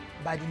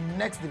 By the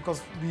next day,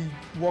 because we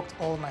worked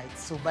all night,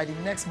 so by the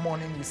next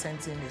morning we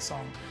sent him a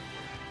song,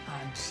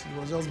 and he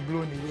was just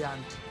blown away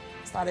and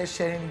started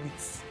sharing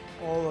with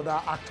all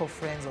other actor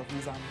friends of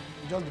his, and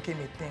it just became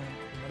a thing.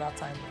 That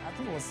time, I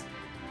think it was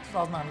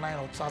 2009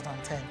 or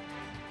 2010,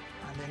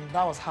 and then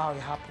that was how it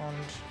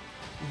happened.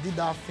 We did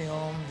that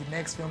film, the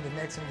next film, the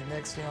next film, the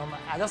next film.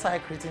 I just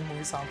started creating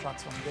movie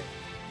soundtracks from there,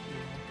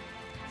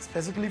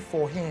 specifically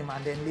for him,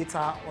 and then later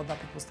other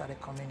people started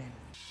coming in.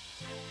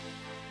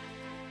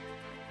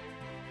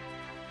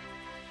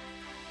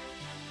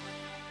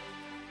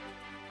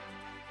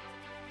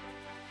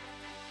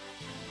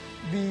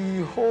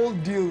 The whole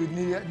deal with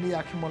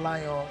Nia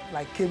Akimolayo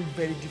came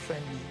very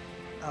differently.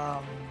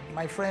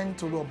 My friend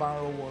Tolu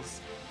Obanro was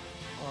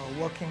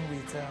working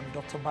with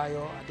Dr.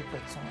 Bayo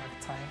Adipetun at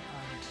the time,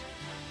 and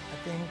I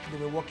think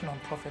they were working on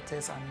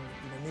Prophetess, and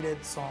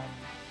needed some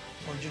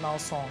original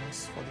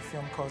songs for the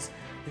film, because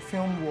the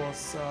film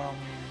was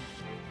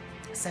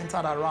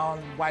centered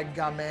around white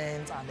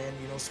garments and then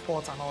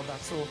sports and all that.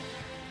 So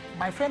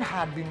my friend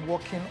had been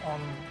working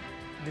on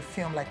the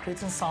film,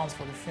 creating sounds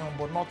for the film,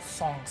 but not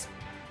songs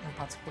in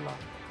particular.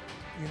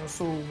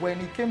 So when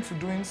it came to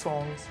doing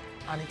songs,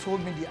 and he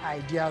told me the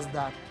ideas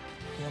that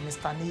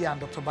Mr. Nia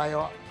and Dr.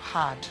 Bayo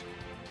had,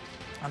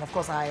 and of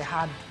course I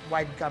had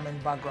white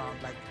garment background,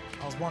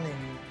 I was born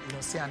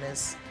in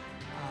CNS,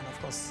 and of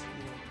course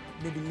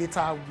maybe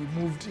later we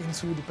moved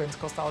into the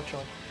Pentecostal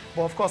church,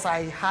 but of course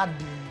I had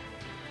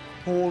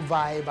the whole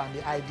vibe and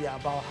the idea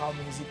about how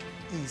music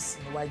is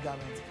in the white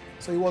garment.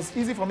 So it was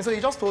easy for me. So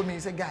he just told me, he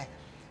said, "Guy,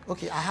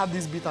 okay, I have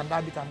this beat and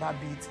that beat and that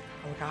beat,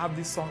 and we can have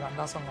this song and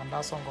that song and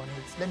that song on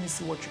it. Let me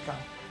see what you can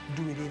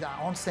do with it.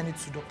 I want to send it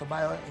to Dr.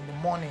 Bayo in the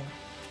morning."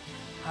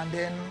 And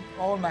then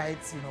all night,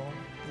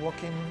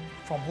 working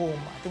from home.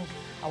 I think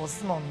I was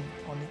sitting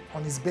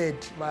on his bed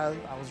while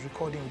I was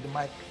recording with the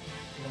mic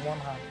in one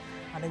hand.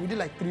 And then we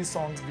did 3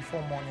 songs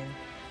before morning.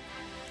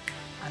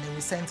 And then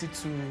we sent it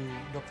to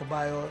Dr.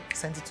 Bayo,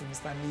 sent it to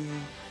Mr.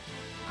 Lee,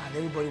 and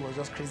everybody was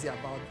just crazy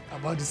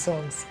about the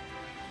songs.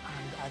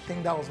 And I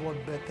think that was what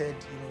birthed,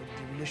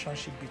 the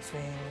relationship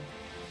between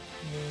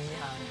me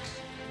and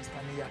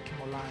Mr. Lee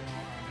Akimolayo,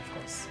 and of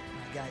course,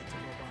 my guy,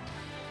 Tolu Obanro.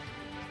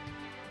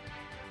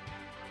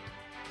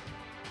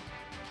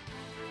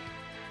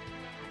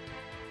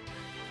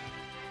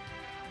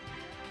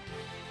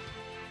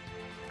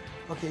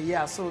 Okay,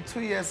 yeah, so 2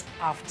 years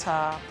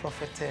after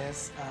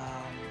Prophetess,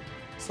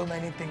 so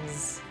many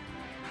things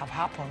have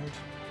happened,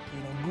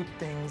 good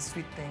things,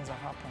 sweet things have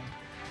happened.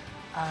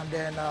 And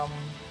then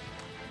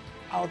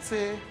I would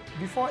say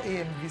before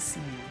AMVC,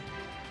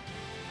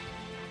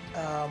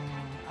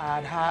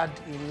 I had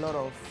a lot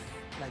of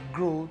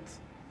growth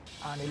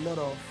and a lot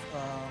of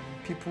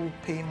people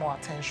paying more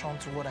attention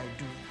to what I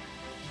do.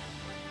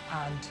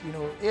 And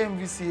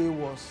AMVCA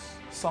was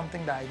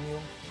something that I knew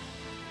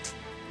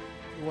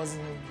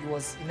it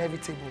was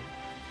inevitable.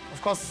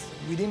 Of course,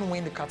 we didn't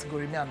win the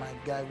category, me and my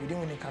guy, we didn't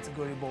win the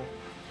category,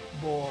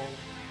 but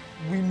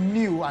we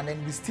knew, and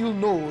then we still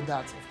know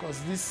that, of course,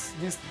 this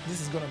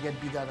is going to get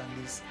bigger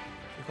than this,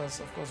 because,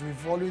 of course,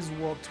 we've always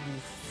worked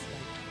with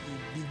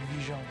a big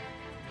vision,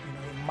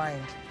 in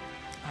mind.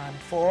 And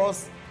for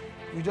us,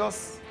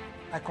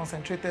 I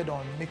concentrated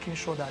on making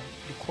sure that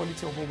the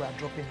quality of what we are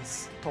dropping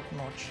is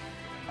top-notch.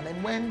 And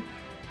then when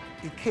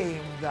it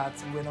came that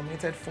we were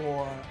nominated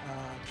for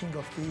King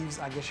of Thieves,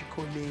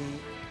 Ageshikole,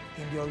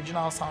 in the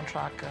original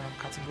soundtrack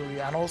category,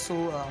 and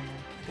also I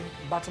think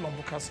Battle on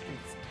Booker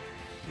Street.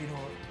 you know,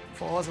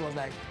 for us it was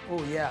like,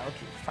 oh yeah,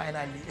 okay,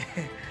 finally,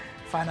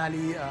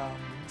 finally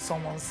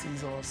someone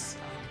sees us,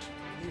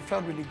 and it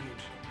felt really good.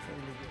 It felt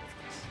really good, of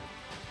course.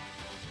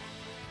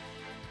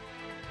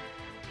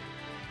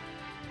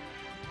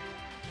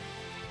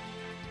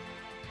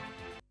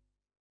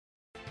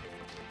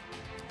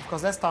 Of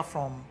course, let's start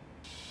from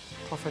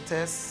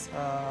Prophetess,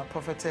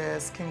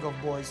 King of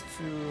Boys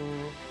to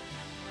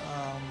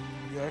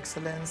Your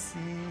Excellency,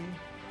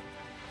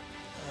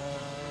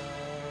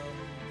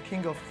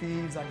 King of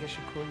Thieves,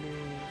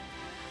 Ageshikole,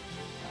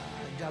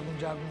 Jagun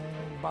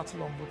Jagun,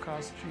 Battle on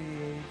Bukar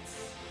Street.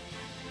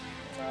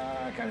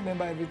 I can't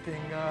remember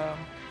everything.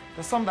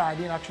 There's some that I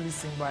didn't actually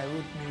sing, but I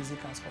wrote music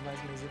and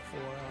supervised music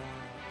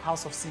for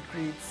House of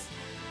Secrets,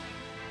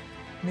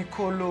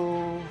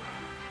 Nicolo.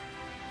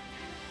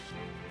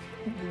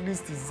 The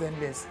list is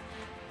endless.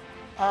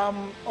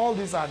 All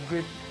these are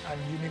great and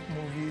unique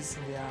movies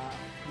in their,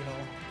 you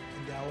know,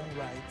 in their own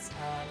rights.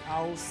 And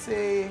I'll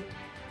say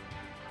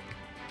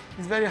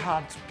it's very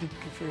hard to pick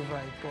a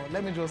favorite, but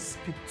let me just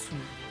pick two.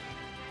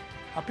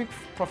 I'll pick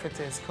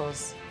Prophetess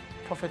because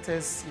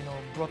Prophetess, you know,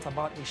 brought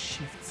about a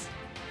shift,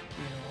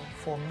 you know,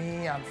 for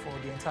me and for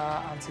the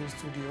entire Anthill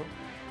studio.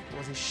 It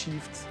was a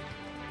shift.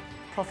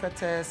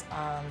 Prophetess,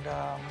 and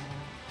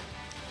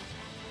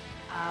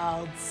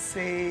I'll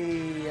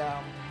say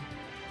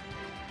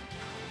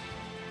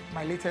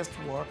my latest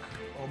work,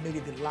 or maybe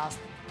the last,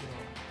 you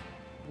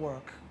know,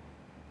 work,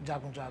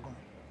 Jagun Jagun.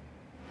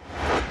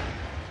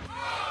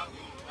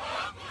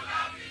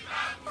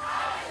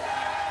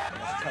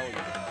 Let's tell you,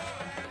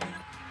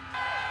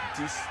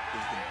 this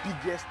is the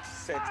biggest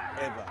set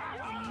ever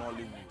in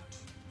Nollywood.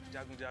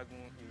 Jagun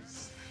Jagun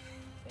is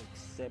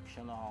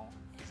exceptional.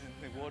 It's in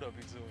a world of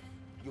its own.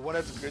 You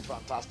wanted to create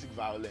fantastic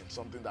violence,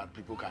 something that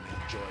people can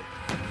enjoy.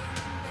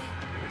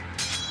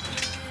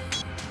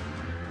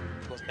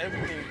 Because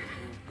everything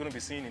you're going to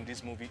be seeing in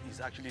this movie is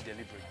actually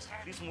deliberate.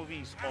 This movie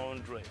is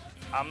 100.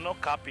 I'm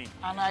not capping.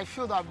 And I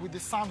feel that with the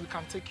sound, we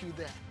can take you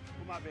there.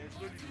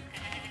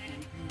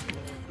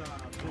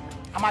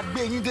 I'm at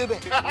Benny Debe.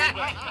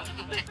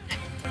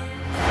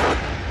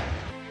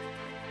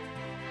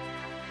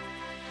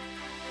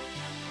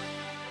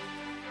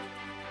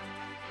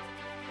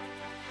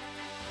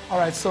 All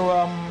right, so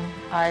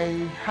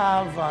I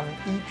have an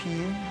EP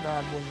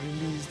that was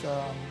released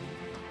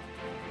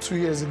 2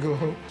 years ago,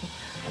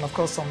 and of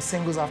course some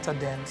singles after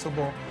then. So,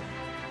 but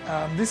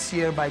this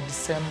year by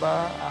December,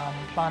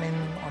 I'm planning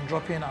on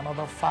dropping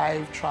another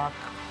 5-track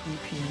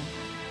EP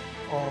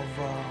of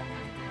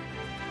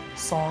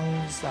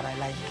songs that I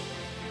like.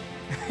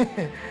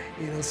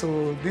 You know,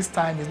 so this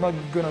time it's not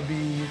gonna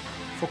be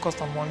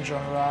focused on one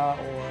genre,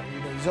 or you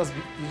know, it's just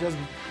be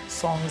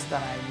songs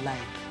that I like.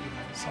 You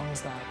know,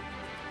 songs that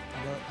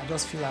I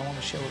just feel I want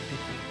to share with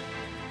people.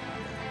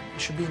 And,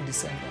 it should be in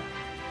December.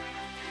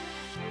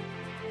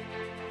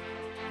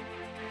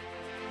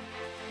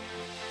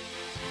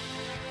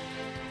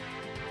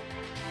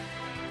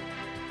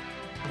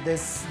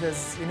 There's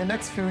in the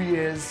next few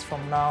years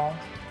from now,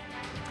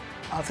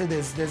 I'll say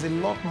there's a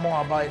lot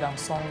more about it. I'm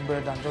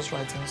songbird than just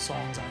writing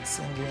songs and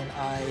singing.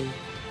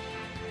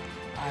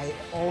 I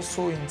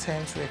also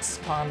intend to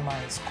expand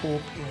my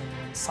scope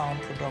in sound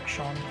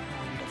production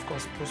and of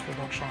course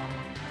post-production.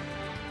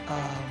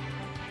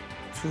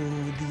 To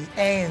the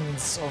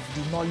ends of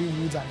the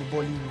Nollywoods and the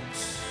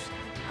Bollywoods,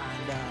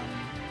 and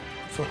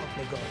so help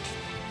me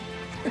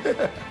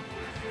God.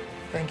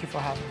 Thank you for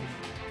having me.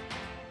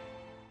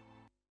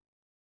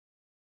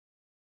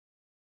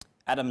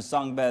 Adam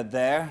Songbird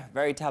there,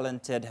 very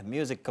talented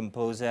music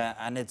composer,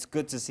 and it's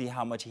good to see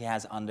how much he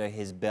has under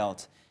his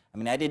belt. I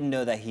mean, I didn't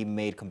know that he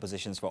made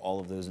compositions for all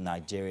of those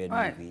Nigerian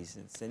movies.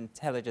 It's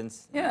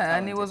intelligence. Yeah,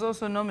 and he was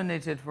also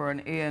nominated for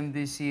an AM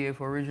this year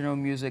for original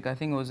music. I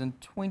think it was in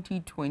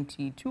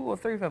 2022 or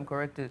 3, if I'm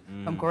correct.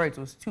 I'm correct. It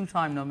was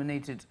 2-time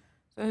nominated.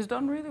 So he's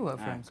done really well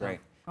for himself.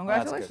 Great.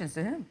 Congratulations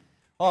to him.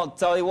 Well,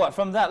 tell you what,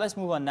 from that, let's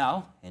move on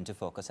now into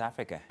Focus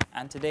Africa.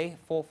 And today,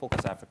 for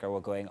Focus Africa, we're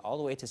going all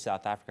the way to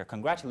South Africa.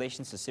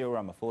 Congratulations to Cyril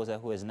Ramaphosa,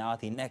 who is now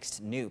the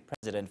next new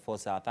president for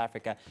South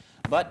Africa.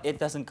 But it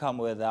doesn't come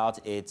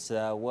without its,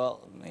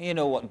 well, you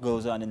know what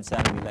goes on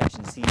inside the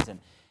election season.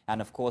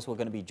 And of course, we're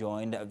going to be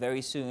joined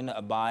very soon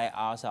by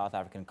our South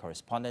African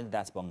correspondent,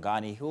 that's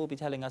Bongani, who will be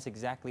telling us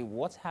exactly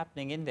what's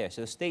happening in there.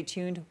 So stay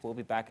tuned. We'll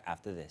be back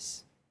after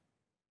this.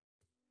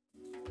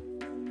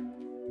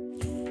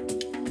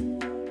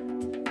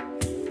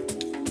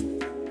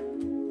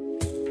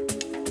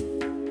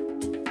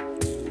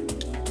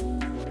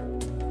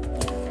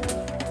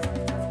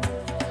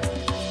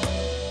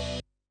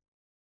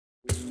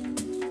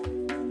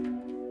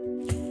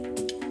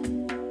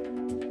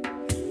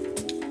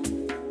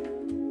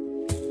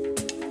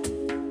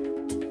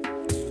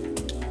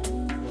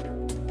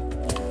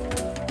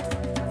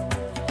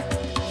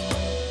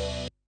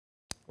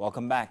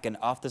 Welcome back, and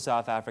off to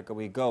South Africa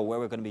we go, where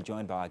we're going to be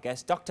joined by our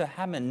guest, Dr.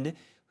 Hammond,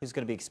 who's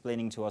going to be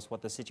explaining to us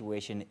what the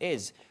situation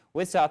is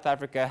with South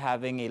Africa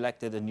having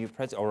elected a new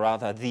president, or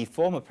rather the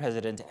former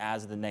president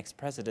as the next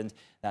president,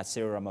 that's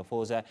Cyril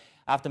Ramaphosa,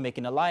 after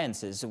making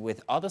alliances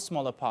with other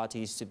smaller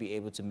parties to be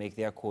able to make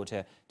their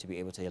quota to be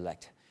able to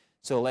elect.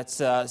 So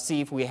let's see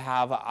if we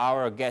have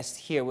our guest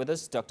here with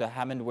us. Dr.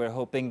 Hammond, we're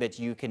hoping that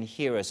you can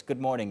hear us. Good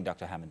morning,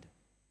 Dr. Hammond.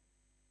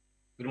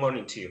 Good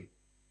morning to you.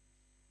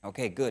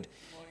 Okay, good.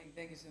 Good morning.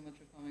 Thank you so much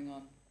for coming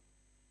on.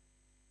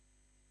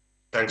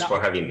 Thanks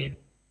for having me.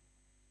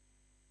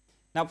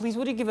 Now, please,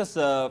 would you give us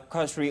a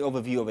cursory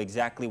overview of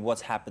exactly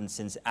what's happened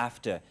since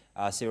after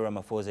Cyril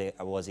Ramaphosa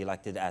was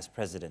elected as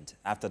president,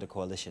 after the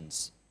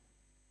coalitions?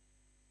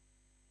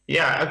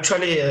 Yeah,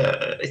 actually,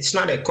 it's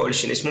not a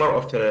coalition. It's more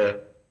of a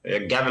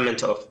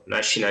government of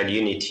national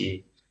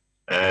unity.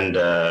 And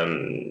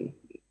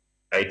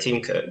I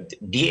think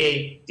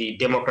DA, the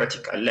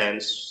Democratic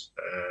Alliance,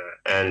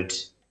 and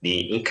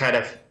the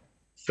Inkada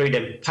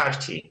Freedom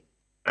Party,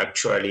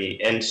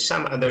 actually, and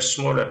some other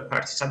smaller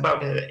parties,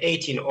 about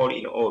 18 all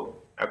in all,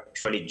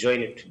 actually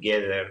joined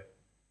together.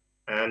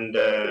 And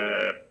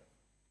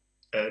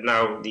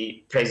now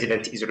the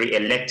president is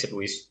re-elected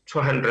with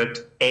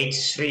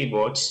 283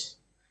 votes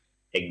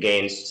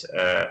against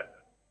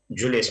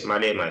Julius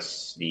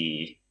Malema's,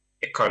 the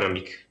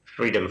economic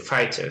freedom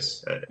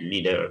fighters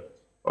leader,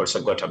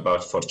 also got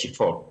about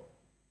 44.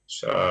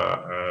 So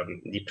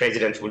the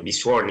president will be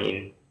sworn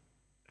in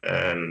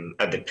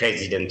at the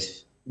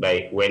president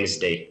by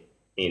Wednesday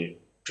in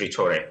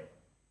Pretoria.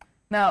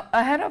 Now,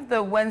 ahead of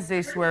the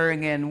Wednesday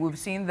swearing in, we've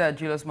seen that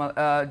Julius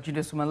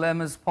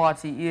Malema's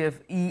party,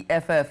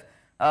 EFF,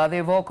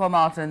 they've all come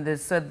out and they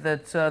said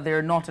that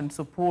they're not in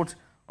support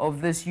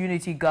of this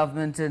unity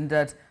government, and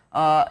that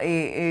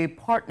a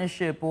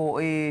partnership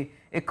or a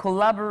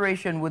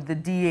collaboration with the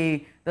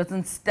DA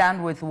doesn't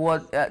stand with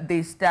what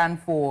they stand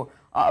for.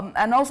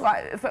 And also,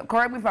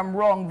 correct me if I'm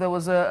wrong, there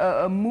was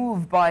a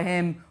move by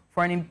him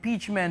for an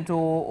impeachment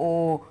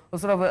or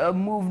sort of a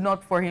move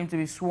not for him to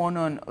be sworn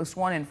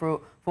in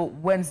for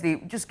Wednesday.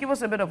 Just give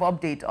us a bit of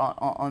update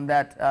on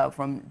that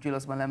from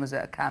Julius Malema's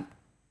camp.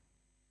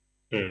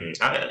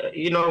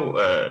 You know,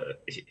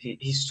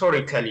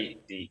 historically,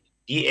 the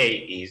DA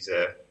is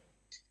a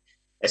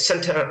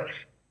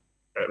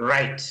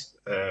center-right,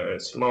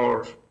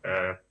 more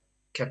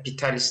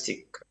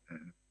capitalistic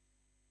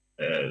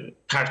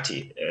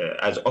party,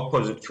 as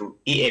opposed to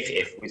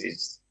EFF, which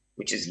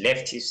is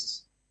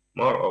leftist,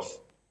 more of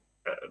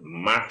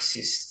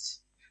Marxist.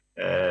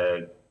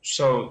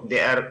 So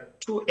there are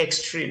two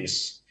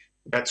extremes.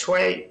 That's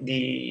why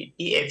the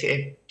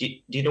EFF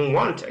didn't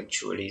want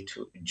actually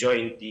to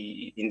join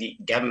in the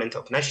government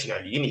of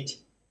national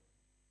unity.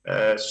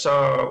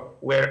 So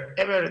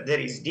wherever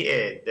there is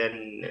DA,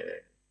 then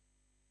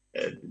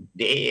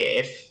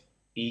the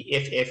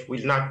EFF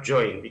will not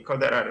join, because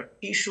there are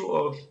issues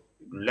of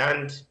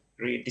land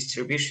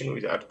redistribution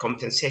without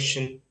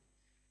compensation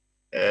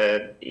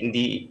in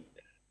the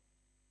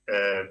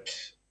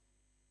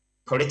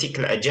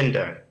political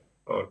agenda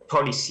or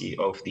policy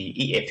of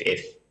the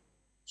EFF.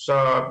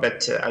 So,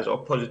 but as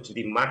opposed to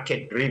the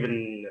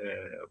market-driven,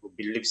 who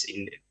believes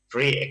in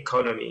free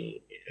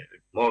economy,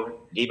 more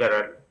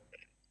liberal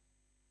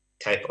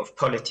type of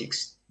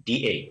politics,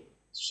 DA.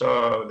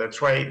 So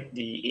that's why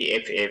the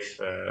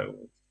EFF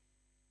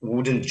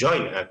wouldn't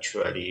join,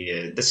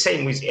 actually. The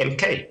same with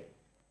MK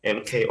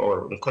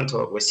or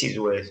Nkonto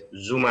Wesizwe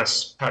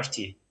Zuma's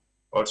party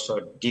also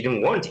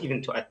didn't want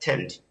even to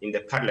attend in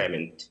the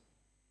parliament.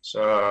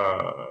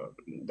 So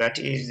that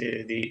is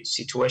the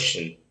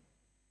situation.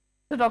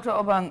 So Dr.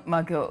 Obang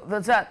Michael,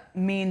 does that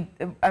mean,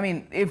 I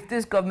mean, if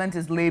this government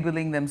is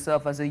labeling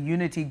themselves as a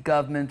unity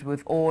government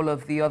with all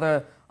of the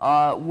other,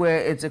 where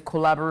it's a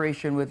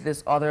collaboration with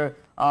this other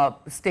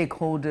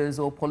stakeholders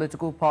or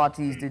political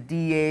parties, the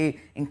DA,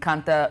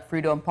 Inkada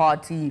Freedom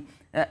Party,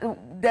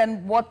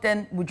 then what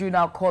then would you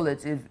now call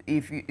it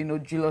if you know,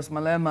 Julius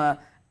Malema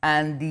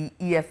and the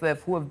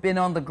EFF, who have been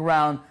on the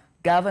ground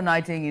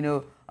galvanizing, you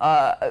know,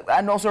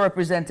 and also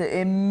represent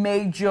a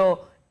major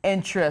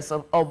interest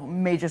of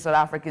major South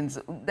Africans,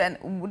 then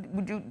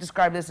would you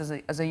describe this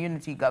as a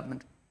unity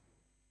government?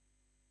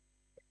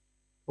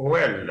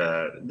 Well,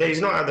 there is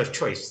no other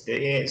choice.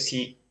 The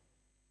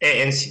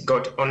ANC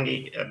got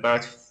only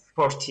about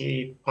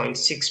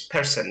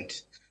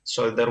 40.6%,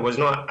 so there was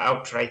no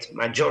outright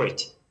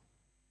majority.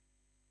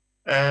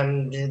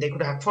 They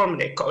could have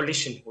formed a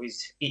coalition with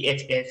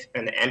EFF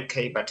and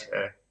MK, but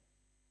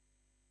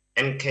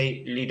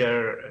MK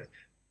leader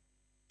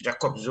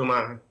Jacob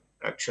Zuma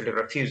actually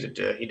refused.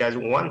 He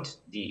doesn't want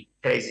the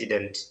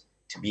president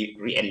to be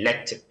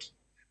re-elected.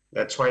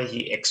 That's why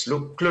he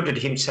excluded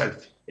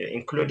himself,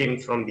 including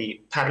from the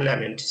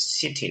parliament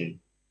sitting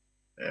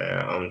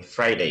on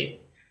Friday.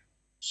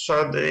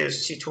 So the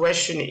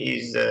situation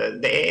is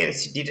the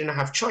ANC didn't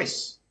have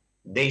choice.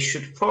 They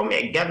should form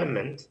a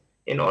government.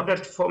 In order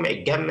to form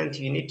a government,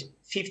 you need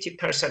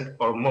 50%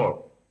 or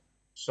more.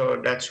 So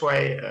that's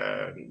why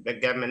the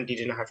government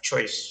didn't have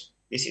choice.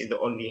 This is the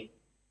only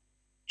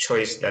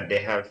choice that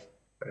they have,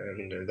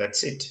 and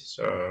that's it.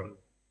 So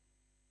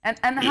and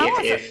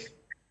how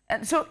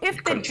And so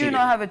if they do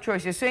not have a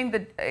choice, you're saying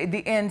that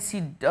the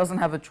ANC doesn't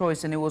have a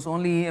choice and it was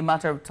only a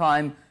matter of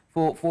time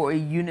for a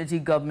unity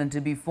government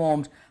to be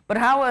formed. But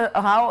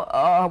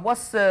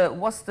what's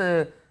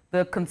the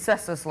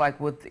consensus like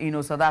with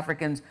South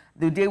Africans?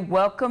 Do they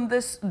welcome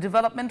this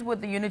development with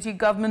the unity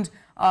government?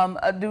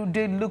 Do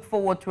they look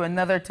forward to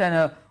another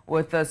tenure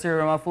with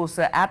Cyril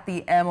Ramaphosa at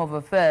the helm of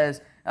affairs,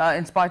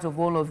 in spite of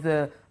all of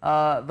the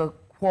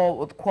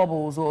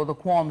quabbles or the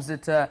qualms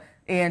that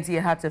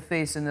ANC had to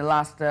face in the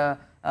last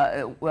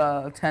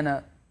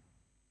tenure?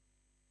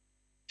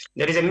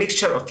 There is a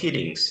mixture of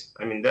feelings.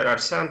 I mean, there are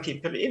some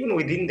people, even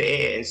within the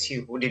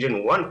ANC, who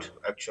didn't want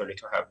actually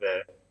to have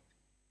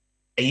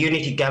a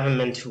unity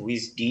government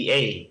with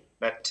DA,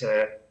 but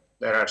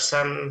there are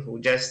some who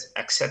just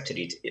accepted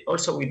it.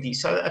 Also, with the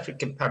South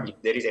African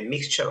public, there is a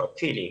mixture of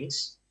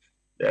feelings.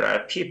 There are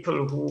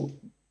people who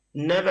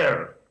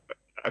never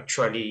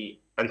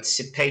actually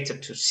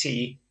anticipated to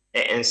see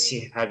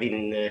ANC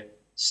having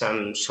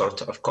some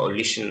sort of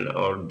coalition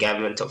or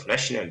government of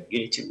national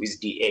unity with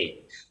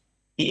DA.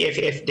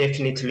 EFF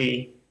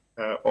definitely,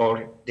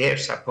 or their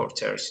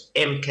supporters,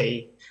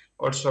 MK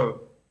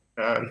also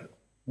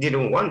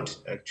didn't want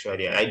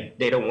actually,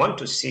 they don't want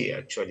to see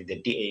actually the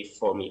DA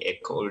forming a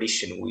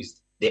coalition with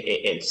the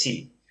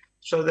ANC.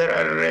 So there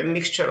are a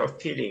mixture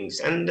of feelings,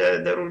 and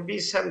there will be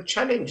some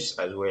challenges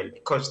as well,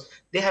 because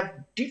they have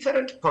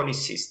different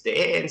policies. The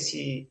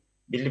ANC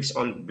believes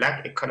on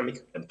black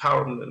economic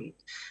empowerment.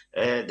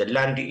 The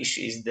land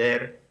issue is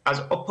there, as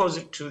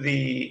opposed to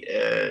the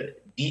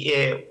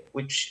DA,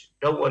 which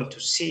don't want to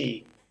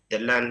see the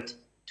land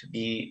to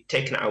be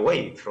taken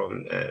away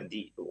from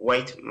the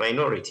white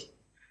minority.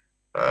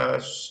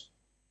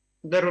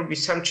 There will be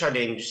some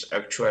challenge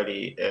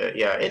actually.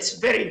 Yeah, it's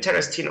very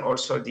interesting.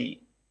 Also, the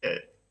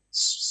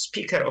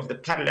Speaker of the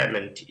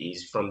Parliament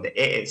is from the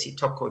ANC,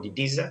 Toko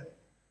Didiza,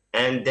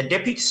 and the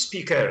Deputy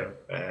Speaker,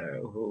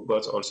 who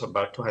got also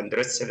about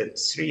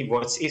 273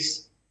 votes,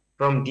 is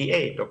from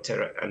DA,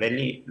 Dr.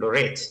 Anneli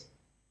Lorette.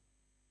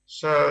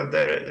 So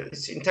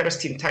it's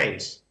interesting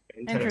times.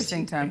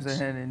 Interesting times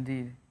ahead,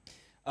 indeed.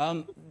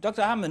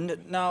 Dr.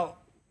 Hammond, now,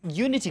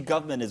 unity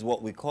government is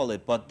what we call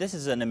it, but this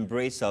is an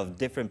embrace of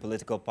different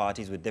political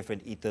parties with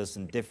different ethos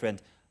and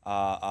different,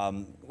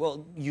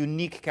 well,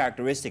 unique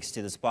characteristics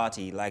to this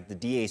party. Like the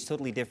DA is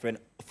totally different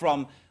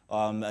from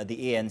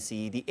the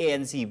ANC. The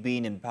ANC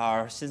being in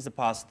power since the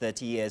past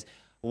 30 years.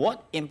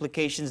 What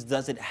implications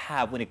does it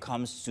have when it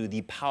comes to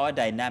the power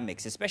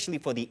dynamics, especially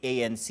for the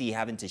ANC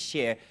having to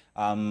share,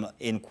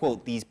 in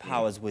quote, these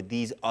powers with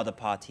these other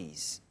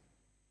parties?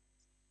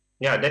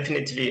 Yeah,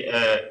 definitely.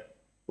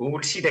 We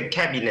will see the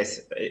cabinet,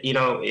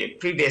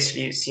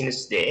 previously,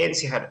 since the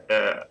ANC had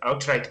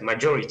outright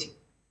majority,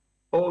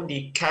 all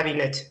the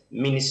cabinet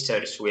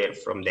ministers were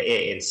from the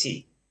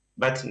ANC.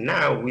 But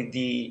now with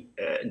the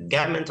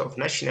government of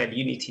national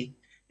unity,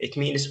 it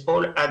means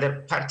all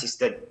other parties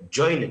that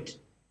joined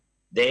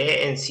the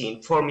ANC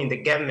in forming the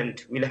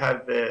government will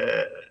have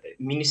a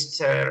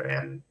minister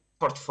and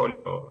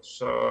portfolio.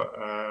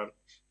 So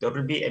there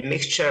will be a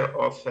mixture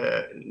of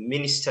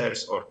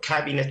ministers or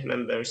cabinet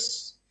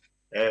members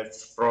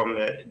from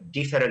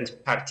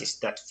different parties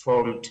that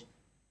formed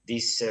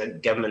this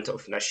government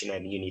of national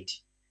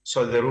unity.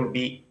 So there will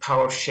be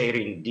power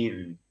sharing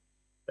deal,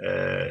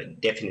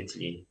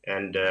 definitely,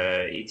 and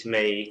it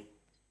may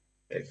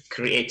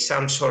create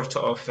some sort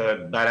of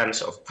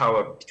balance of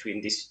power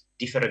between these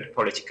different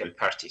political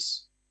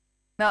parties.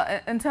 Now,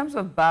 in terms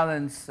of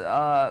balance,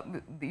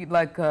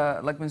 like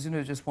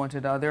Mazino just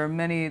pointed out, there are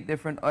many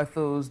different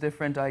ethos,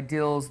 different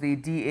ideals. The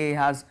DA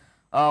has,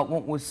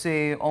 one would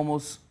say,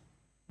 almost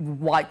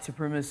white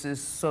supremacist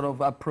sort of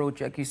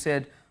approach, like you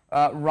said,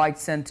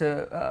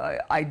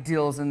 right-center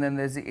ideals, and then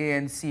there's the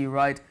ANC,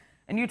 right?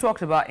 And you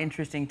talked about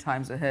interesting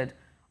times ahead.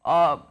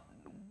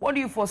 What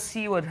do you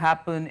foresee would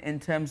happen in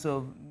terms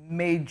of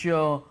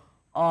major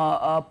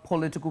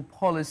political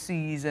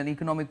policies and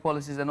economic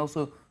policies, and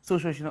also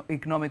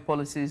socio-economic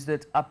policies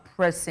that are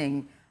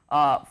pressing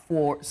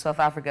for South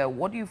Africa?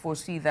 What do you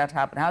foresee that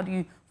happen? How do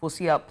you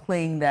foresee how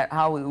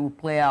it will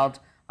play out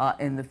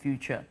in the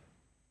future?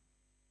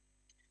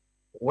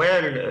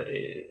 Well,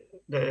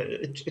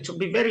 it will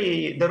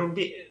be there will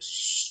be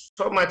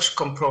so much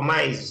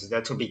compromise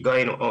that will be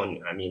going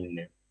on. I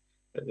mean,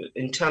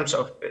 in terms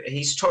of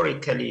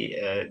historically,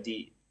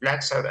 the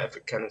black South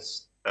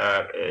Africans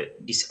are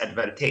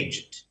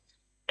disadvantaged,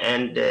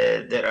 and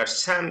there are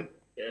some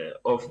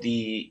of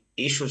the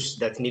issues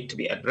that need to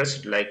be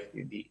addressed, like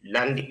the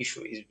land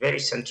issue is very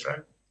central,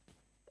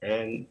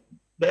 and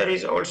there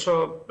is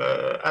also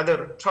other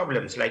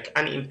problems, like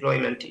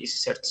unemployment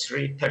is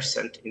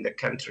 33% in the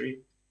country,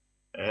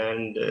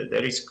 and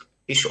there is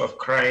issue of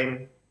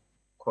crime,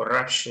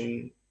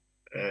 corruption,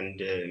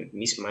 and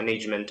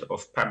mismanagement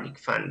of public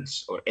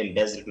funds or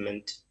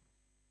embezzlement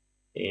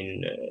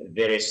in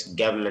various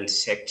government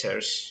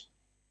sectors.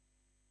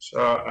 So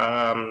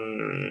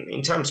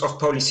in terms of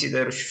policy,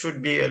 there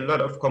should be a lot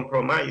of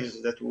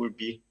compromise that will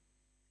be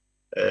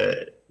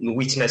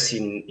witness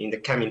in the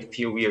coming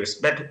few years.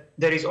 But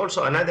there is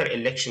also another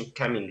election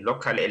coming,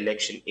 local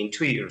election, in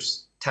 2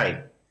 years'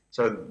 time.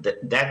 So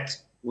that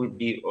would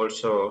be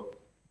also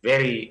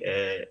very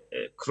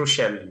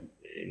crucial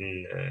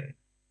in,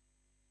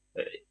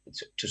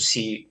 to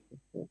see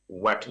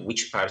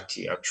which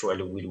party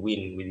actually will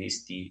win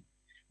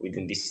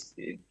within this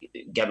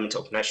government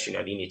of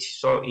national unity.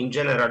 So in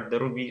general, there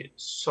will be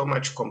so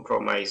much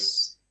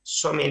compromise,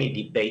 so many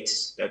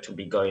debates that will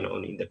be going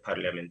on in the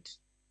parliament,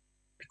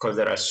 because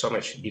there are so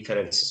much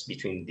differences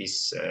between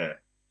this,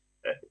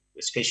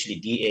 especially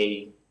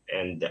DA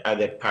and the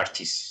other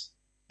parties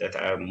that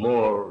are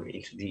more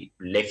into the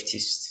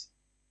leftist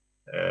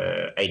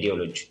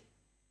ideology.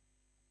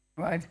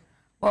 Right.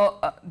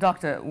 Well,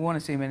 Doctor, we want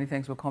to say many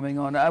thanks for coming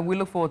on. We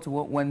look forward to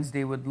what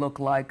Wednesday would look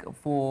like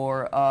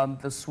for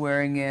the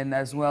swearing in,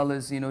 as well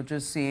as,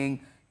 just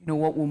seeing,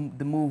 what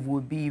the move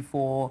would be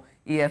for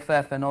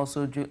EFF and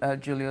also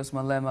Julius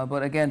Malema.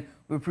 But again,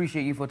 we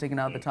appreciate you for taking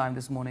out the time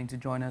this morning to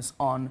join us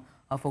on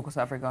Focus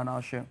Africa on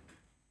our show.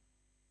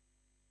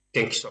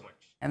 Thank you so much.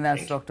 And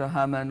that's Dr.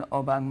 Herman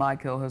Obang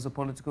Michael, who's a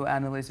political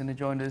analyst, and he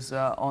joined us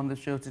on the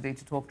show today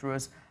to talk to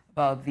us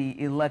about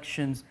the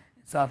elections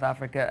in South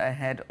Africa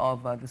ahead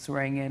of the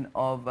swearing-in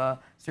of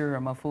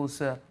Cyril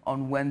Ramaphosa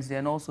on Wednesday,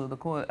 and also the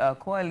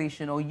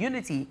coalition or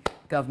unity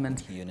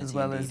government, as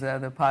well as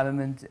the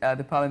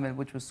parliament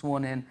which was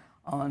sworn in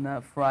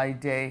on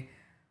Friday.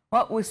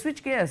 Well, we'll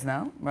switch gears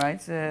now,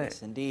 right?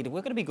 Yes, indeed.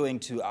 We're going to be going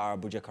to our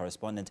Abuja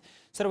correspondent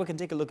so that we can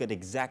take a look at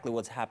exactly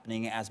what's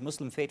happening as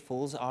Muslim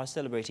faithfuls are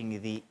celebrating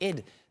the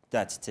Eid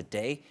that's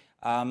today.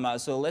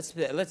 So let's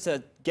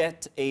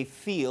get a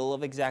feel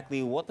of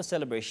exactly what the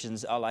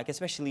celebrations are like,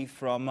 especially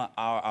from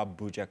our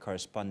Abuja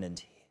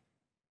correspondent.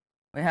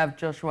 We have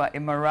Joshua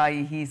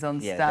Imarai. He's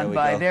on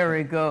standby. There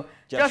we go.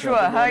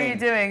 Joshua, how are you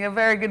doing? A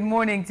very good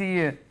morning to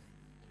you.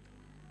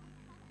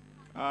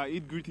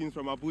 Eid greetings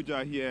from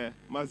Abuja here,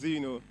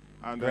 Mazino.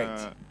 And, Great.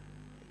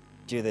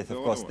 Judith, of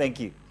course, thank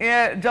you.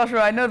 Yeah,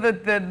 Joshua, I know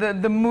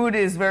that the mood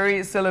is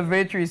very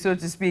celebratory, so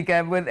to speak,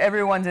 with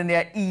everyone's in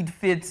their Eid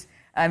fits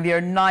and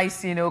their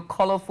nice,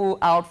 colorful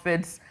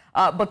outfits.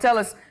 But tell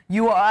us,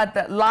 you are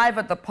live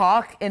at the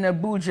park in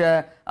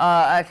Abuja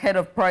ahead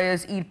of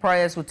prayers, Eid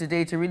prayers for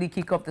today to really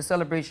kick off the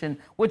celebration,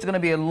 which is going to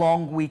be a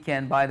long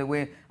weekend, by the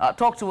way.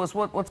 Talk to us,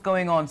 what's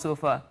going on so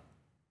far?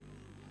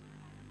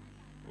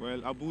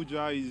 Well,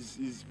 Abuja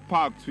is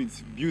packed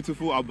with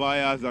beautiful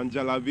abayas and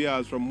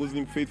jalabias from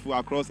Muslim faithful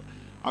across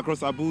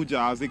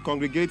Abuja as they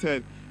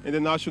congregated in the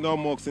National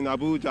Mosque in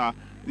Abuja.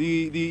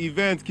 The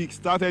event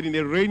kick-started in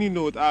a rainy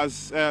note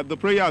as the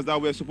prayers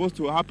that were supposed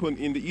to happen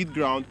in the Eid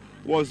ground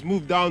was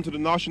moved down to the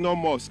National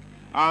Mosque.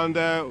 And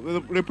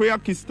the prayer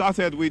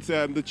kick-started with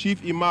the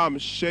chief imam,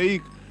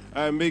 Sheikh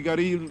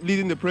Megari,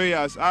 leading the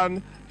prayers.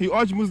 And he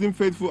urged Muslim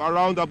faithful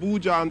around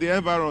Abuja and the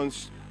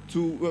environs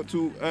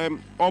to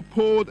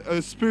uphold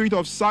a spirit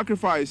of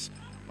sacrifice,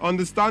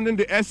 understanding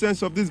the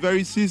essence of this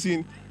very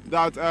season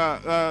that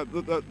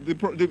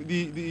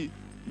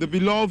the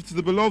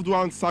beloved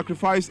one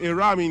sacrificed a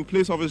ram in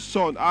place of his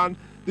son, and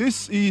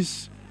this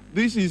is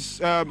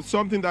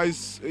something that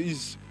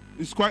is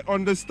quite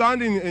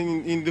understanding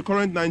in the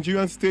current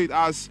Nigerian state,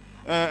 as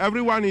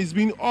everyone is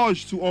being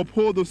urged to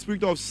uphold the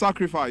spirit of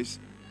sacrifice.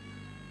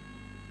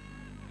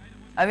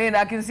 I mean,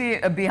 I can see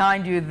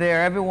behind you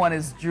there, everyone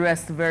is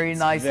dressed very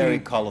nicely. Very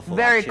colorful.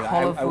 Very actually.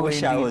 colorful. I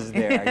wish I was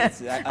there.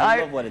 I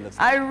love what it looks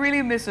like. I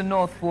really miss the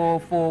North for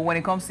when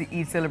it comes to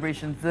Eid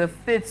celebrations. The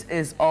fit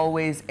is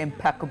always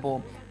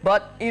impeccable.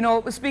 But,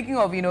 speaking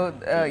of,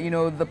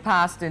 the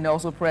past and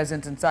also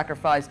present and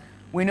sacrifice,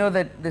 we know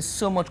that there's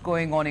so much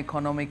going on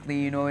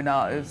economically, in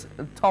our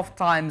tough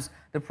times,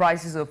 the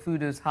prices of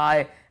food is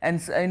high.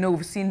 And I know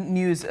we've seen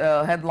news,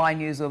 headline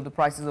news of the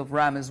prices of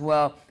ram as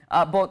well.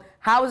 But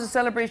how is the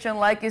celebration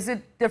like? Is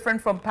it different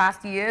from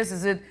past years?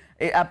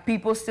 Are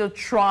people still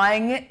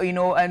trying,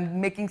 and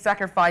making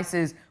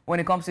sacrifices when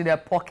it comes to their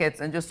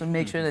pockets and just to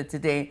make sure that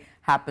today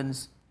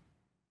happens?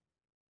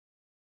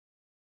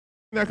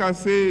 I can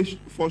say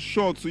for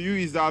sure to you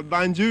is that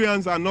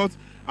Nigerians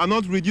are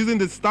not reducing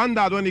the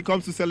standard when it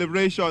comes to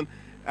celebration.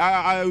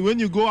 When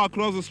you go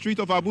across the street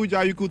of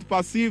Abuja, you could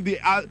perceive the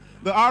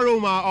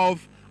aroma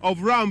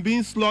of ram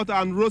being slaughtered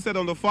and roasted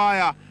on the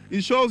fire.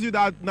 It shows you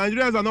that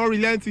Nigerians are not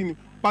relenting,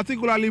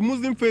 particularly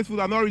Muslim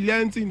faithful are not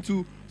relenting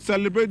to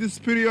celebrate this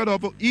period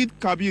of Eid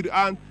Kabir,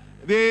 and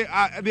they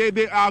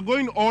are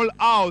going all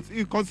out.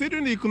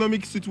 Considering the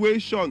economic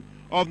situation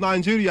of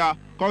Nigeria,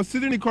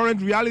 considering the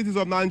current realities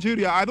of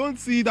Nigeria, I don't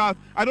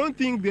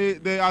think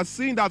they are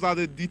seeing that as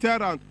a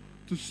deterrent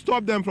to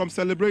stop them from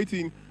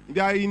celebrating.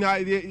 They are in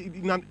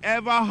an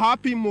ever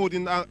happy mode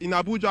in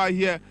Abuja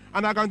here,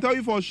 and I can tell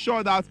you for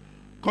sure that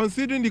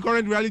considering the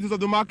current realities of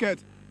the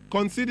market,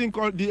 considering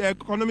the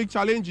economic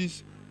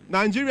challenges,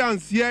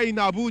 Nigerians here in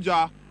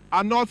Abuja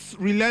are not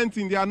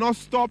relenting, they are not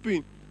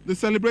stopping. The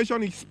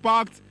celebration is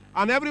packed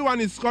and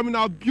everyone is coming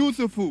out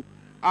beautiful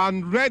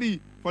and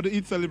ready for the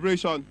Eid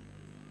celebration.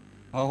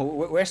 Well,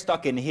 we're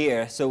stuck in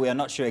here, so we are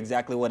not sure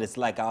exactly what it's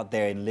like out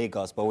there in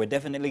Lagos, but we're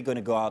definitely going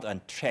to go out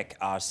and check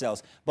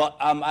ourselves. But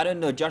I don't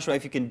know, Joshua,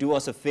 if you can do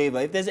us a favor.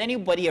 If there's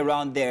anybody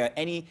around there,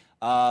 any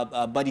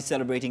buddy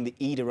celebrating the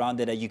Eid around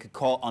there that you could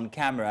call on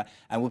camera,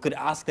 and we could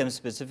ask them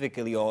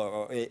specifically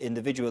or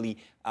individually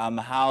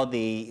how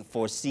they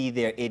foresee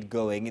their Eid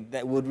going,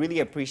 that would really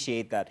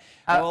appreciate that.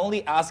 I'm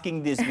only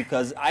asking this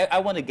because I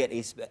want to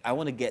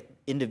get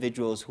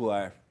individuals who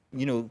are,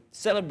 you know,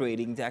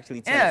 celebrating to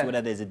actually tell us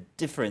whether there's a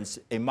difference,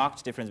 a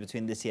marked difference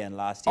between this year and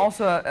last year.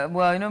 Also,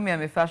 well, you know me,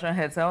 I'm a fashion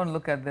head, so I want to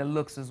look at their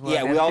looks as well.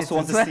 Yeah, we also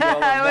want to see all of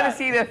that. I want to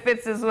see their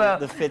fits as well.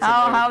 The fits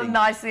how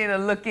nicely they're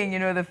looking, you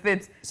know, the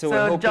fits. So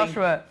we're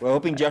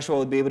hoping Joshua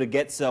will be able to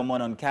get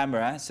someone on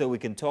camera so we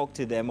can talk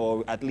to them,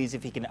 or at least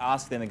if he can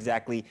ask them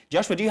exactly.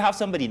 Joshua, do you have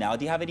somebody now?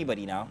 Do you have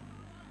anybody now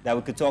that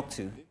we could talk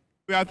to?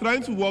 We are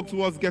trying to work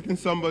towards getting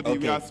somebody. Okay.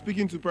 We are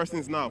speaking to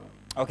persons now.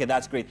 Okay,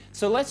 that's great.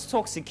 So let's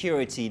talk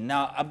security.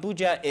 Now,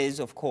 Abuja is,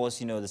 of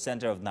course, you know, the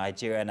center of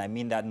Nigeria, and I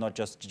mean that not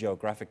just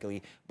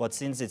geographically, but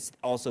since it's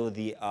also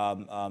the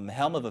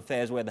helm of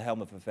affairs, where the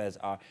helm of affairs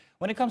are.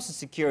 When it comes to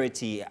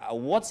security,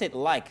 what's it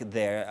like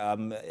there,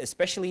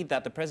 especially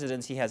that the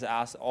presidency has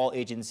asked all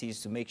agencies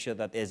to make sure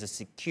that there's a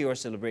secure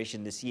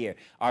celebration this year?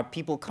 Are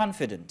people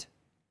confident?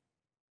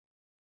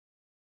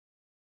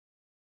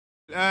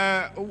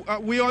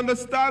 We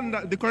understand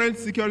that the current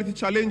security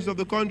challenges of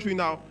the country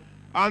now.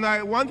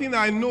 And one thing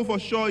that I know for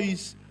sure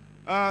is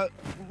that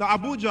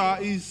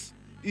Abuja is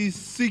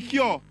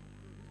secure.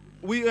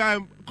 We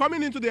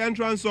coming into the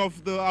entrance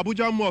of the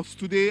Abuja Mosque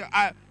today.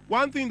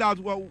 One thing that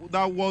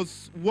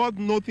was worth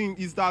noting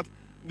is that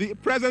the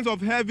presence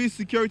of heavy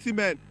security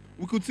men.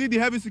 We could see the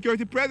heavy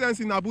security presence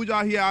in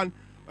Abuja here, and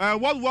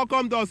what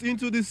welcomed us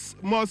into this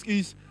mosque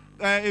is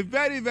a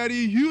very,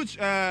 very huge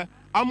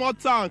armored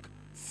tank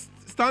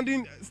standby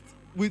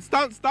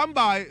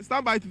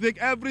to take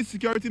every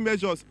security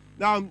measures.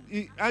 Now,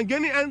 and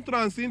gaining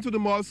entrance into the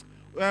mosque,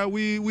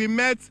 we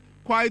met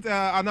quite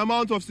an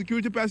amount of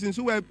security persons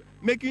who were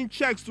making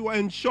checks to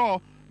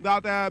ensure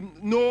that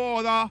no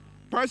other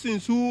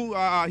persons who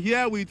are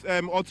here with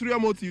ulterior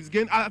motives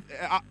gain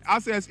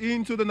access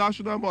into the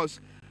National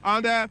Mosque.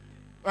 And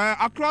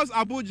across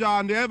Abuja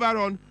and the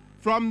environ,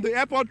 from the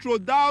airport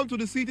road down to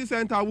the city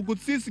center, we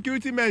could see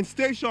security men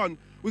stationed.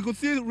 We could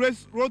see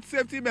road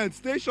safety men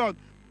stationed.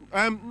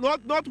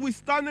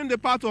 Notwithstanding the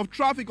part of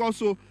traffic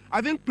also,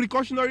 I think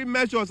precautionary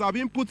measures are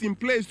being put in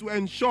place to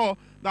ensure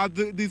that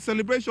the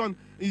celebration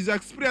is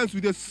experienced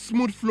with a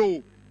smooth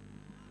flow.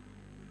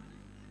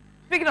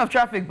 Speaking of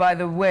traffic, by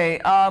the way,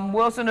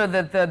 we also know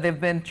that there have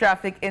been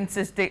traffic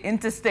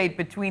interstate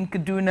between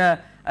Kaduna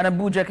and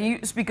Abuja. Can you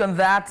speak on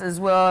that as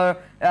well?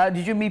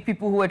 Did you meet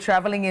people who were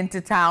traveling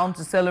into town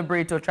to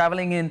celebrate, or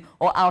traveling in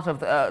or out of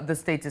the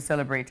state to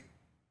celebrate?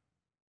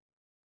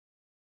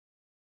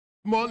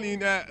 Morning,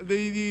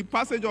 the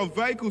passage of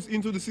vehicles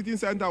into the city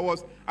center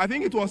was, I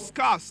think it was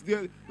scarce.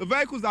 The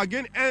vehicles that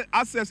gained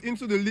access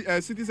into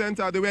the city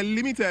center, they were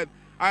limited.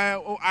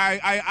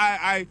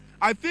 I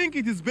think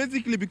it is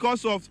basically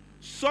because of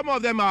some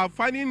of them are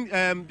finding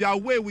their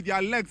way with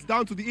their legs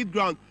down to the Eid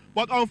ground.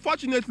 But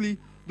unfortunately,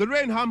 the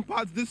rain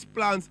hampered these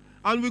plans,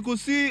 and we could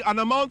see an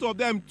amount of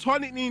them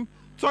turning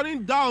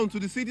down to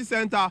the city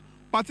center,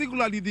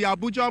 particularly the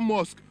Abuja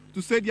Mosque,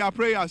 to say their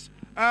prayers.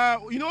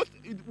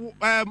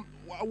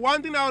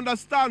 One thing I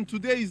understand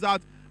today is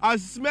that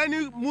as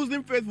many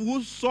Muslim faithful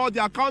who saw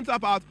their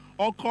counterparts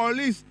or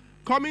colleagues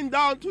coming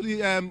down to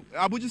the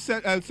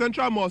Abuja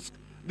Central Mosque,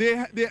 they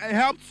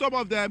helped some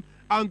of them,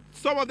 and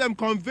some of them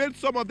conveyed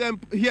some of them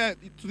here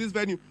to this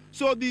venue.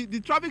 So the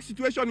traffic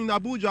situation in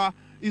Abuja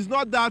is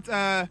not that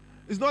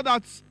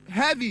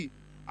heavy,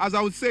 as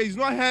I would say. It's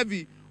not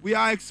heavy. We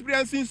are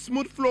experiencing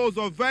smooth flows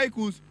of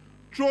vehicles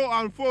through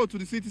and fro to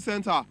the city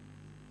center.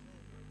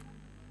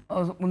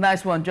 Oh,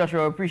 nice one,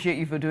 Joshua. I appreciate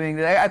you for doing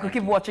that. I could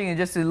keep watching and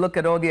just to look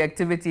at all the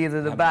activities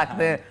at the back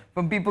there,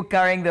 from people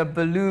carrying their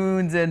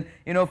balloons and,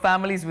 you know,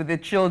 families with their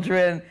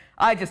children.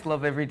 I just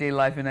love everyday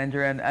life in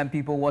Nigeria and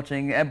people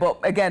watching. But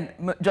again,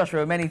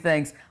 Joshua, many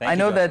thanks. I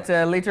know that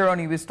later on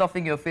you will be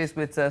stuffing your face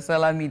with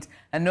salah meat,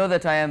 and know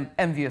that I am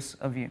envious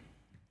of you.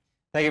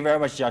 Thank you very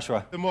much,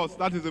 Joshua. The most.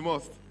 That is the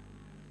most.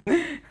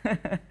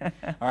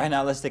 All right,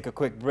 now let's take a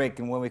quick break,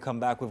 and when we come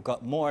back, we've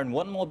got more, and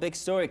one more big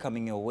story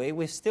coming your way.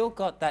 We've still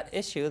got that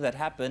issue that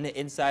happened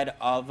inside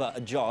of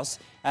Jos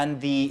and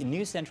the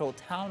new Central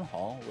Town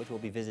Hall, which we'll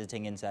be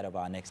visiting inside of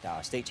our next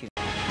hour. Stay tuned.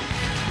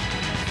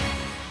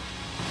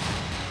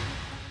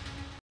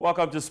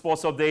 Welcome to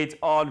Sports Update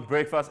on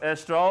Breakfast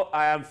Xtra.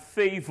 I am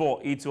Favor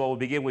Ito. We'll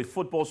begin with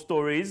football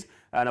stories,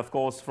 and of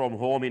course from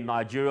home in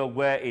Nigeria,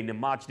 where in the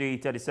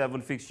matchday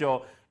 37 fixture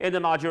in the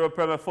Nigeria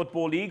Premier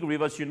Football League,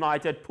 Rivers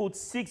United put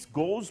 6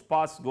 goals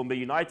past Gombe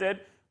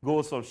United.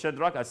 Goals from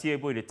Shedrack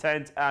Asiebo in the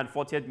 10th and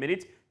 40th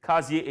minute,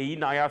 Kazie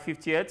Eyinaya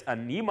 50th,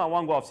 and Nima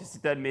Wangwa of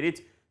 63rd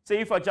minute.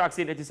 Seifa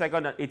Jackson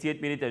 82nd and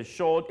 88th minute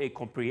ensured a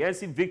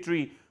comprehensive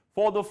victory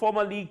for the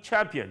former league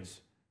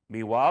champions.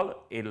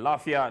 Meanwhile, in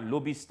Lafia,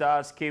 Lobby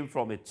Stars came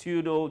from a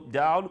 2-0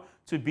 down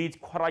to beat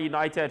Kwara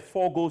United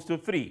 4 goals to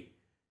 3.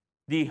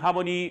 The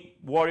Harmony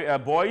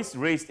boys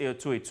raced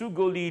to a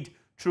 2-goal lead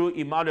through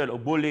Emmanuel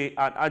Obole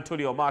and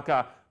Anthony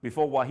Omaka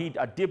before Wahid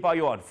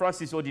Adebayo and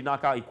Francis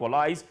Odinaka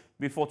equalized.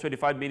 Before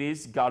 25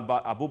 minutes,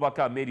 Galba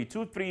Abubakar made it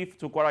 2-3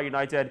 to Kwara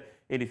United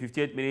in the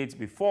 58 minutes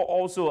before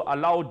also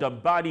Alao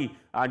Dambani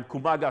and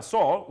Kumaga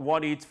Sol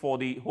won it for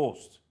the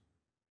host.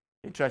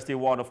 Interesting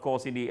one, of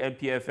course, in the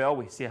NPFL.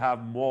 We still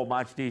have more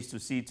match days to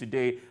see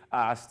today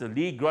as the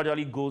league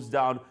gradually goes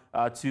down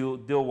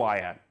to the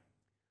wire.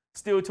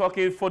 Still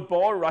talking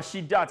football,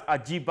 Rashidat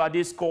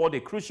Ajibade scored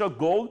a crucial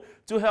goal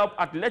to help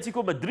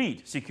Atletico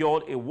Madrid secure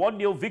a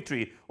 1-0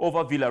 victory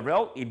over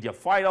Villarreal in their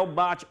final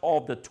match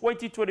of the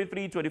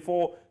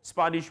 2023-24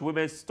 Spanish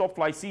Women's Top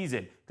Flight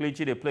season,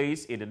 clinching a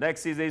place in the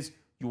next season's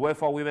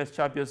UEFA Women's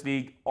Champions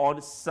League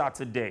on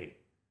Saturday.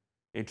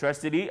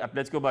 Interestingly,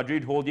 Atletico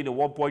Madrid holding a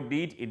 1-point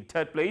lead in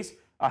third place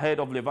ahead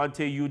of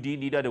Levante UD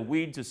needed a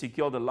win to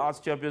secure the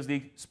last Champions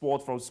League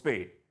spot from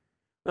Spain.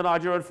 The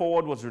Nigerian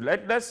forward was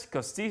relentless,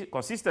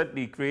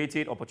 consistently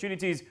creating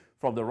opportunities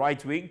from the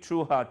right wing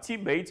through her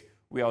teammates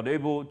who were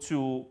unable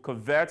to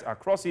convert her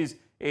crosses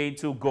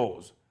into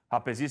goals.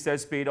 Her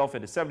persistence paid off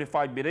in the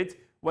 75th minute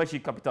when she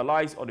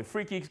capitalized on a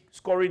free kick,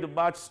 scoring the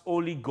match's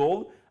only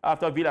goal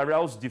after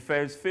Villarreal's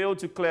defense failed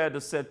to clear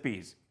the set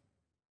piece.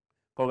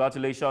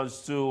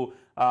 Congratulations to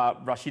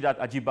Rashidat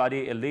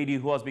Ajibade, a lady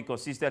who has been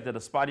consistent in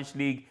the Spanish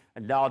league,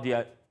 and now they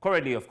are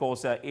currently, of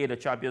course, in the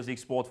Champions League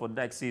spot for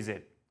next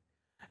season.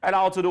 And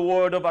out to the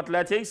world of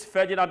athletics,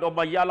 Ferdinand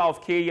Omayala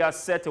of Kenya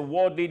set a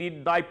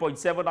world-leading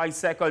 9.79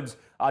 seconds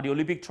at the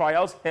Olympic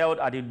trials held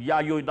at the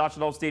Nyayo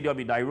National Stadium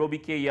in Nairobi,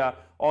 Kenya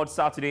on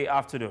Saturday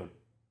afternoon.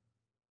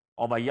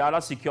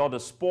 Omayala secured the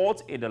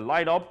spot in the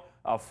lineup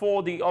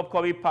for the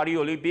upcoming Paris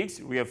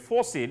Olympics,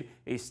 reinforcing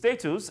his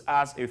status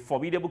as a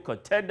formidable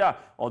contender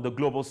on the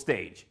global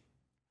stage.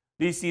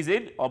 This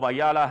season,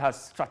 Omayala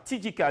has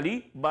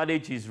strategically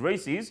managed his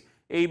races,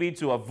 aiming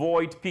to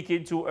avoid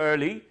peaking too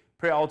early.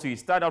 Prior to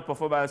his standout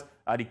performance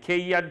at the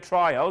Kenyan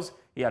trials,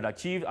 he had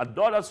achieved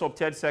another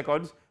sub-10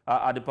 seconds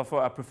at the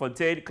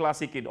Prefontaine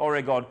Classic in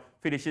Oregon,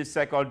 finishing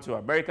second to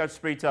American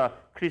sprinter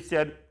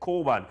Christian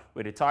Coleman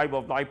with a time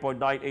of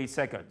 9.98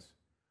 seconds.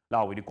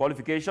 Now, with the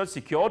qualification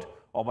secured,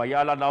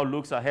 Omayala now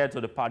looks ahead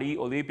to the Paris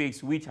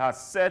Olympics, which has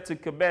set to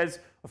commence,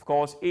 of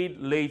course, in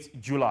late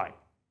July.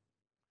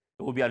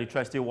 It will be an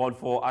interesting one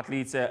for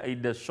athletes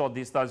in the short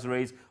distance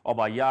race.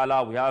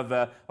 Omayala, we have,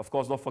 of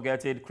course, not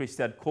forgetting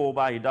Christian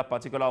Coleman in that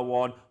particular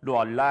one.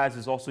 Noah Lyles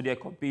is also there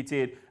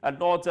competing. And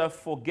not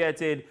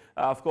forgetting,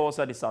 of course,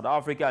 the South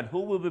African,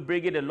 who will be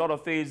bringing a lot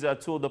of things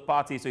to the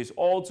party. So it's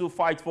all to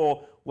fight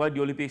for when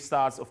the Olympics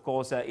starts, of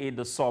course, in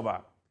the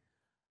summer.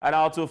 And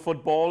out to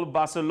football,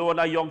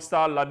 Barcelona youngster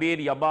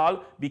Lamine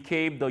Yamal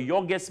became the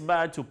youngest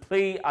man to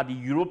play at the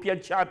European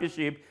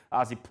Championship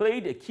as he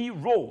played a key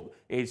role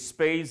in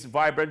Spain's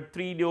vibrant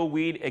 3-0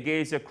 win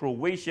against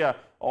Croatia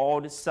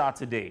on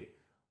Saturday.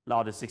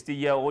 Now, the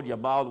 16-year-old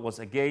Yamal was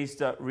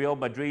against Real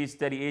Madrid's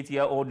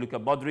 38-year-old Luka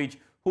Modric,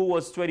 who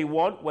was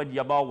 21 when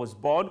Yamal was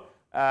born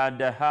and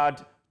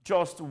had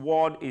just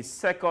won his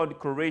second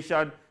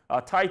Croatian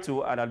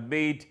title and had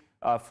made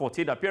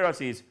 14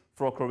 appearances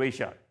for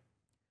Croatia.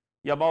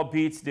 Yamal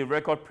beats the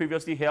record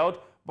previously held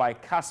by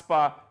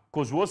Kasper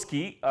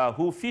Kozłowski,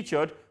 who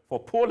featured for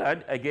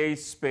Poland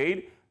against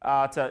Spain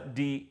at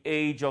the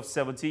age of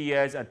 17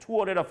 years and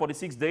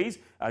 246 days,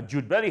 and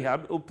Jude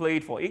Bellingham, who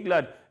played for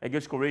England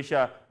against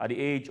Croatia at the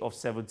age of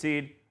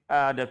 17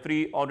 and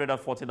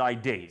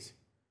 349 days.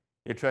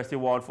 Interesting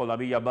one for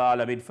Lamine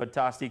Yamal. I mean,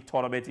 fantastic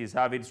tournament he's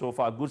having so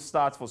far. Good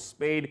start for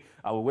Spain.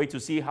 I will wait to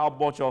see how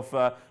much of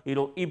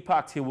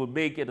impact he will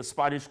make in the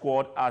Spanish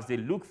squad as they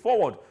look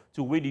forward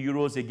to win the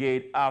Euros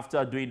again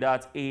after doing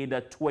that in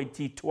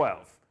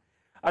 2012.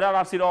 And that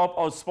wraps it up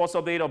on Sports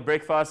Update on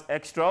Breakfast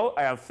Extra.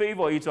 I am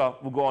Favor Ita.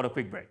 We'll go on a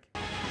quick break.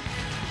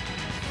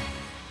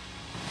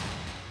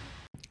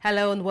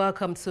 Hello and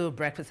welcome to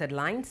Breakfast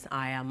Headlines.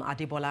 I am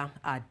Adebola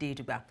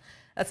Adeduba.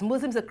 As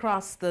Muslims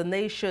across the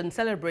nation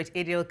celebrate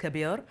Eid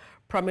al-Kabir,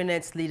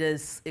 prominent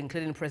leaders,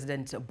 including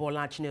President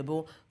Bola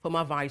Tinubu,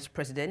 former Vice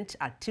President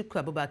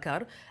Atiku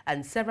Abubakar,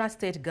 and several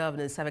state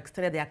governors have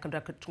extended their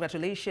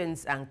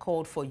congratulations and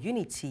called for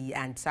unity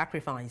and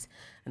sacrifice.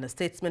 In a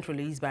statement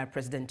released by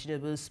President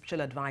Tinubu's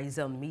special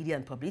advisor on media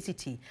and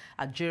publicity,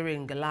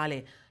 Ajurin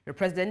Galale, the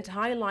president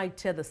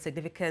highlighted the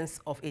significance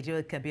of Eid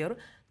al-Kabir,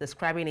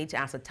 describing it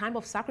as a time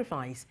of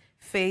sacrifice,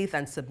 faith,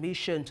 and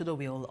submission to the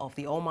will of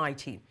the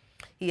Almighty.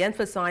 He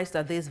emphasized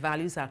that these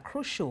values are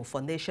crucial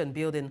for nation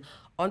building,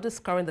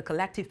 underscoring the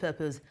collective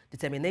purpose,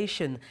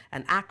 determination,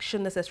 and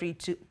action necessary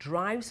to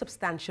drive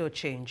substantial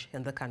change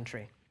in the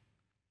country.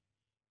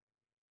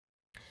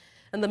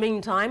 In the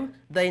meantime,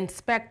 the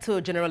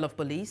Inspector General of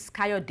Police,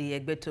 Kayode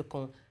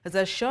Egbetokun, has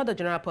assured the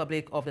general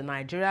public of the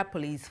Nigeria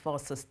Police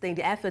Force sustained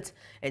efforts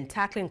in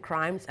tackling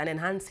crimes and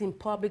enhancing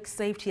public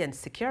safety and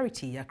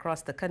security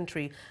across the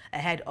country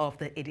ahead of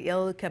the Eid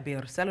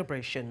al-Kabir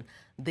celebration.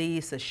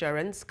 This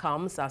assurance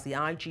comes as the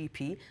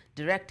IGP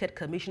directed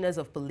commissioners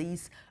of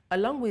police,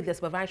 along with the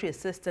supervisory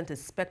assistant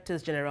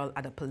inspectors general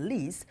at the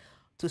police,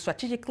 to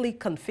strategically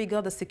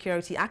configure the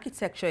security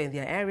architecture in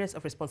their areas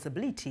of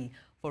responsibility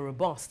for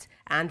robust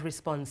and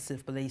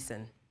responsive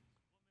policing.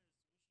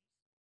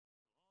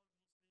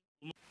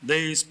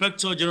 The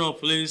Inspector General of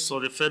Police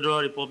of the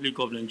Federal Republic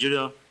of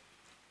Nigeria,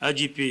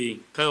 IGP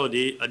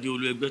Kayode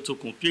Adeoluegbeto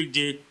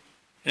PhD,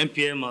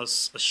 NPM,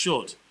 has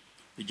assured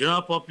the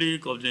general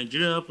public of the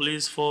Nigerian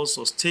Police Force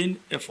sustained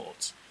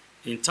efforts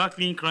in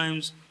tackling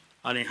crimes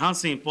and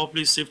enhancing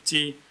public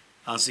safety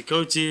and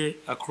security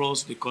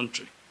across the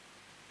country.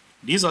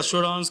 This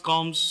assurance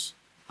comes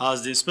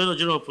as the Inspector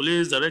General of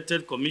Police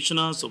directed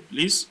commissioners of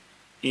police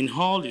in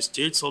all the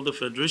states of the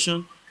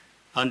Federation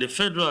and the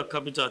Federal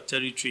Capital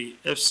Territory,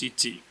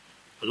 FCT,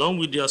 along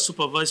with their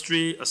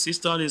supervisory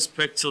assistant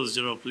inspectors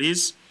general of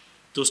police,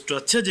 to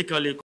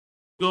strategically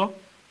configure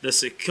the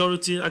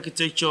security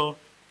architecture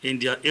in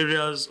their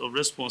areas of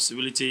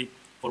responsibility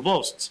for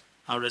robust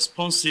and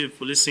responsive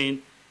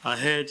policing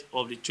ahead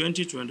of the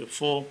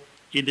 2024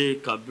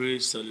 Eid-el-Kabir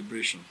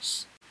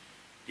celebrations.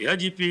 The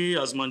IGP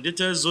has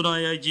mandated zonal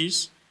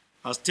AIGs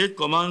and state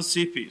command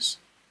CPs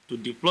to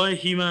deploy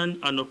human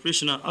and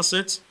operational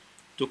assets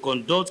to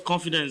conduct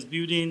confidence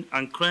building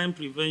and crime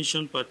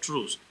prevention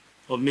patrols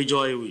of major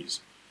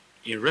highways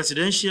in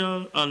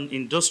residential and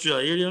industrial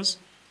areas,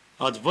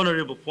 at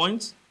vulnerable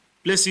points,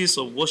 places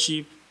of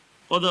worship,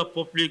 other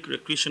public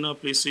recreational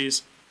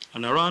places,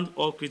 and around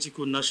all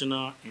critical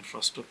national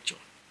infrastructure.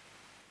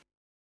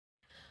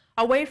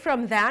 Away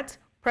from that,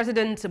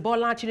 President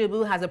Bola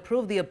Tinubu has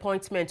approved the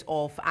appointment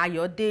of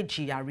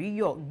Ayodeji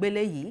Ariyo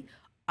Gbeleyi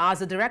as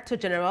the Director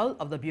General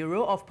of the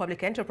Bureau of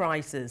Public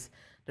Enterprises.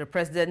 The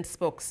President's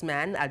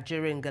spokesman,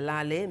 Ajirin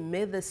Galale,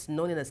 made this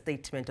known in a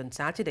statement on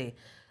Saturday.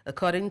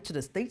 According to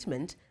the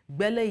statement,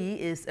 Gbeleyi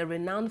is a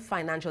renowned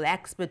financial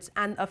expert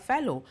and a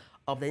fellow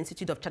of the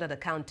Institute of Chartered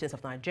Accountants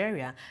of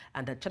Nigeria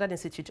and the Chartered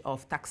Institute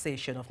of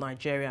Taxation of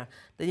Nigeria.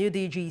 The new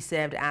DG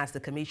served as the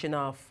Commissioner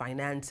of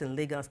Finance in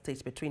Lagos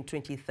State between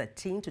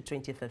 2013 to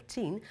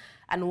 2015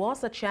 and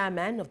was the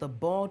chairman of the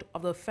board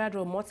of the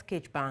Federal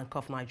Mortgage Bank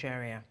of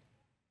Nigeria.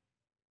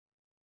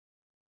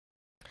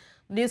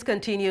 News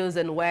continues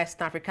in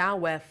West Africa,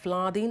 where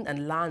flooding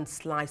and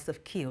landslides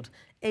have killed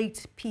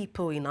 8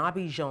 people in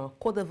Abidjan,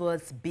 Côte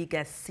d'Ivoire's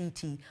biggest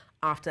city,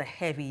 after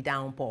heavy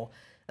downpour.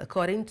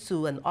 According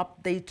to an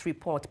update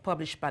report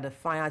published by the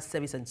fire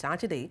service on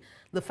Saturday,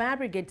 the fire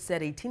brigade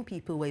said 18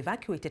 people were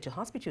evacuated to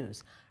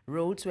hospitals.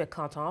 Roads were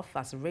cut off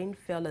as rain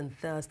fell on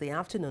Thursday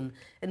afternoon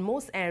in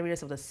most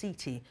areas of the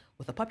city,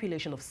 with a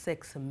population of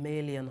 6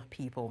 million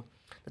people.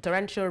 The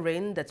torrential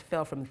rain that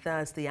fell from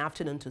Thursday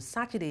afternoon to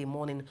Saturday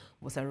morning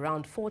was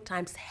around 4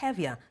 times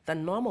heavier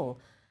than normal.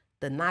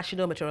 The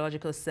National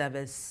Meteorological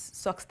Service,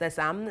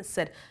 SOXDESAM,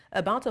 said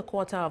about a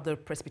quarter of the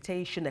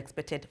precipitation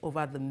expected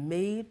over the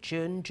May,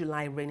 June,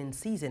 July raining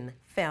season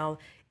fell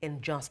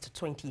in just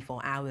 24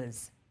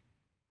 hours.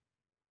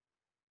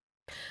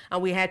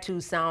 And we head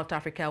to South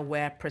Africa,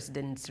 where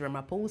President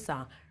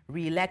Ramaphosa,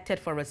 re-elected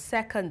for a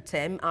second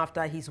term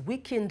after his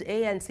weakened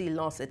ANC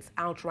lost its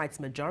outright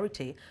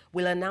majority,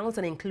 will announce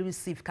an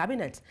inclusive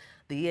cabinet.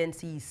 The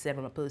ANC said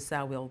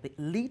Ramaphosa will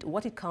lead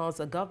what it calls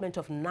a government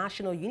of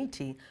national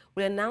unity,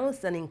 will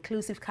announce an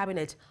inclusive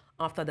cabinet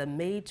after the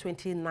May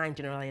 29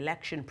 general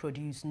election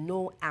produced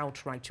no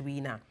outright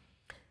winner.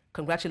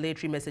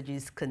 Congratulatory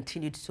messages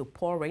continued to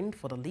pour in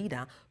for the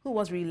leader, who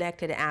was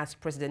re-elected as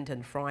president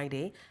on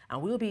Friday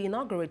and will be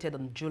inaugurated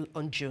on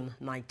June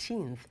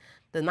 19th.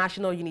 The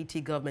National Unity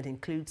Government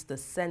includes the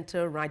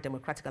Centre-Right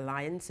Democratic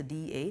Alliance,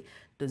 DA,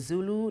 the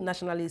Zulu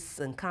Nationalists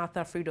and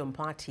Nkatha Freedom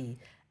Party,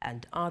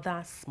 and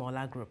other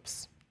smaller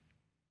groups.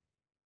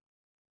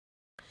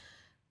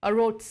 A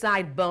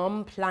roadside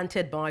bomb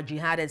planted by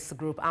jihadist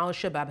group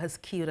Al-Shabaab has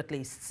killed at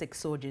least 6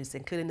 soldiers,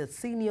 including a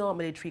senior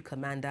military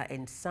commander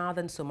in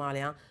southern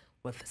Somalia,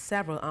 with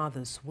several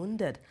others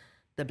wounded.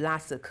 The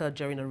blast occurred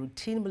during a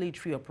routine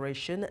military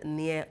operation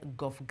near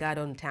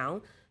Gofgadon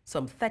town,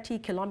 some 30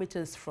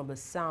 kilometers from the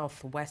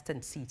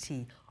southwestern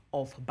city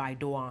of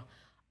Baidoa.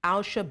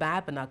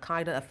 Al-Shabaab, an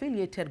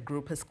Al-Qaeda-affiliated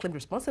group, has claimed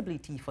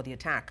responsibility for the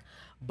attack.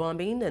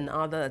 Bombing and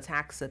other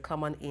attacks are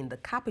common in the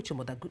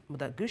capital,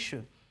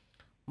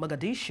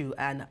 Mogadishu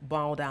and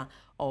Bauda,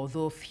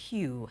 although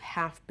few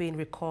have been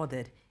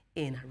recorded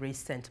in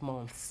recent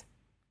months.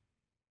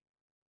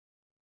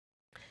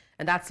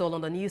 And that's all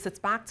on the news. It's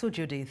back to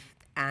Judith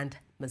and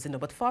Mazino.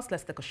 But first,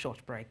 let's take a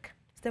short break.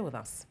 Stay with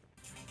us.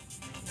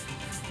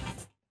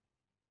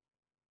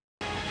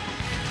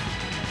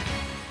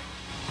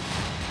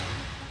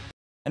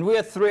 And we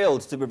are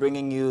thrilled to be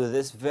bringing you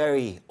this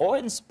very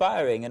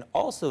awe-inspiring and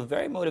also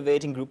very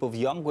motivating group of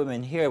young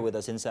women here with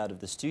us inside of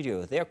the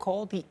studio. They're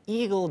called the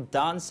Eagle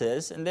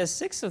Dancers, and there's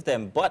 6 of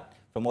them, but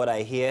from what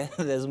I hear,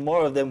 there's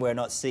more of them we're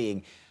not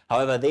seeing.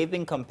 However, they've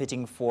been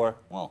competing for,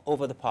 well,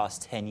 over the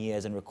past 10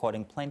 years and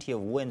recording plenty of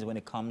wins when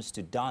it comes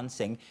to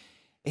dancing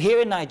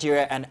here in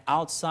Nigeria and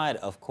outside,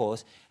 of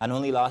course. And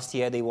only last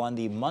year, they won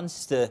the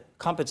Munster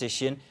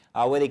competition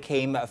where they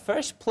came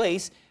first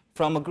place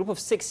from a group of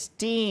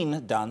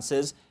 16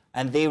 dancers,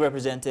 and they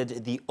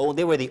represented they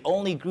were the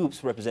only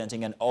groups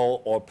representing an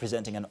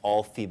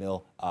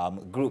all-female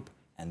group.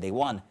 and they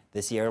won.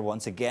 This year,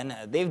 once again,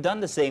 they've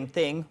done the same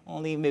thing,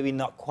 only maybe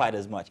not quite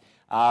as much.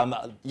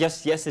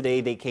 Just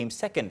yesterday, they came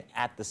second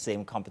at the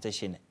same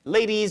competition.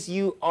 Ladies,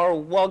 you are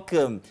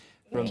welcome.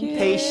 From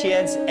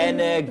Patience,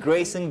 Anna,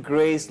 Grayson,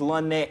 Grace,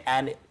 Lonne,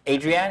 and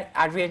Andrea,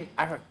 there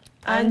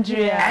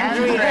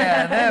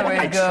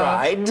we go.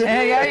 I tried.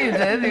 Yeah, you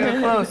did. You were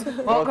close.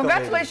 Well,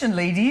 congratulations,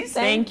 ladies.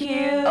 Thank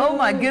you. Oh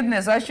my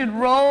goodness, I should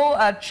roll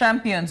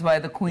Champions by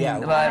the Queen, by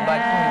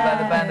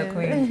the band The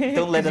Queen.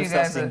 Don't let them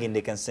start singing,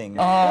 they can sing.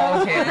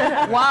 Oh,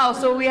 okay. Wow,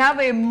 so we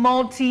have a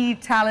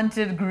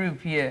multi-talented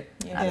group here.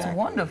 That's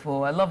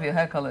wonderful. I love your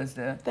hair colors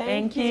there.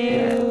 Thank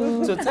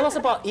you. So tell us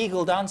about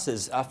Eagle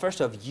Dancers.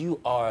 First off,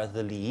 you are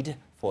the lead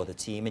for the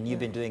team, and you've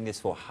been doing this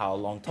for how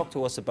long? Talk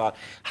to us about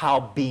how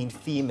being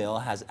female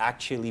has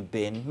actually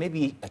been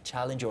maybe a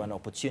challenge or an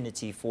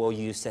opportunity for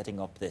you setting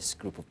up this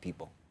group of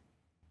people.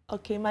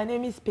 Okay, my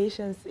name is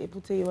Patience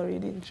Ebute. You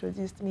already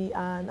introduced me,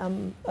 and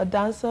I'm a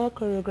dancer,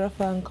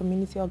 choreographer, and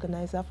community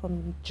organizer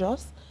from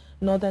Jos,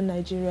 Northern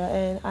Nigeria,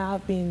 and I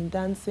have been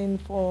dancing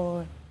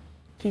for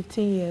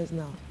 15 years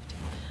now.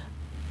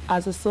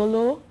 As a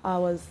solo, I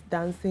was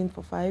dancing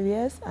for 5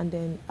 years, and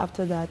then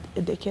after that,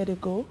 a decade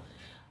ago,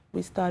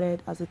 we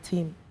started as a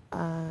team,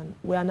 and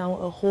we are now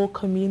a whole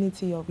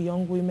community of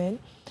young women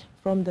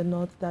from the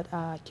north that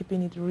are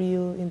keeping it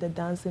real in the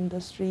dance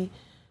industry,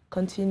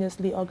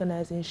 continuously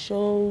organizing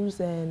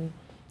shows and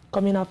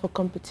coming out for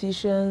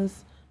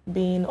competitions,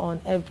 being on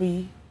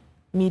every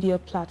media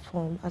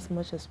platform as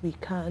much as we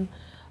can.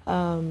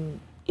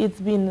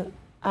 It's been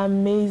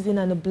amazing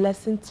and a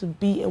blessing to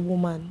be a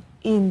woman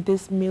in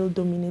this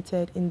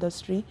male-dominated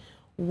industry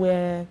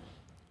where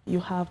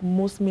you have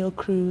most male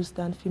crews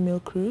than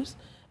female crews.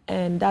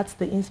 And that's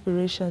the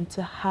inspiration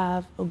to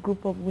have a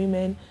group of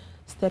women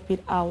step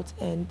it out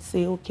and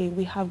say, okay,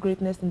 we have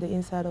greatness in the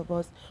inside of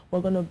us. We're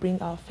going to bring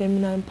our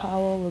feminine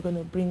power. We're going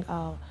to bring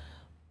our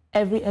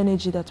every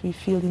energy that we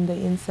feel in the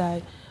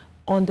inside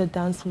on the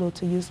dance floor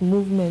to use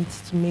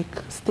movements to make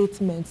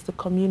statements, to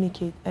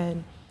communicate.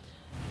 And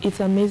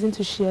it's amazing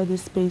to share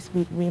this space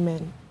with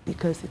women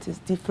because it is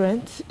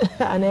different.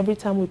 And every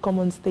time we come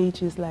on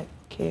stage, it's like,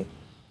 okay,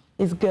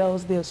 it's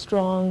girls, they're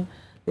strong,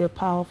 they're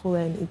powerful,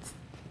 and it's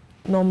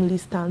normally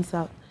stands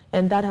out.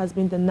 And that has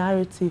been the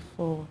narrative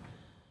for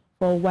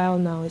a while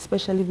now,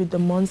 especially with the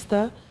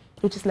Monster,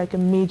 which is like a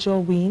major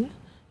win,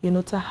 you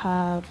know, to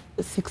have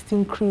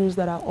 16 crews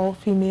that are all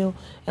female,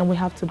 and we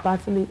have to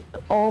battle it,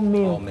 all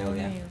male. All male,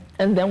 yeah.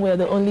 And then we're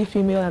the only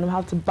female, and we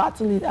have to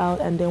battle it out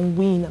and then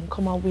win and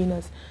come out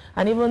winners.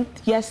 And even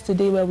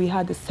yesterday, where we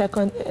had the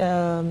second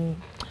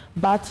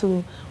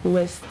battle, we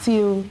were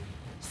still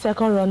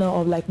second runner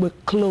of, like, we're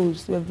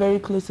close. We're very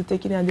close to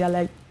taking it, and they're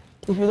like,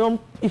 if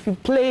you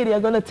play it,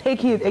 you're gonna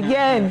take it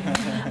again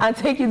and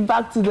take it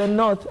back to the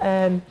north.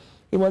 And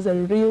it was a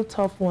real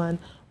tough one,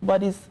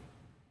 but it's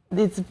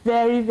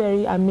very,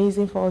 very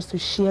amazing for us to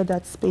share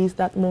that space,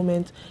 that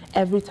moment,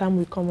 every time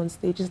we come on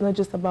stage. It's not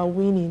just about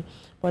winning,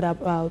 but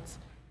about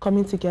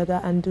coming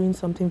together and doing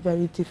something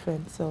very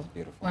different. So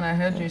beautiful. When I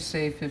heard you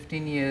say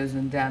 15 years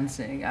in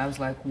dancing, I was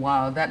like,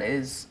 wow, that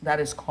is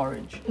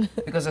courage.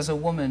 Because as a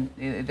woman,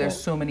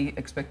 there's so many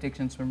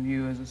expectations from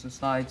you as a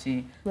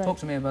society. Right. Talk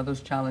to me about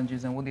those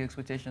challenges and what the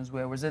expectations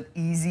were. Was it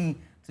easy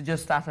to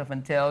just start off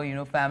and tell, you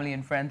know, family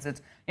and friends that,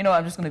 you know,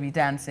 I'm just going to be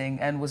dancing?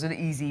 And was it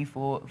easy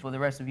for the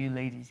rest of you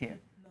ladies here?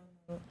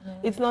 No.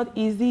 It's not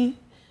easy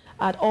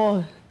at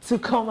all to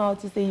come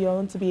out to say you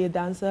want to be a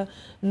dancer,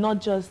 not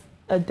just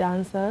a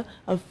dancer,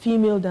 a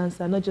female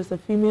dancer, not just a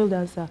female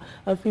dancer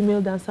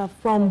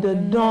from the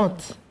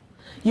north.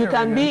 You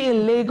can be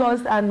in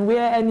Lagos and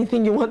wear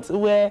anything you want to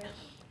wear,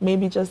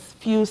 maybe just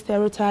few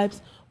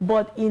stereotypes,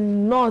 but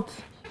in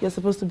north, you're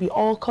supposed to be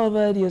all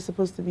covered, you're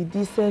supposed to be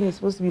decent, you're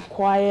supposed to be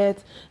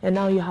quiet, and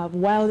now you have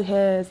wild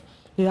hairs,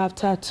 you have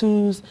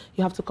tattoos,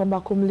 you have to come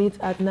back home late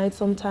at night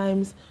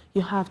sometimes,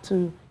 you have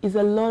to, it's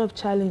a lot of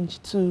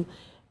challenge to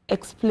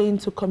explain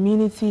to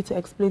community, to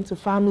explain to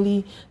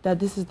family that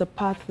this is the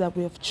path that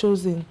we have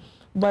chosen.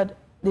 But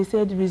they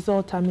said the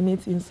result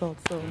terminates insult,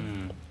 so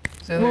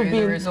we'll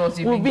be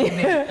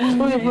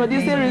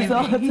producing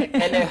results.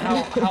 And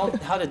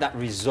how did that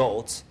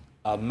result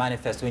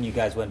manifest when you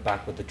guys went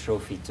back with the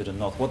trophy to the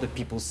north? What did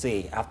people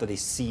say after they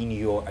seen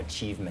your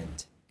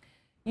achievement?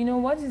 You know,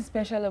 what is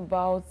special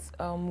about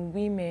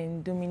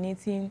women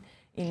dominating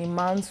in a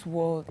man's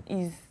world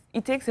is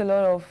it takes a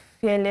lot of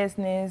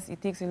fearlessness, it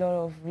takes a lot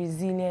of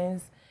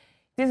resilience,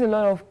 it takes a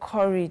lot of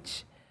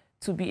courage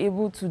to be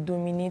able to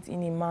dominate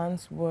in a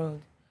man's world.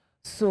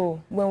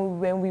 So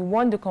when we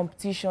won the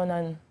competition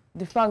and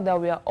the fact that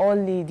we are all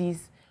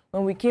ladies,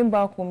 when we came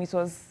back home, it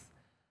was,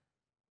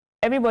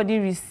 everybody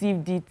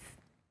received it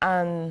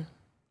and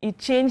it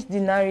changed the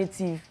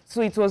narrative.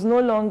 So it was no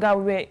longer,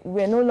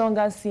 we're no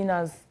longer seen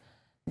as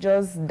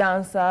just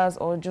dancers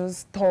or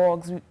just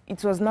thugs.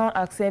 It was now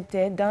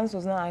accepted, dance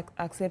was now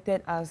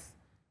accepted as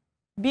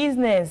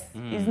business.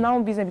 It's now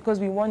business because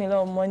we won a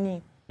lot of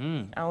money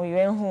and we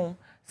went home.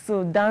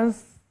 So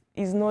dance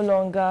is no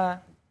longer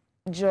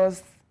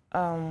just,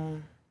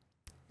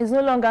 it's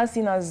no longer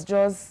seen as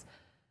just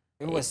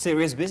It was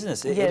serious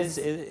business. Yes.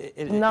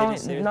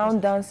 Now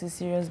dance is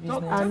serious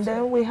business. And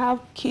then we have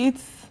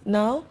kids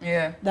now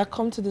that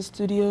come to the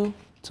studio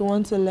to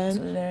want to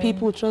learn.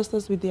 People trust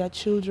us with their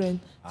children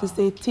to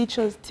say, teach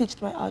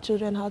our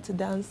children how to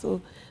dance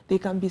so they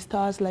can be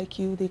stars like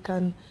you, they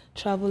can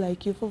travel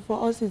like you.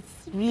 For us,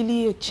 it's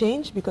really a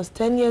change because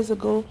 10 years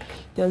ago,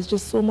 there was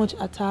just so much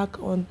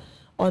attack on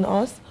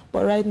us.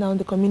 But right now,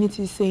 the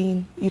community is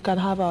saying, you can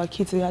have our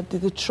kids.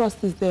 The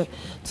trust is there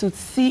to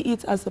see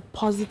it as a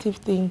positive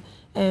thing.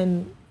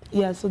 And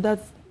yeah, so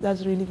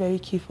that's really very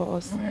key for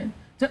us. Right.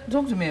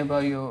 Talk to me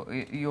about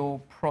your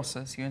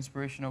process, your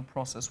inspirational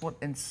process. What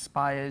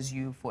inspires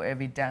you for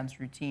every dance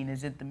routine?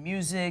 Is it the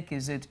music?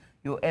 Is it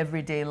your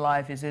everyday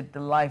life? Is it the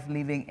life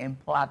living in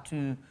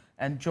Plateau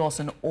and Jos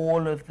and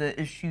all of the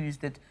issues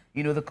that,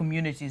 you know, the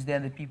communities there,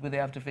 the people they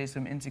have to face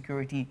some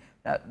insecurity?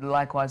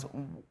 Likewise,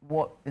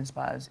 what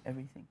inspires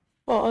everything?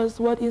 For us,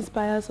 what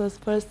inspires us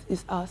first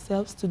is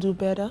ourselves to do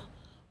better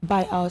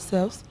by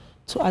ourselves,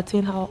 to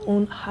attain our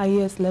own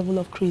highest level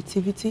of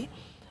creativity.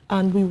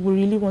 And we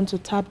really want to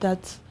tap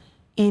that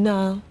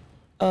inner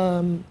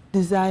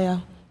desire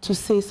to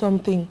say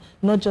something,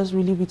 not just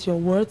really with your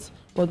words,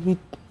 but with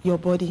your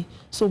body.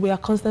 So we are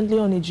constantly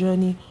on a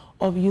journey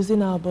of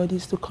using our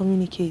bodies to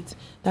communicate.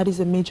 That is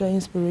a major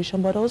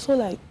inspiration, but also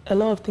like a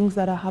lot of things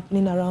that are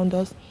happening around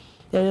us.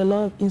 There are a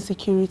lot of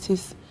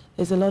insecurities.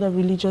 There's a lot of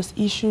religious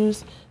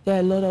issues. There are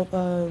a lot of,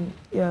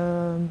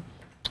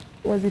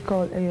 what's it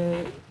called?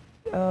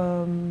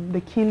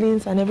 The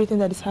killings and everything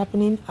that is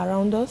happening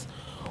around us.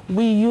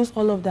 We use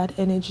all of that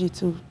energy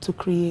to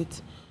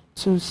create,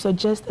 to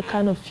suggest a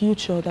kind of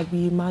future that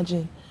we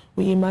imagine.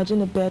 We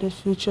imagine a better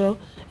future,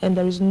 and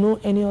there is no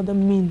any other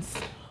means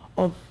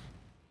of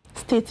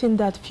stating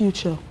that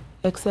future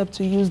except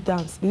to use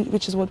dance,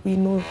 which is what we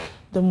know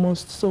the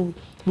most. So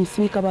we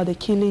speak about the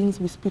killings,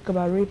 we speak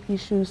about rape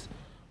issues,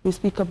 we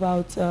speak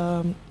about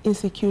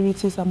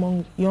insecurities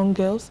among young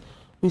girls.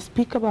 We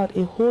speak about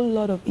a whole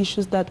lot of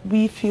issues that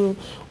we feel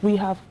we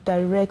have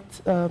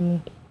direct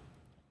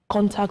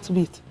contact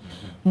with,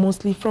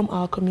 mostly from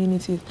our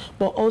communities,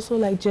 but also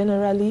like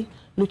generally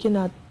looking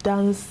at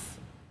dance,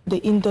 the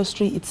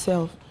industry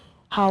itself.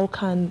 How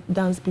can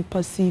dance be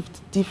perceived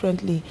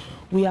differently?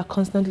 We are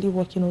constantly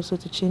working also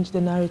to change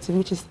the narrative,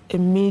 which is a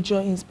major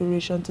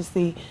inspiration to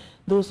say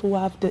those who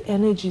have the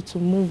energy to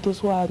move, those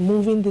who are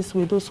moving this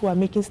way, those who are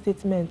making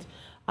statements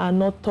are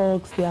not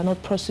thugs, they are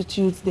not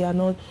prostitutes, they are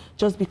not,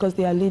 just because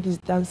they are ladies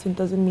dancing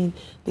doesn't mean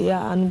they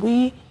are. And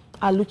we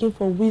are looking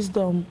for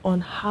wisdom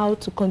on how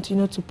to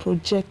continue to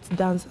project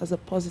dance as a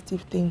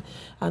positive thing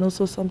and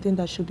also something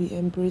that should be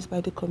embraced by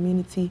the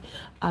community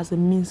as a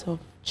means of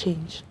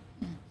change.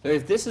 So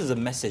if this is a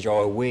message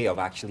or a way of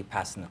actually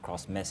passing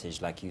across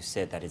message, like you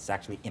said, that it's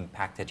actually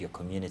impacted your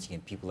community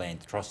and people are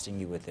entrusting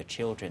you with their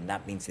children,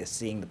 that means they're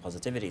seeing the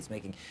positivity it's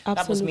making.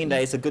 Absolutely. That must mean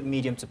that it's a good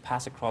medium to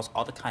pass across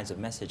other kinds of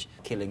message,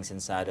 killings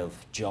inside of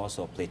Jos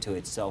or Plateau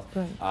itself.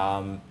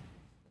 Right.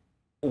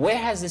 Where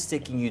has this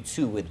taken you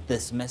to with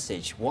this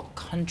message? What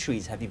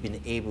countries have you been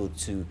able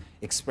to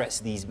express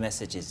these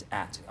messages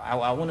at?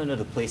 I want to know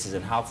the places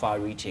and how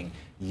far-reaching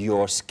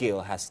your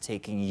skill has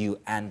taken you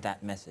and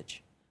that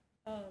message.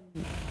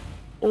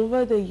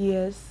 Over the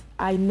years,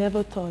 I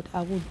never thought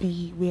I would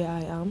be where I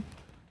am.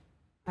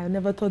 I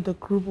never thought the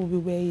group would be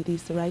where it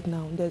is right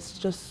now. There's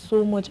just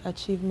so much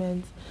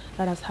achievement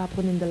that has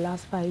happened in the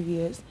last 5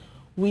 years.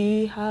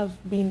 We have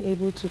been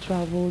able to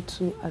travel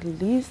to at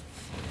least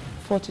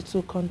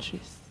 42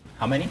 countries.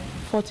 How many?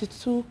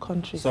 42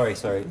 countries. Sorry.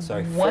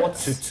 What?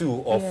 42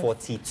 or Yes.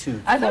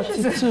 42? I thought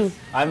 42.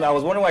 I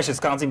was wondering why she's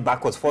counting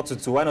backwards. 4 to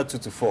 2. Why not 2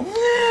 to 4?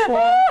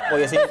 Oh,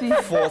 you're saying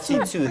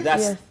 42.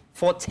 That's yes.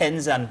 4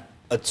 tens and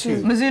a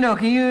 2. Mazino,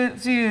 can you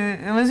see?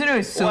 Mazino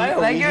is so Why are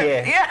like we you're,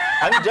 here? yeah.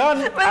 I'm done.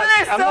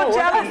 Mazino is I'm so not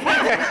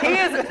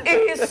jealous. he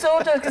is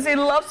so jealous because he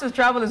loves to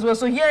travel as well.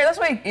 So here, that's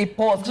why he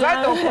paused.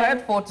 I don't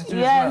have 42.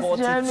 Yes,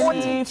 42.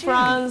 Germany,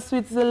 France,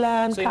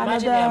 Switzerland, So Canada,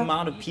 imagine the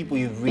amount of people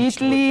you've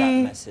reached Italy. with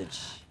that message.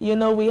 You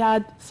know, we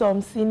had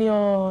some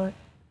senior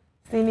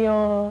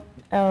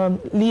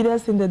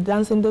leaders in the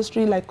dance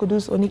industry, like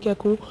Kudus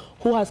Onikeku,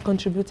 who has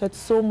contributed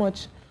so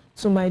much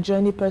to my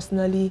journey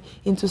personally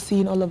into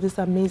seeing all of these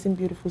amazing,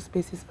 beautiful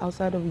spaces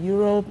outside of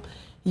Europe,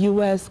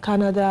 US,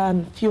 Canada,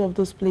 and a few of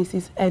those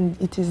places,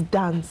 and it is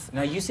dance.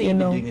 Now, you say you've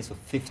been doing this for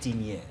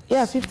 15 years.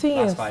 Yeah, 15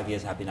 years. Last 5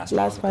 years have been Last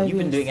astronomical. 5 You've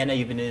been years. doing, Anna,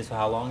 you've been doing this for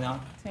how long now?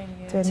 10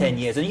 years. 10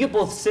 years. And you're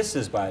both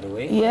sisters, by the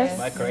way. Yes.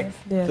 Am I correct?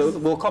 Yes. So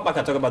we'll come back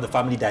and talk about the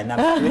family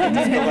dynamics. We need to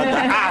discover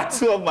that,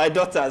 two of my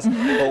daughters.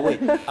 Oh,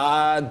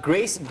 wait.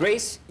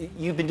 Grace,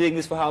 you've been doing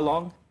this for how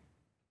long?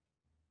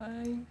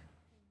 5.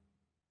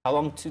 How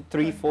long? 2,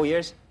 3, 4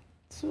 years?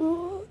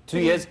 2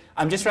 years.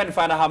 I'm just trying to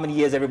find out how many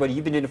years, everybody.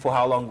 You've been doing it for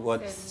how long?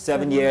 What,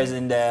 7 years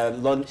in the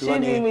London? She's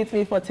been with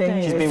me for 10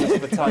 years. She's been with you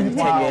for 10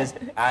 Wow. years.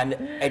 And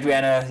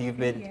Adriana, you've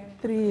been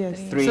 3 years.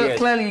 3 So years.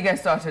 clearly you guys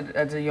started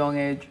at a young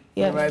age.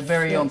 Yes. Right,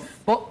 very young.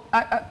 But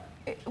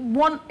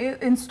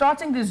in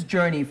starting this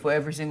journey for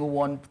every single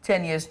one,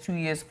 10 years, 2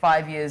 years,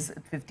 5 years,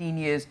 15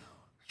 years,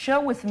 share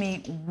with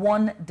me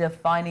one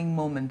defining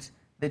moment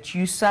that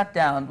you sat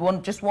down,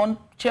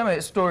 share me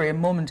a story, a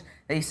moment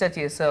that you said to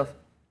yourself,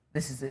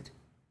 this is it.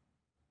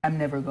 I'm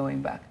never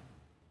going back.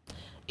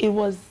 It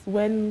was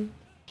when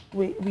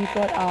we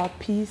got our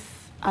piece,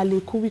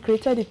 Aleku. We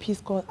created a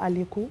piece called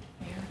Aleku.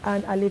 Yeah.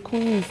 And Aleku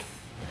is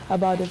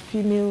about the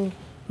female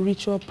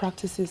ritual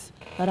practices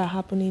that are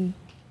happening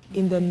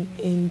in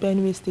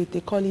Benue State.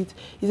 They call it's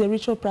a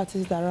ritual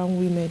practice around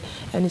women,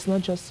 and it's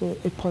not just a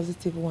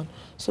positive one.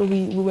 So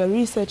we were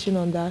researching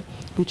on that.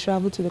 We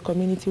traveled to the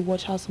community,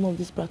 watch how some of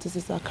these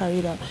practices are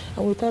carried out,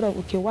 and we thought of,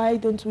 okay, why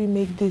don't we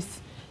make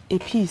this a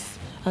piece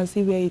and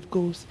see where it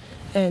goes?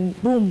 And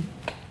boom,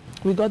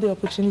 we got the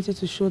opportunity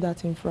to show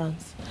that in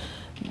France.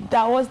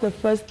 That was the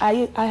first.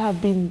 I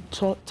have been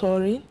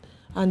touring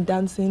and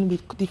dancing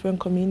with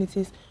different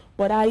communities,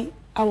 but I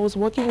was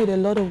working with a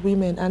lot of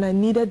women, and I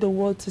needed the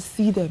world to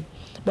see them,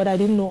 but I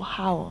didn't know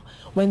how.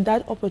 When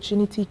that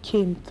opportunity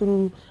came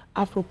through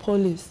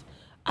Afropolis,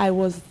 I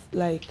was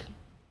like,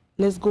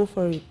 let's go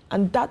for it.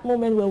 And that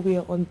moment where we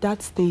are on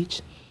that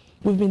stage,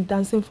 we've been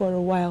dancing for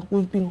a while.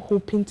 We've been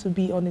hoping to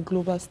be on a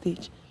global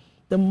stage.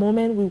 The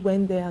moment we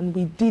went there and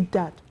we did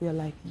that, we are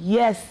like,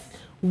 yes,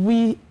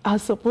 we are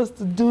supposed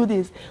to do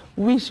this.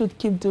 We should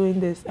keep doing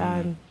this.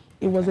 And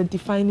it was a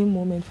defining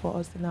moment for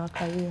us in our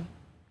career.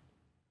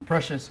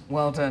 Precious,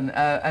 well done.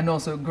 And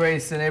also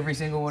Grace and every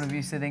single one of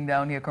you sitting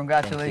down here,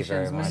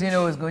 congratulations.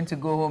 Mazino is going to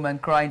go home and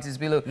cry into his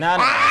pillow. No,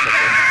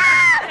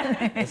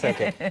 it's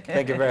okay.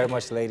 Thank you very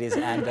much, ladies.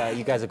 And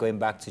you guys are going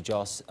back to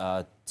Jos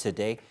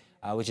today,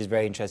 which is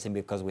very interesting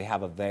because we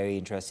have a very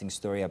interesting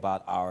story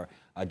about our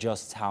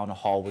Jos Town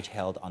Hall, which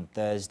held on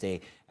Thursday,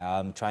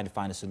 trying to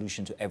find a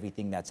solution to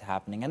everything that's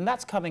happening. And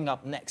that's coming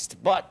up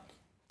next. But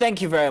thank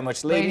you very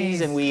much,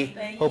 ladies, and we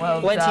hope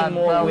plenty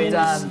more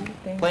wins,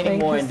 plenty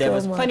more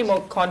endeavors, plenty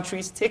more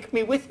countries. Take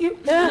me with you.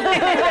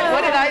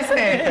 What did I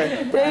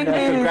say?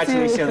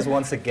 Congratulations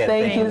once again.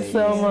 Thank you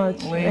so much.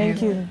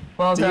 Thank you.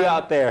 Well done. To you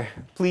out there,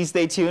 please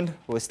stay tuned.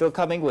 We're still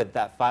coming with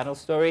that final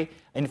story.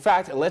 In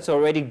fact, let's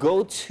already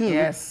go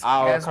to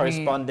our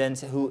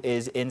correspondent who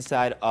is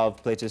inside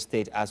of Plateau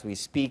State as we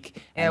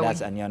speak, and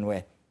that's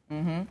Anyanwe.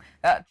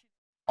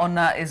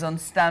 Onna is on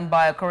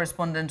standby, a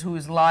correspondent who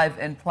is live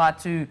in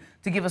Plateau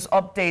to give us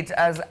updates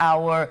as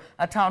our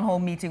town hall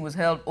meeting was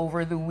held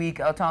over the week.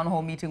 Our town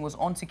hall meeting was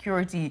on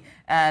security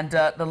and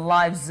the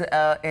lives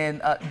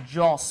in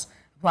Jos,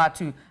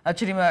 Plateau.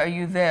 Chidima, are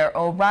you there?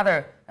 Or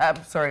rather,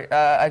 sorry,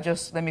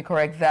 let me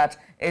correct that.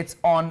 It's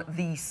on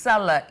the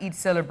Salah Eid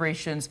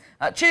celebrations.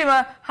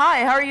 Chidima,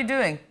 hi, how are you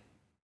doing?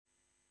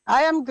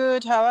 I am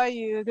good. How are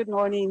you? Good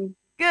morning.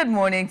 Good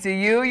morning to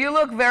you. You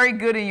look very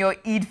good in your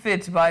Eid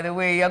fit, by the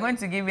way. You're going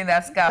to give me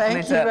that scarf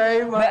later. Thank you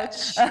very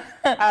much.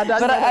 But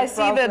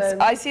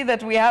I see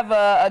that we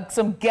have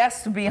some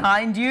guests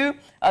behind you.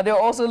 They're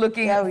also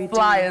looking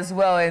fly as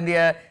well in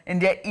their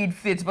Eid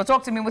fit. But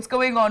talk to me, what's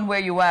going on where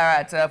you are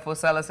at for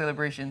Salah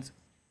celebrations?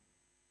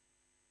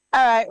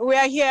 All right, we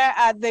are here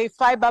at the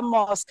Fiber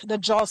Mosque, the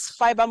Jos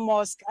Fiber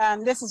Mosque,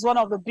 and this is one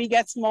of the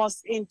biggest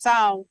mosques in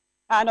town.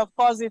 And of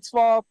course, it's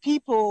for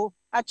people,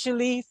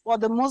 actually for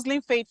the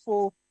Muslim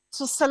faithful,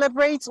 to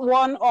celebrate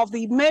one of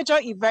the major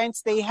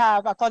events they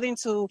have according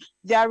to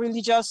their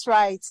religious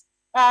rites.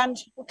 And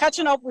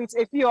catching up with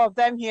a few of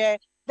them here,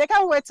 they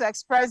can't wait to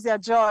express their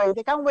joy.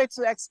 They can't wait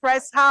to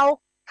express how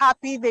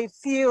happy they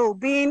feel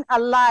being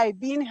alive,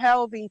 being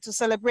healthy to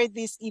celebrate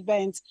this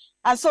event.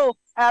 And so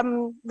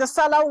the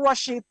Salah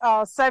worship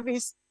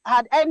service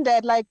had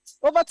ended like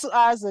over 2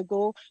 hours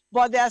ago,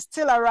 but they are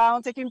still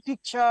around taking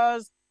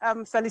pictures,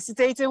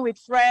 felicitating with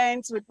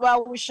friends, with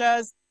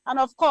well-wishers, and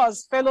of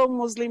course, fellow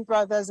Muslim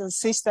brothers and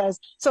sisters.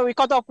 So we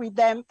caught up with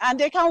them, and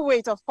they can't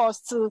wait, of course,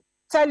 to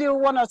tell you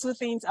one or two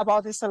things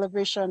about this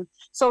celebration.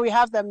 So we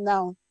have them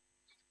now.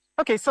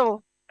 Okay,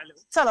 so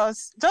tell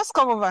us, just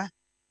come over.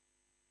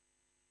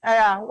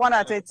 Yeah, one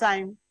at a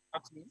time.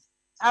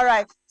 All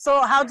right,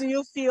 so how do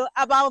you feel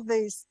about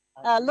this?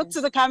 Look to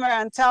the camera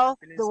and tell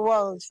the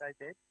world.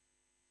 Excited.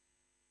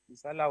 The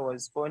Salah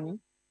was funny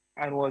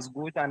and was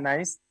good and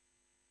nice.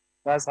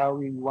 That's how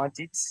we want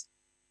it.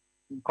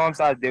 It comes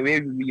out the way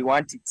we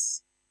want it.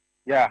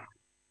 Yeah.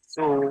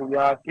 So we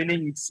are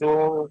feeling it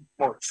so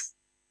much.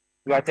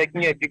 We are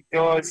taking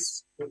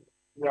pictures.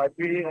 We are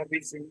doing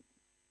everything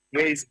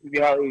we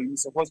are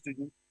supposed to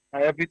do.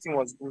 And everything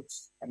was good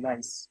and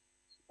nice.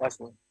 That's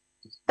all.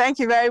 Thank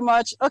you very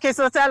much. Okay,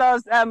 so tell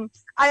us, I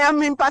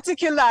am in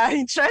particular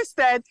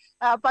interested,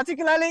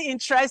 particularly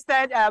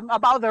interested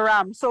about the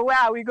ram. So where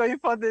are we going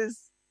for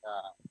this?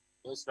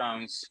 Those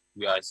rounds,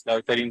 we are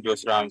slaughtering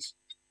those rounds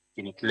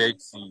to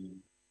reflect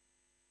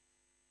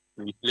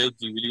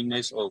the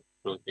willingness of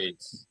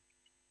prophets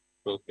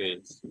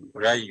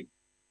Ibrahim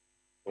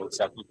for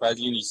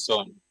sacrificing his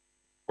son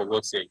for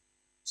God's sake,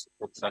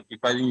 for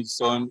sacrificing his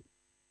son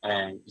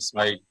and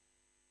Ismail.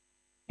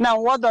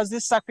 Now, what does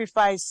this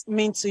sacrifice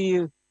mean to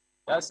you?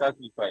 That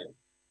sacrifice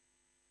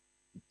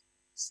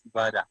is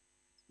Ibadah.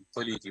 We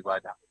call it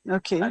Ibadah.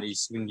 Okay. And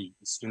it's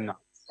Sunnah.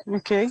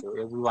 Okay. So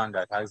everyone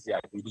that has the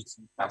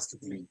ability has to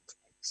do it.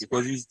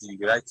 Because it's the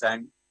right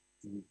time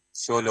to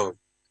show love.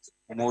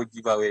 More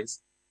giveaways.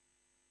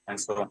 and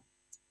so on.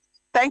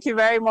 Thank you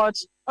very much.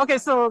 Okay,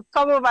 so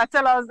come over,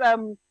 tell us,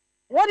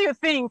 what do you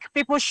think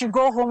people should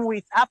go home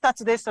with after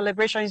today's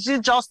celebration? Is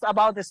it just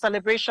about the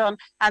celebration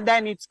and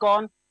then it's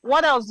gone?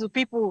 What else do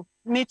people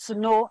need to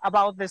know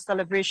about the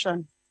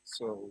celebration?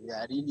 So we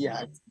are really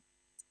happy,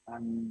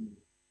 and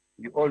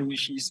we all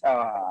wishes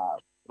our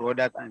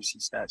brothers and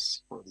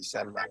sisters for the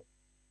Sallah.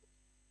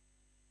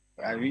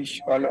 I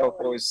wish all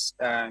of us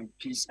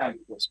peace and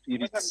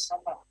prosperity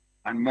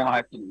and more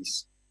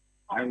happiness.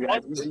 And we are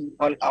using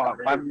all our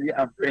family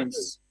and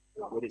friends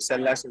for the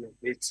Sallah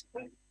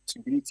celebration to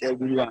greet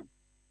everyone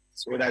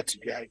so that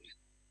we are happy.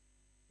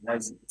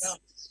 That's it.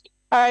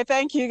 All right,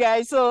 thank you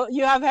guys. So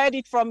you have heard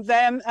it from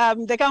them.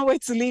 They can't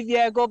wait to leave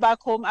here, go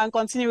back home and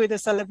continue with the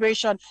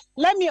celebration.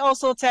 Let me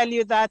also tell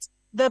you that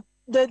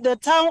the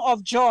town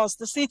of Jos,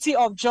 the city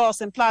of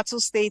Jos in Plateau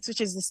State,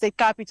 which is the state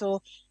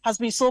capital, has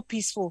been so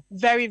peaceful,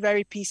 very,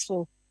 very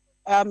peaceful.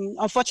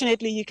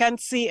 Unfortunately, you can't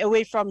see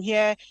away from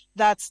here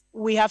that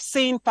we have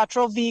seen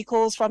patrol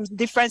vehicles from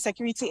different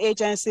security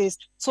agencies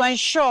to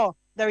ensure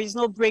there is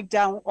no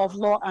breakdown of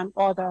law and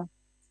order.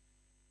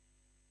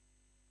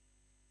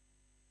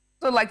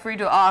 So I'd like for you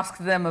to ask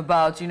them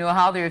about,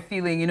 how they're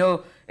feeling.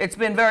 It's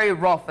been very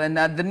rough, and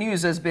the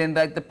news has been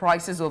that the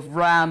prices of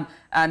ram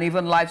and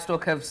even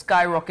livestock have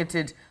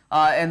skyrocketed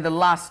in the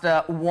last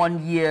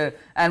 1 year,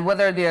 and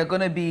whether they're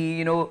going to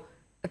be,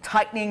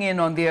 tightening in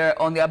on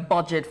their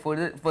budget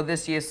for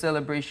this year's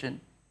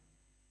celebration.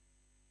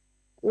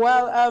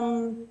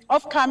 Well,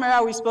 off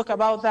camera, we spoke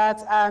about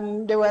that,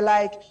 and they were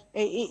like,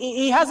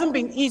 it hasn't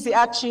been easy,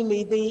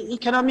 actually. The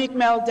economic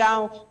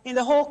meltdown in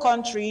the whole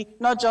country,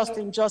 not just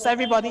in Jos,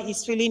 everybody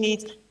is feeling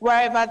it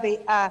wherever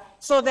they are.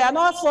 So they are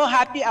not so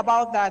happy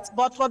about that.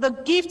 But for the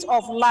gift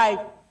of life,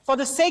 for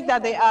the sake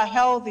that they are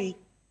healthy,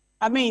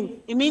 I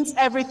mean, it means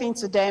everything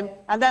to them.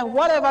 And then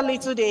whatever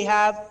little they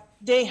have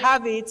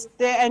it,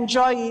 they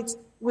enjoy it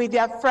with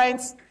their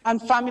friends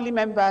and family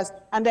members,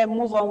 and then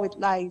move on with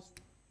life.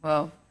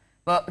 Well,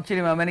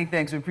 Chidima, many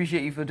thanks. We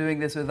appreciate you for doing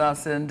this with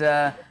us, and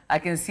I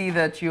can see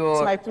that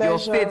your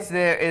fit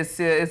there is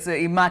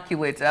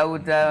immaculate.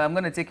 I'm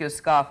going to take your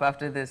scarf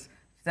after this.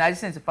 I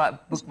just need to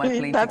book my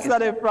plane That's ticket.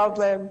 not a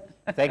problem.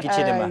 Thank you,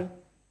 Chidima.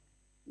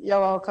 You're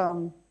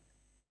welcome.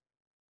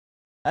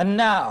 And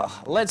now,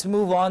 let's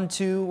move on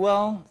to,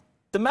 well,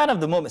 the man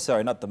of the moment.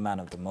 Sorry, not the man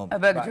of the moment. I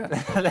beg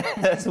you.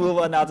 Let's move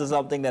on now to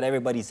something that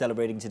everybody's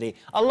celebrating today.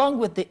 Along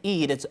with the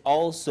Eid, it's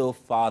also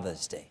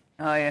Father's Day.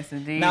 Oh, yes,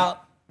 indeed.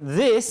 Now,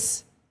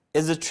 this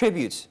is a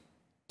tribute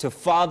to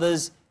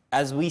fathers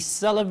as we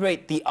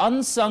celebrate the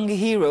unsung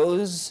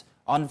heroes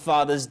on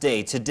Father's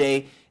Day.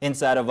 Today,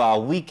 inside of our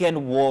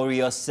Weekend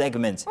Warrior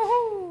segment.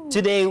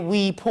 Today,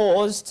 we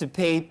pause to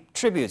pay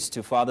tributes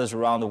to fathers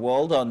around the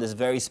world on this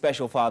very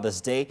special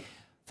Father's Day.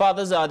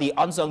 Fathers are the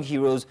unsung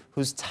heroes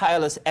whose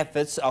tireless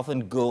efforts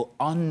often go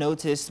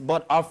unnoticed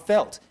but are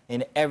felt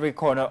in every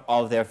corner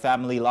of their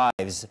family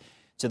lives.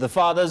 To the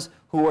fathers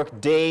who work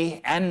day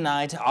and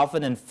night,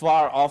 often in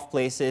far-off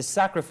places,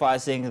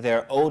 sacrificing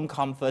their own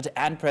comfort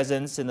and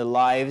presence in the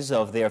lives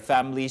of their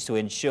families to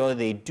ensure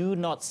they do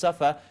not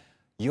suffer,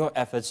 your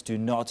efforts do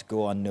not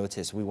go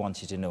unnoticed. We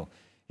want you to know.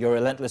 Your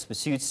relentless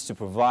pursuits to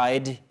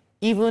provide,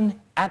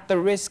 even at the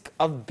risk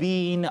of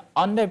being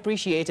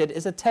underappreciated,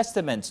 is a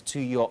testament to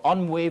your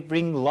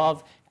unwavering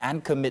love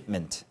and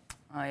commitment.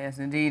 Ah, yes,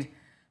 indeed.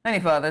 Many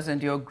fathers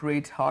endure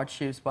great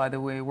hardships, by the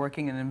way,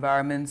 working in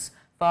environments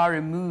far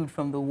removed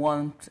from the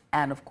warmth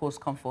and, of course,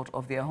 comfort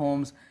of their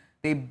homes.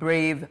 They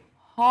brave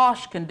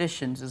harsh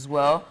conditions as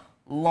well,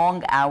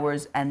 long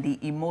hours, and the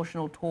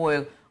emotional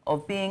toil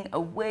of being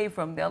away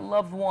from their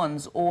loved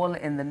ones, all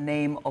in the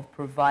name of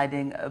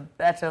providing a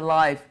better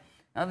life.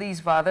 Now, these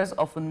fathers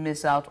often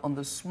miss out on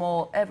the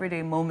small,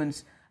 everyday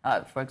moments,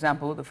 for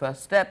example, the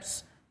first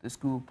steps, the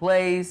school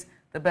plays,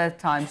 the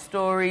bedtime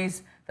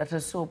stories that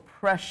are so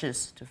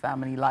precious to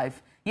family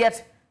life.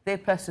 Yet, they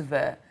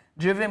persevere,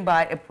 driven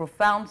by a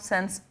profound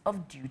sense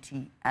of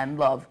duty and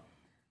love.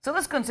 So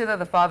let's consider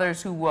the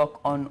fathers who work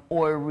on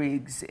oil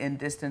rigs in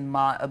distant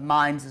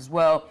mines as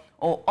well,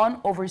 or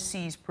on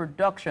overseas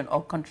production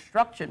or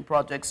construction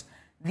projects.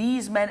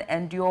 These men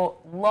endure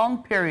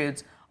long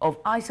periods of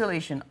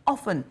isolation,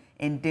 often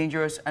in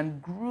dangerous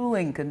and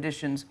grueling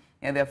conditions,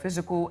 and their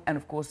physical and,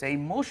 of course, their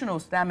emotional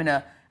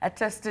stamina are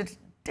tested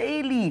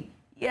daily.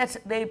 Yet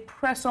they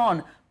press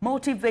on,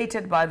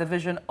 motivated by the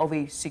vision of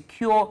a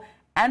secure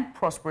and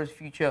prosperous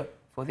future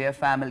for their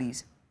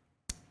families.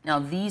 Now,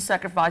 these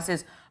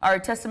sacrifices are a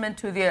testament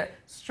to their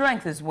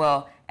strength as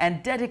well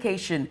and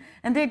dedication,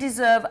 and they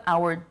deserve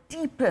our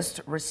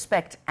deepest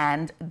respect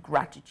and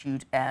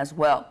gratitude as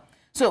well.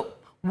 So,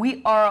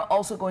 we are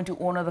also going to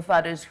honor the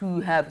fathers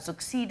who have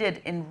succeeded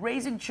in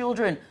raising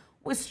children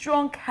with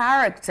strong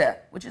character,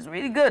 which is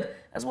really good,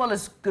 as well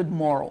as good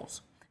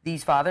morals.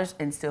 These fathers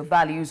instill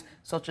values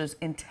such as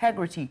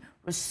integrity,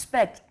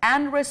 respect,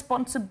 and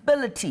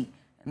responsibility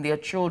in their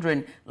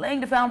children, laying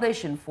the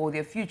foundation for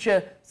their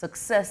future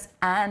success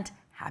and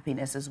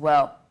happiness as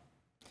well.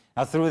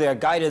 Now, through their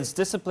guidance,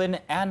 discipline,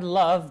 and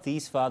love,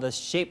 these fathers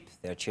shape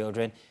their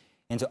children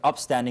into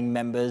upstanding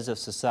members of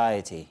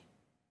society.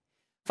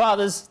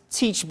 Fathers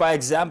teach by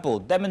example,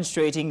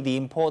 demonstrating the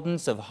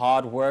importance of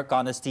hard work,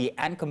 honesty,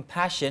 and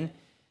compassion.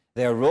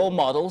 They are role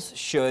models,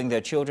 showing their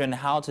children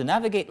how to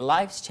navigate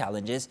life's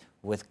challenges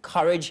with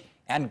courage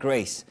and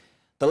grace.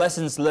 The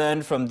lessons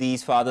learned from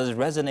these fathers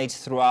resonate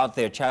throughout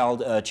their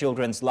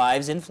children's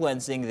lives,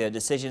 influencing their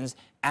decisions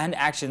and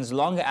actions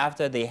long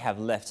after they have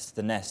left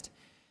the nest.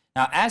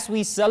 Now, as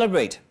we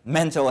celebrate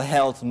Mental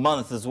Health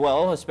Month as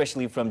well,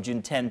 especially from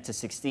June 10 to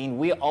 16,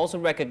 we also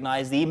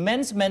recognize the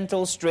immense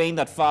mental strain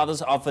that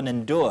fathers often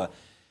endure.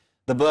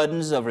 The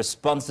burdens of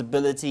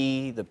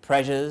responsibility, the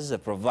pressures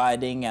of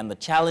providing, and the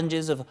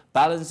challenges of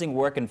balancing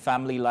work and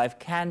family life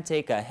can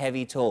take a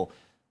heavy toll.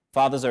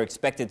 Fathers are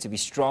expected to be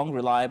strong,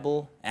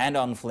 reliable, and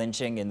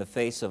unflinching in the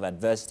face of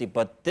adversity,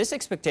 but this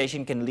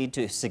expectation can lead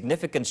to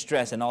significant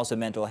stress and also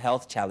mental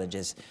health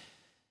challenges.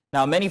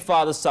 Now, many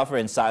fathers suffer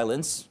in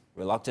silence,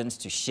 reluctance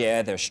to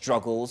share their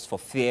struggles for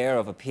fear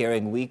of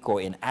appearing weak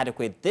or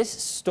inadequate. This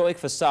stoic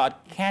facade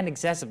can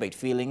exacerbate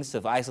feelings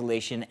of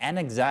isolation and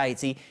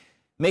anxiety,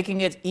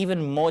 making it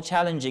even more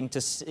challenging to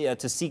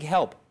seek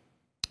help.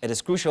 It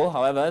is crucial,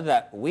 however,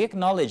 that we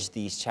acknowledge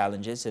these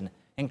challenges and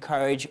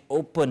encourage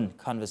open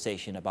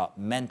conversation about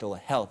mental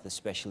health,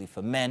 especially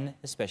for men,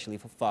 especially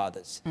for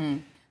fathers.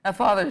 Now,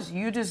 fathers,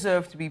 you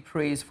deserve to be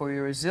praised for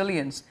your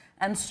resilience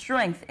and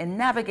strength in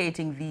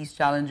navigating these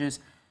challenges.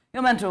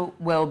 Your mental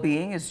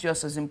well-being is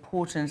just as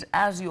important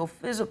as your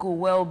physical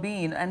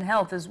well-being and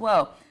health as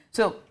well.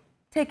 So,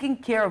 taking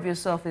care of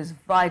yourself is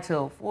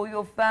vital for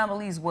your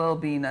family's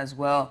well-being as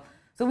well.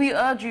 So we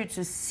urge you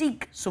to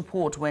seek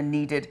support when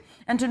needed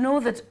and to know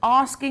that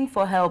asking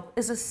for help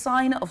is a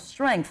sign of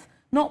strength,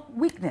 not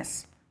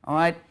weakness, all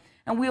right?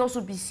 And we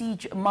also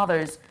beseech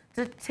mothers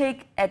to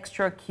take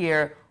extra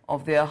care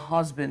of their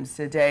husbands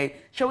today,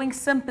 showing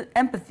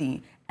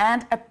empathy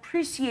and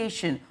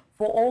appreciation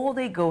for all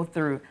they go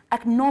through.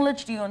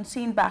 Acknowledge the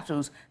unseen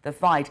battles they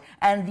fight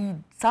and the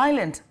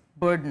silent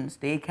burdens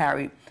they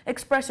carry.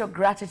 Express your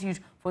gratitude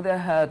for their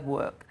hard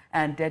work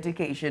and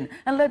dedication,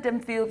 and let them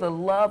feel the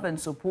love and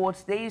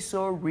support they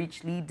so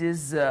richly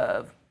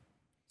deserve.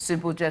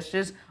 Simple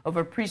gestures of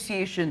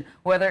appreciation,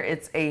 whether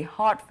it's a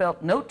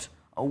heartfelt note,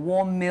 a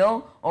warm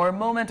meal, or a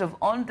moment of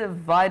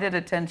undivided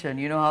attention,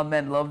 you know how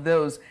men love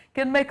those,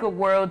 can make a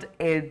world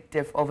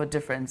of a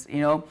difference,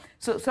 you know.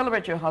 So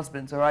celebrate your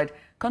husbands, all right?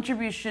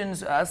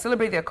 Contributions,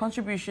 celebrate their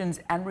contributions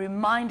and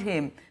remind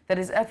him that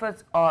his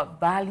efforts are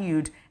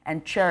valued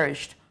and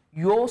cherished.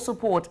 Your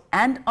support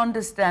and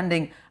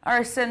understanding are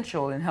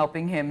essential in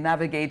helping him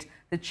navigate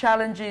the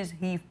challenges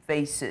he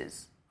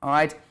faces, all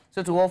right?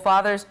 So to all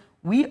fathers,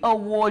 we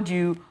award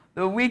you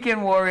the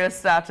Weekend Warrior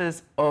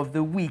status of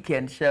the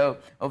weekend show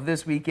of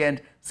this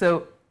weekend.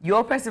 So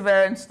your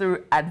perseverance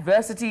through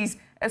adversities,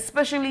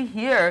 especially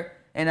here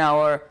in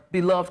our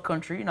beloved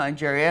country,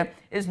 Nigeria,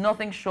 is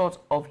nothing short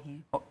of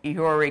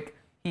heroic.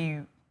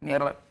 There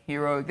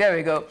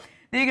we go.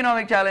 The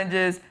economic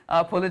challenges,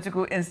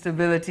 political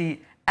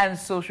instability, and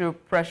social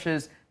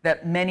pressures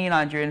that many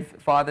Nigerian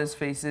fathers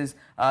face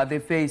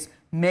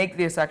make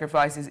their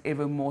sacrifices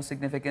even more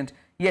significant.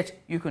 Yet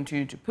you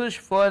continue to push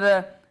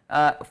further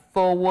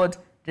forward,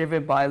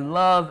 driven by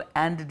love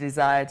and the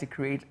desire to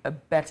create a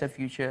better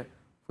future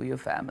for your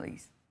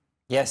families.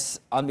 Yes,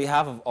 on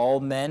behalf of all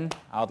men,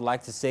 I would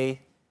like to say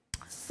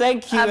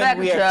thank you and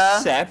we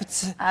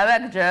accept.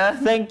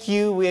 Thank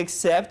you, we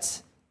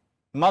accept.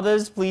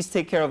 Mothers, please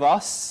take care of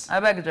us.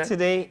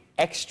 Today,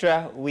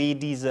 extra, we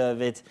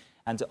deserve it.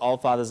 And to all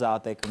fathers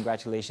out there,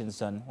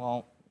 congratulations on,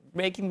 well,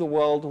 making the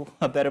world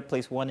a better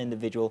place, one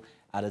individual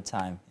at a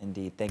time.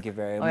 Indeed. Thank you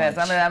very much. Yes,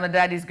 I'm a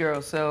daddy's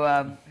girl,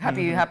 so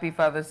happy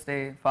Father's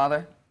Day,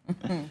 Father.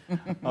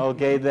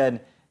 Okay, then.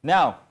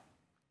 Now,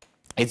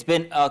 it's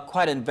been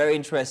quite a very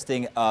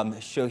interesting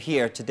show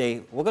here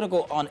today. We're going to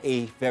go on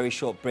a very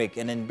short break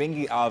and then bring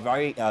you our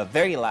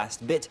very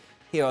last bit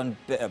here on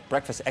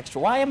Breakfast Extra.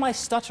 Why am I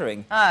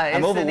stuttering?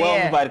 I'm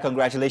overwhelmed by the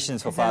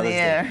congratulations for Father's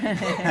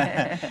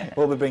Day.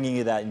 We'll be bringing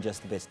you that in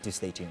just a bit. Do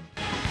stay tuned.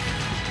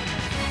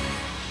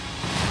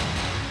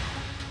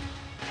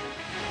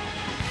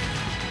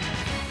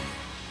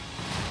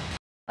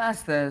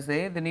 Last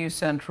Thursday, the News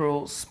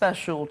Central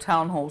Special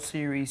Town Hall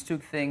series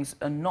took things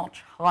a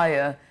notch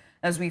higher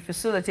as we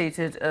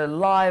facilitated a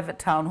live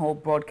town hall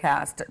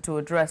broadcast to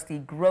address the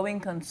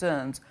growing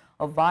concerns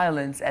of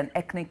violence and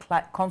ethnic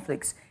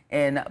conflicts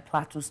in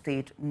Plateau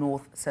State,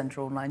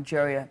 north-central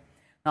Nigeria.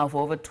 Now,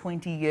 for over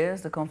 20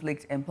 years, the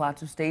conflict in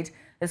Plateau State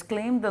has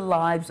claimed the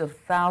lives of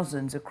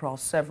thousands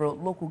across several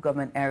local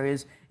government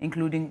areas,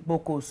 including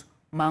Bokos,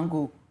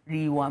 Mangu,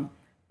 Riwam,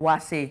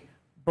 Wase,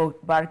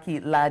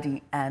 Barki,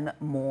 Ladi, and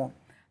more.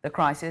 The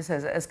crisis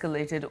has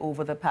escalated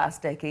over the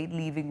past decade,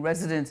 leaving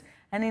residents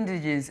and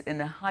indigenous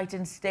in a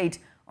heightened state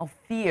of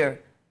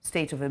fear,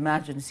 state of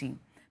emergency.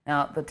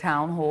 Now, the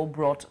town hall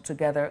brought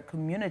together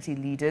community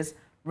leaders,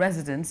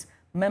 residents,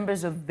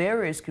 members of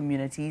various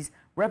communities,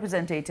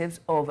 representatives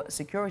of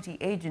security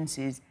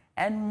agencies,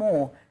 and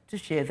more to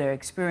share their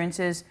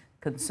experiences,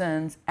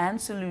 concerns,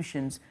 and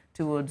solutions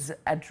towards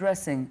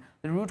addressing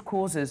the root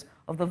causes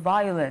of the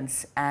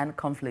violence and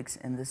conflicts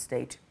in the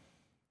state.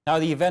 Now,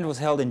 the event was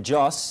held in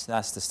Jos,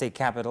 that's the state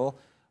capital,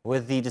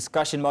 with the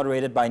discussion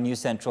moderated by News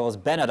Central's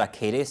Bernard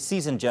Akede,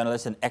 seasoned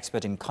journalist and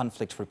expert in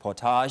conflict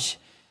reportage.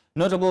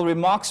 Notable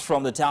remarks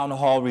from the town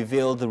hall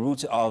revealed the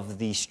root of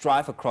the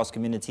strife across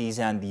communities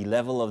and the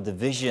level of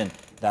division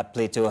that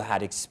Plateau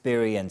had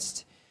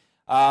experienced.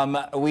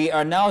 We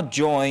are now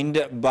joined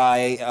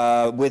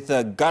with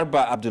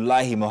Garba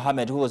Abdullahi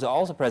Mohammed, who was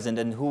also present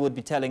and who would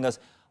be telling us,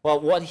 well,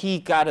 what he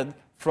gathered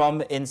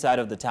from inside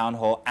of the town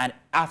hall and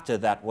after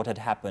that, what had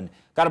happened.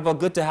 Garba,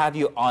 good to have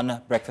you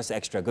on Breakfast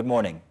Extra. Good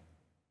morning.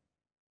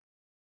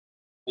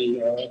 Thank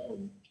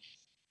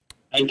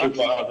you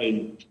for having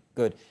me.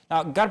 Good.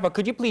 Now, Garba,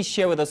 could you please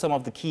share with us some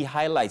of the key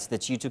highlights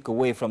that you took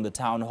away from the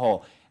town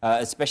hall,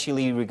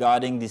 especially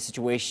regarding the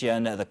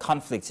situation, the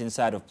conflicts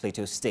inside of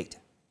Plateau State?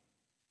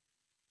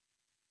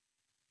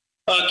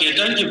 Okay,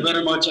 thank you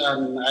very much.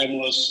 And I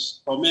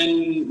must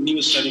commend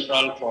News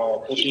Central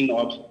for putting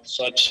up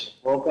such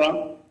a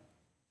program,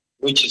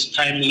 which is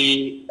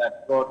timely,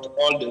 that brought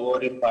all the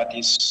warring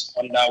parties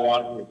under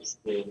one roof,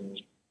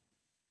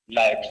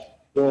 like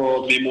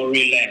go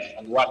memory lane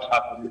and what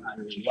happened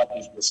and what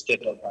is the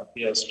state of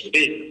affairs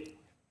today.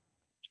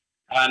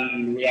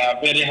 And we are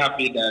very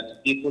happy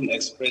that people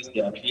express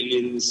their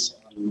feelings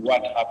on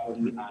what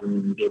happened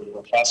and they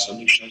provide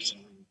solutions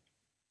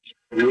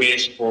and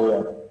ways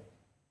forward.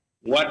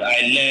 What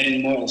I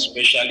learned more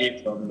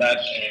especially from that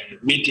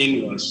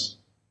meeting was,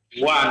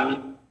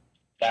 one,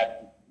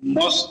 that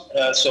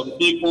some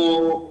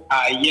people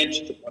are yet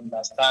to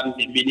understand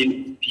the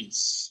meaning of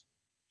peace.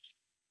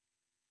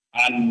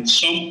 And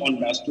some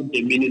understood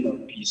the meaning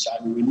of peace,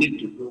 and we need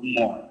to do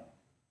more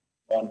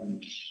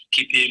on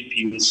keeping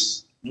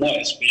peace, more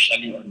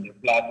especially on the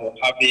plateau,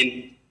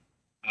 having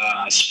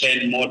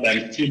spent more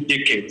than 2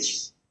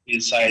 decades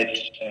inside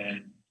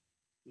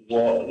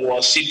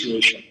war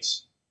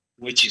situations,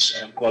 which is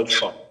uncalled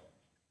for.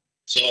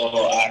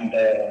 So, and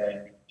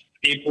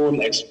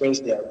people express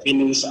their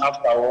feelings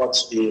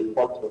afterwards, they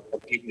call for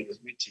forgiveness,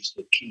 which is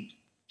the key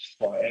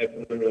for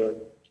every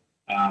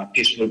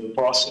peaceful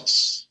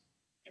process.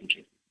 Thank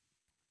you.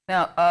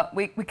 Now,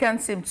 we can't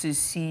seem to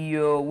see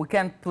your, we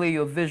can't play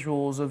your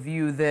visuals of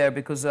you there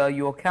because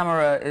your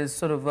camera is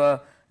sort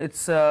of,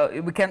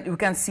 we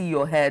can't see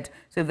your head.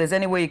 So if there's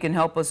any way you can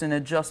help us in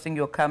adjusting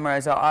your camera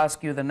as I'll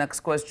ask you the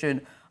next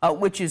question,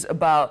 which is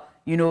about,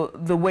 you know,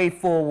 the way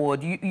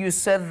forward. You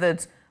said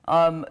that,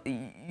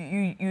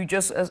 you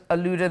just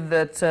alluded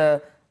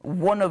that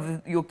one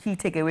of your key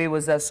takeaway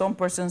was that some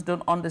persons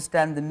don't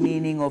understand the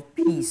meaning of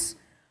peace.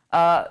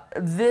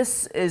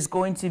 This is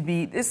going to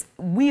be,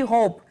 we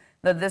hope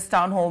that this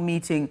town hall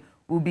meeting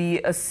will be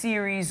a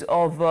series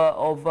of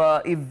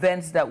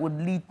events that would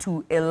lead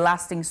to a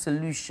lasting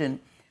solution.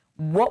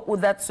 What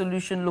would that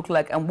solution look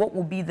like, and what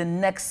will be the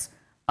next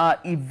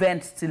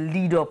event to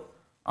lead up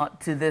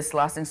to this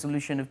lasting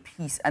solution of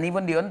peace and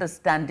even the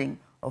understanding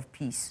of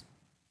peace?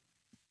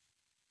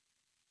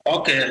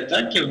 Okay,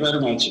 thank you very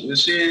much. You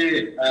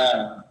see,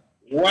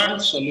 one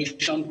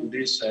solution to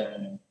this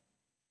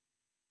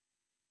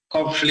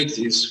conflict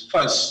is,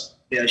 first,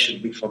 there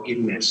should be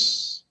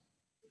forgiveness,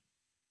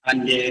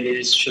 and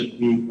there should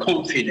be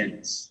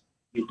confidence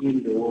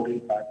between the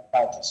warring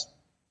parties,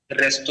 the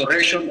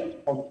restoration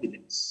of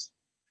confidence.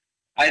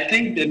 I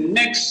think the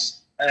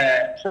next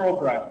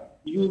program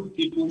you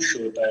people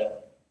should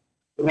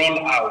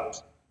roll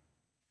out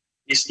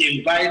is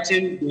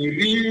inviting the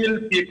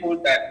real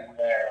people that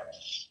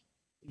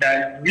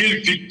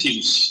real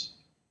victims,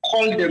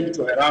 call them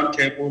to a round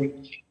table,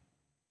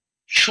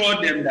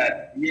 show them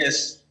that,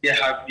 yes, they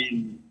have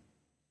been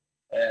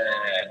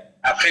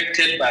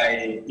affected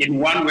by, in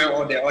one way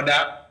or the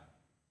other,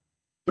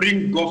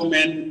 bring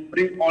government,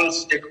 bring all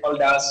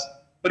stakeholders,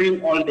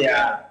 bring all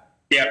their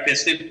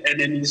perceived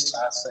enemies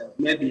as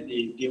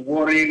maybe the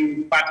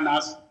warring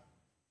partners,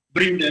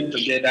 bring them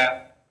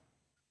together.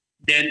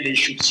 Then they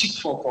should seek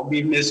for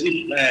forgiveness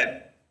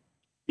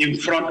in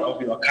front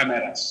of your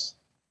cameras.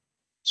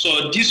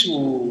 So this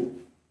will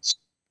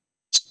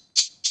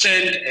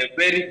send a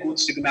very good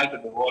signal to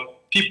the world.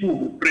 People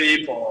will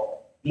pray for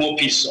more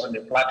peace on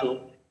the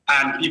plateau,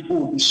 and people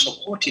will be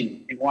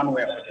supporting in one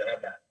way or the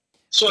other.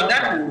 So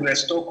that will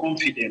restore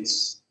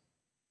confidence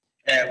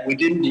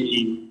within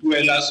the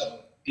dwellers of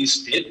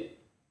this state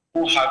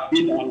who have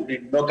been on the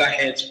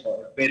loggerheads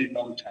for a very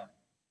long time.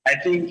 I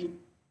think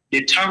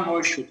the town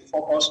hall should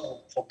focus on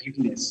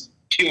forgiveness,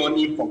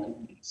 purely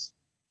forgiveness,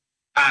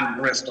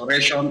 and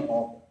restoration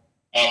of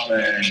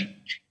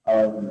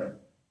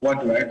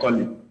what do I call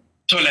it,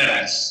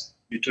 tolerance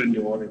between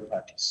the warring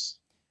parties.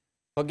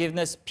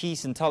 Forgiveness,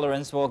 peace, and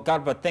tolerance. Well,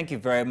 Garba, thank you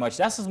very much.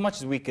 That's as much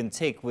as we can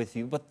take with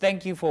you, but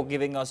thank you for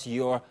giving us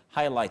your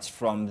highlights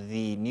from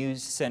the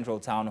News Central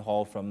Town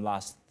Hall from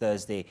last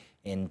Thursday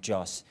in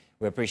Jos.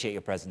 We appreciate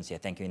your presence here.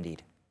 Thank you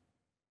indeed.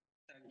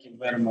 Thank you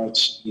very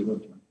much.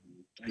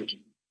 Thank you.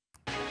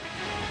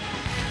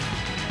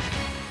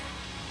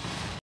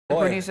 The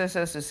producer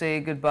says to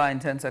say goodbye in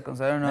 10 seconds.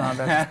 I don't know how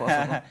that's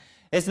possible.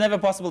 It's never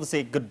possible to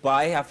say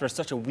goodbye after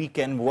such a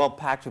weekend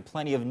well-packed with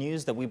plenty of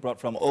news that we brought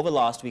from over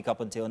last week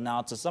up until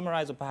now. To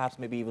summarize or perhaps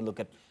maybe even look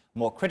at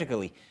more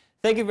critically.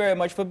 Thank you very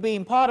much for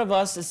being part of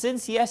us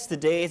since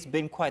yesterday. It's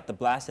been quite the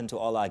blast, and to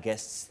all our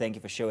guests, thank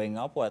you for showing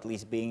up, or at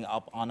least being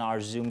up on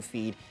our Zoom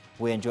feed.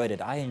 We enjoyed it.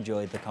 I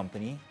enjoyed the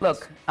company.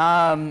 Look,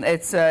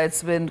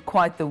 it's been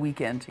quite the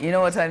weekend. You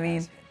know what I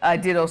mean? I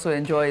did also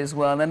enjoy as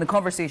well, and the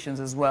conversations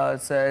as well.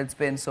 It's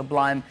been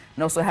sublime,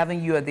 and also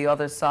having you at the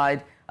other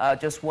side,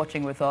 just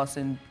watching with us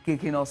and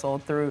kicking us all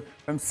through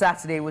from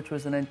Saturday, which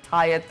was an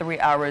entire 3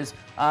 hours,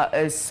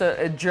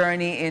 a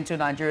journey into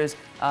Nigeria's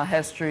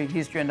history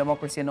and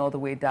democracy, and all the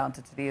way down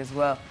to today as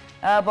well.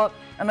 But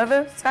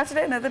another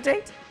Saturday, another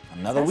date.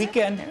 Another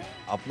weekend. Yeah.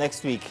 Up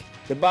next week.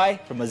 Goodbye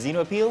from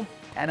Mazino Appeal.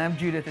 And I'm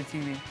Judith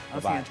Atibi.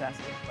 I'll see you on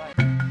Saturday.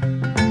 Bye.